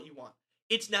 director, do what you want.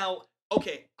 It's now,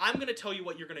 okay, I'm going to tell you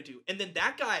what you're going to do. And then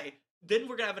that guy, then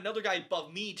we're going to have another guy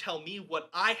above me tell me what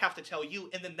I have to tell you.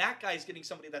 And then that guy's getting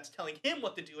somebody that's telling him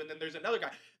what to do. And then there's another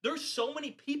guy. There's so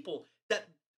many people that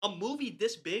a movie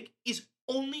this big is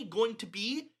only going to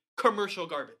be commercial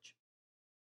garbage.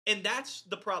 And that's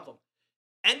the problem.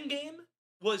 Endgame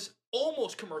was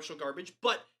almost commercial garbage,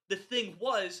 but the thing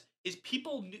is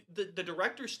people knew, the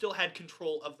director still had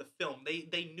control of the film.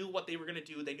 They knew what they were going to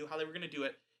do. They knew how they were going to do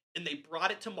it. And they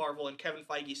brought it to Marvel, and Kevin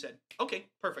Feige said, okay,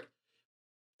 perfect.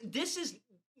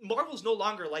 Marvel's no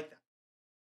longer like that.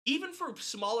 Even for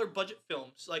smaller budget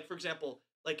films, like, for example,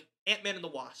 like Ant-Man and the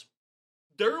Wasp,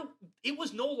 it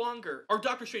was no longer, or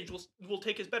Doctor Strange will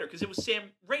take his better, because it was Sam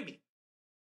Raimi.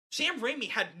 Sam Raimi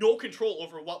had no control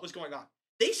over what was going on.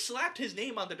 They slapped his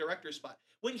name on the director's spot.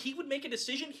 When he would make a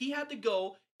decision, he had to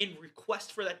go and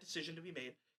request for that decision to be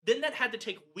made. Then that had to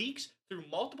take weeks through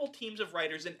multiple teams of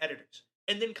writers and editors,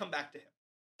 and then come back to him.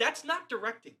 That's not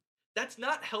directing. That's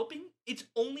not helping. It's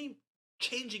only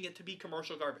changing it to be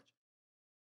commercial garbage.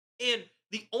 And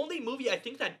the only movie I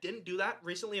think that didn't do that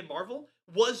recently in Marvel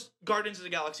was Guardians of the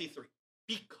Galaxy 3.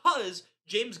 Because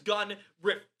James Gunn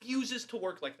refuses to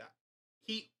work like that.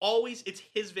 It's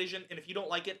his vision, and if you don't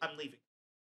like it, I'm leaving.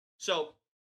 So,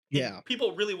 yeah,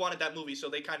 people really wanted that movie, so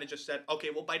they kind of just said, okay,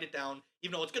 we'll bite it down.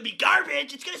 Even though it's going to be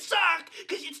garbage, it's going to suck,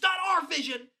 because it's not our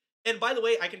vision. And by the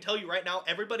way, I can tell you right now,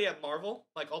 everybody at Marvel,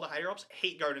 like all the higher-ups,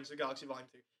 hate Guardians of the Galaxy Volume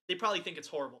 3. They probably think it's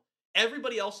horrible.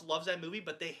 Everybody else loves that movie,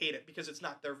 but they hate it because it's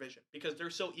not their vision. Because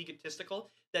they're so egotistical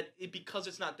that because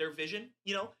it's not their vision,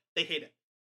 they hate it.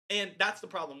 And that's the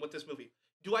problem with this movie.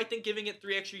 Do I think giving it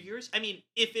 3 extra years? I mean,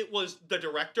 if it was the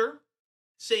director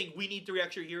saying we need 3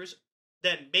 extra years,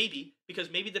 then maybe,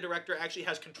 because maybe the director actually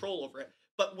has control over it.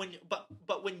 But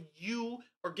when you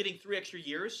are getting 3 extra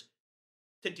years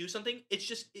to do something,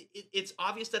 it's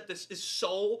obvious that this is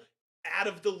so out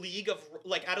of the league of,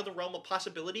 like, out of the realm of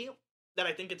possibility that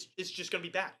I think it's just gonna be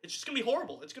bad. It's just gonna be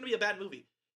horrible. It's gonna be a bad movie.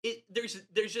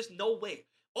 There's just no way.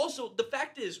 Also, the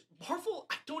fact is, Marvel,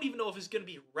 I don't even know if it's gonna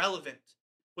be relevant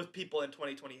with people in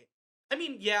 2028. I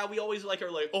mean, yeah, we always are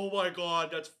like, oh my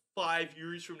god, that's 5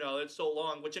 years from now. That's so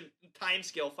long. Which in time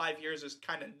scale, 5 years is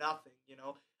kind of nothing,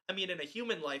 I mean, in a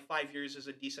human life, 5 years is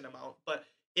a decent amount, but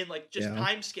in like just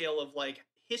time scale of like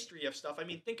history of stuff. I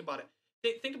mean, think about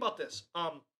it. Think about this.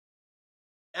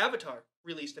 Avatar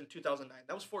released in 2009.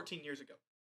 That was 14 years ago.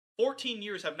 14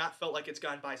 years have not felt like it's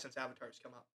gone by since Avatar's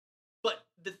come out. But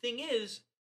the thing is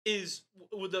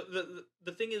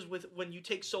the thing is with when you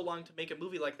take so long to make a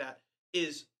movie like that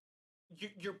is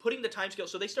you're putting the time scale.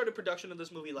 So they started production of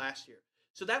this movie last year.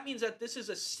 So that means that this is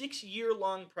a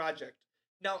 6-year-long project.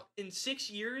 Now, in 6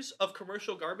 years of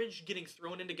commercial garbage getting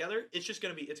thrown in together, it's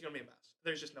gonna be a mess.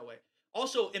 There's just no way.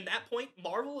 Also, in that point,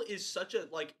 Marvel is such a,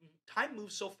 like, time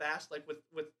moves so fast, like,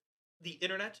 with the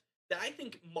internet, that I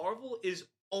think Marvel is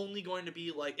only going to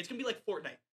be, like, it's going to be like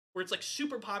Fortnite, where it's, like,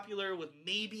 super popular with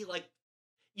maybe, like,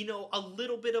 a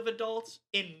little bit of adults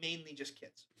and mainly just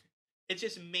kids. It's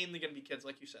just mainly going to be kids,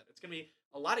 like you said. It's going to be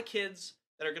a lot of kids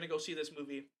that are going to go see this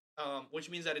movie, which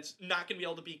means that it's not going to be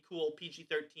able to be cool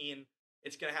PG-13.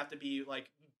 It's going to have to be, like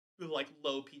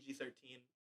low PG-13.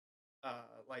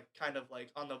 Like kind of like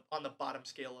on the bottom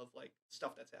scale of like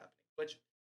stuff that's happening, which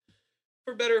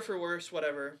for better or for worse,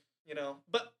 whatever,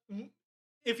 but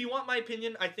if you want my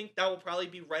opinion, I think that will probably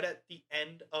be right at the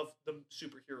end of the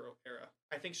superhero era.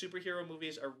 I think superhero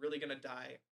movies are really going to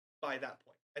die by that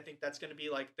point. I think that's going to be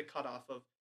like the cutoff of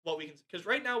what we can, because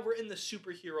right now we're in the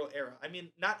superhero era. I mean,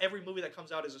 not every movie that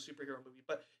comes out is a superhero movie,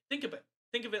 but think of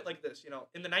it like this,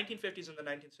 in the 1950s and the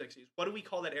 1960s, what do we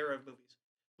call that era of movies?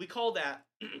 We call that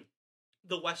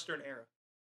the Western era.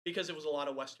 because it was a lot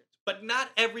of westerns. But not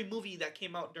every movie that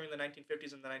came out during the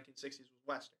 1950s and the 1960s was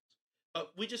westerns.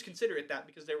 But we just consider it that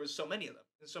because there was so many of them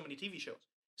and so many TV shows.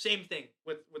 Same thing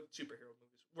with superhero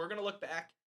movies. We're going to look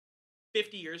back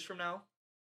 50 years from now,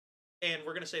 and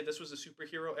we're going to say this was a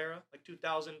superhero era, like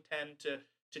 2010 to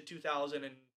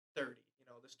 2030,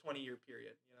 this 20-year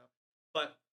period,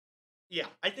 But, yeah,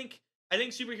 I think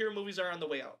superhero movies are on the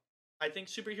way out. I think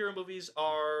superhero movies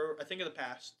are a thing of the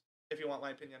past, if you want my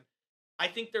opinion. I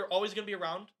think they're always going to be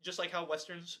around, just like how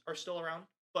westerns are still around,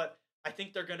 but I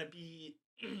think they're going to be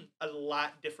a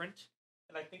lot different,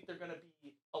 and I think they're going to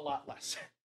be a lot less.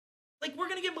 Like, we're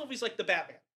going to get movies like The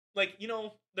Batman, like,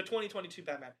 the 2022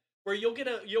 Batman, where you'll get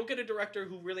a director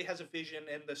who really has a vision,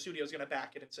 and the studio's going to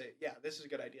back it and say, yeah, this is a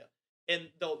good idea. And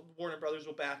Warner Brothers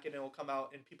will back it, and it will come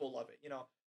out, and people love it,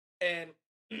 And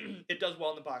it does well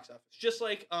in the box office. Just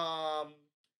like,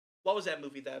 what was that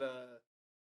movie that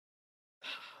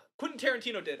Quentin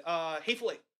Tarantino did?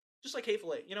 Hateful Eight. Just like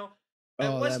Hateful Eight,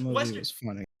 that movie was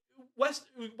funny.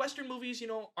 Western movies,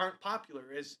 aren't popular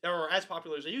as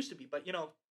popular as they used to be. But,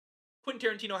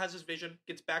 Quentin Tarantino has his vision,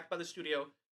 gets backed by the studio,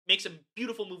 makes a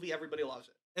beautiful movie, everybody loves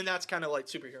it. And that's kind of like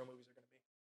superhero movies are going to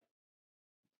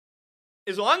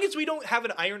be. As long as we don't have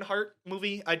an Ironheart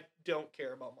movie, I don't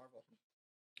care about Marvel.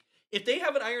 If they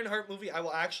have an Ironheart movie, I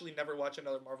will actually never watch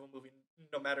another Marvel movie,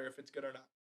 no matter if it's good or not.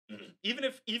 Even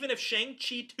if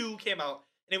Shang-Chi 2 came out,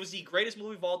 and it was the greatest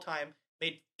movie of all time,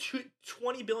 made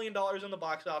 $20 billion in the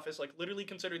box office, like literally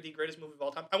considered the greatest movie of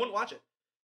all time, I wouldn't watch it.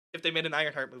 If they made an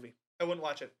Ironheart movie, I wouldn't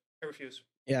watch it. I refuse.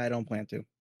 Yeah, I don't plan to.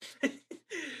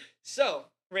 So,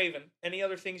 Raven, any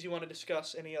other things you want to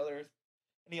discuss? Any other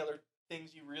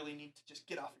things you really need to just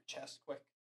get off your chest quick?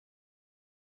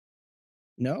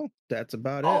 No, that's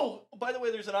about it. Oh, by the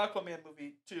way, there's an Aquaman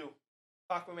movie too.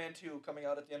 Aquaman 2 coming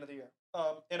out at the end of the year.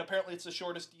 And apparently it's the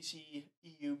shortest DC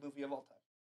EU movie of all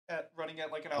time. Running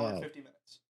at like an hour and 50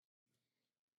 minutes.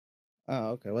 Oh,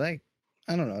 okay. Well,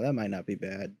 I don't know. That might not be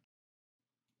bad.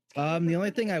 The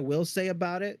only thing I will say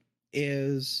about it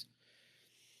is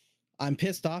I'm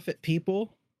pissed off at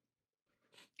people.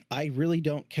 I really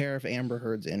don't care if Amber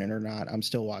Heard's in it or not. I'm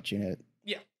still watching it.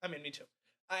 Yeah, I mean, me too.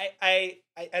 I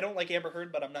don't like Amber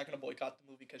Heard, but I'm not going to boycott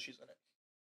the movie because she's in it.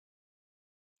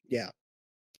 Yeah.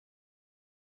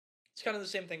 It's kind of the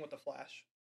same thing with The Flash.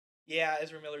 Yeah,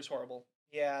 Ezra Miller's horrible.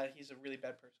 Yeah, he's a really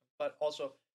bad person. But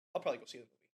also, I'll probably go see the movie,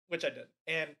 which I did.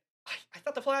 And I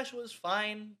thought The Flash was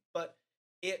fine, but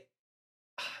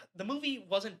the movie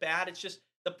wasn't bad. It's just,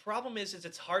 the problem is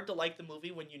it's hard to like the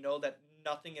movie when you know that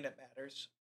nothing in it matters.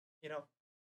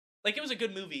 Like, it was a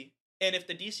good movie. And if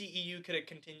the DCEU could have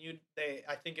continued,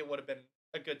 I think it would have been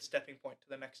a good stepping point to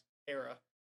the next era.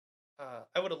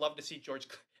 I would have loved to see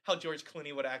how George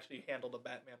Clooney would actually handle the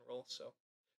Batman role. So,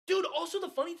 dude. Also, the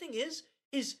funny thing is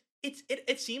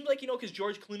it seemed like because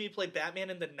George Clooney played Batman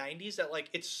in the '90s that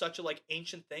like it's such a like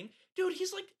ancient thing, dude.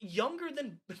 He's like younger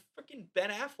than freaking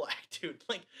Ben Affleck, dude.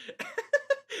 Like,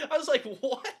 I was like,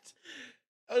 what?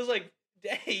 I was like,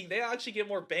 dang, they actually get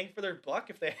more bang for their buck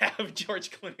if they have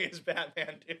George Clooney as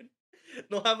Batman, dude.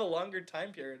 They'll have a longer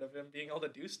time period of him being able to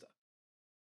do stuff.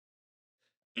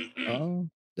 Oh,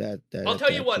 that I'll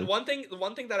tell you what. One thing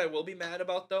that I will be mad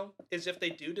about though is if they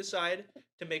do decide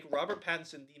to make Robert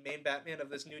Pattinson the main Batman of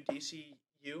this new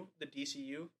the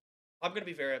DCU. I'm gonna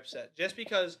be very upset just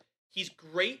because he's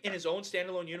great in his own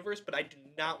standalone universe, but I do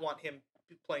not want him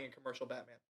playing a commercial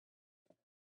Batman.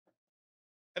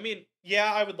 I mean,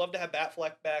 yeah, I would love to have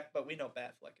Batfleck back, but we know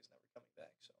Batfleck is never coming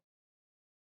back, so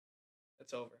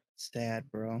it's over. Sad,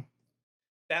 bro.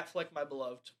 Batfleck, my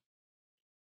beloved.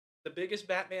 The biggest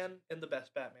Batman and the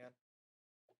best Batman.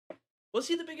 Was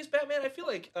he the biggest Batman? I feel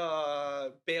like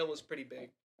Bale was pretty big.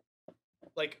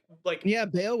 Like yeah,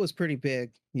 Bale was pretty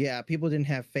big. Yeah, people didn't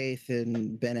have faith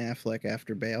in Ben Affleck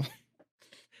after Bale.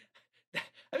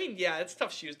 I mean, yeah, it's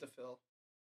tough shoes to fill.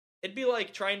 It'd be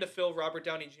like trying to fill Robert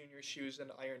Downey Jr.'s shoes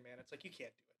in Iron Man. It's like, you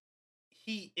can't do it.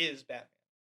 He is Batman.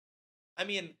 I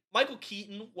mean, Michael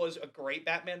Keaton was a great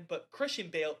Batman, but Christian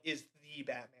Bale is the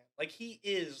Batman. Like, he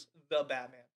is the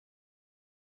Batman.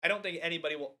 I don't think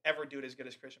anybody will ever do it as good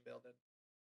as Christian Bale did.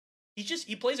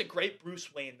 He plays a great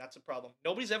Bruce Wayne. That's a problem.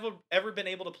 Nobody's ever been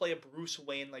able to play a Bruce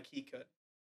Wayne like he could.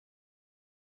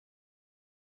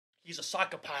 He's a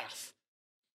psychopath.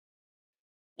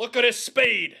 Look at his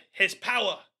speed, his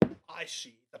power. I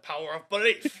see the power of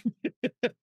belief.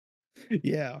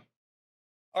 Yeah.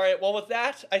 All right, well, with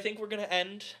that, I think we're going to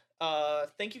end.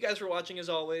 Thank you guys for watching, as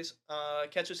always.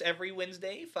 Catch us every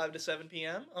Wednesday, 5 to 7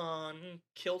 p.m. on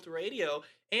Kilt Radio.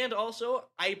 And also,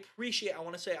 I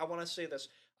want to say this.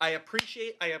 I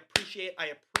appreciate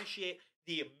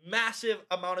the massive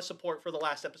amount of support for the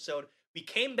last episode. We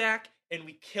came back and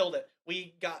we killed it.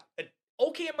 We got an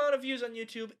okay amount of views on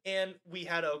YouTube, and we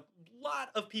had a lot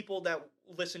of people that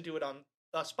listened to it on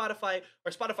Spotify.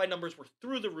 Our Spotify numbers were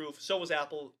through the roof. So was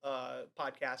Apple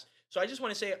Podcasts. So I just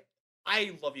want to say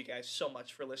I love you guys so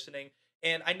much for listening.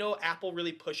 And I know Apple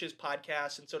really pushes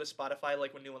podcasts, and so does Spotify,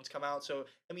 like when new ones come out. So,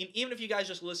 I mean, even if you guys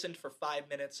just listened for 5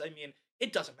 minutes, I mean,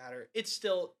 it doesn't matter. It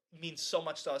still means so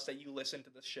much to us that you listen to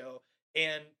the show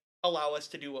and allow us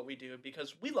to do what we do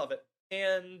because we love it.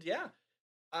 And yeah,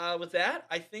 with that,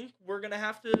 I think we're going to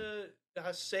have to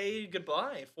say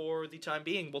goodbye for the time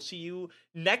being. We'll see you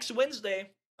next Wednesday.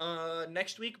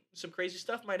 Next week, some crazy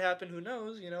stuff might happen. Who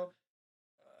knows? You know,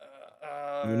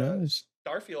 Who knows?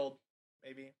 Starfield,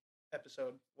 maybe.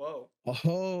 Episode. Whoa.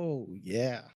 Oh,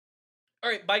 yeah. All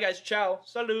right. Bye, guys. Ciao.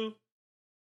 Salut.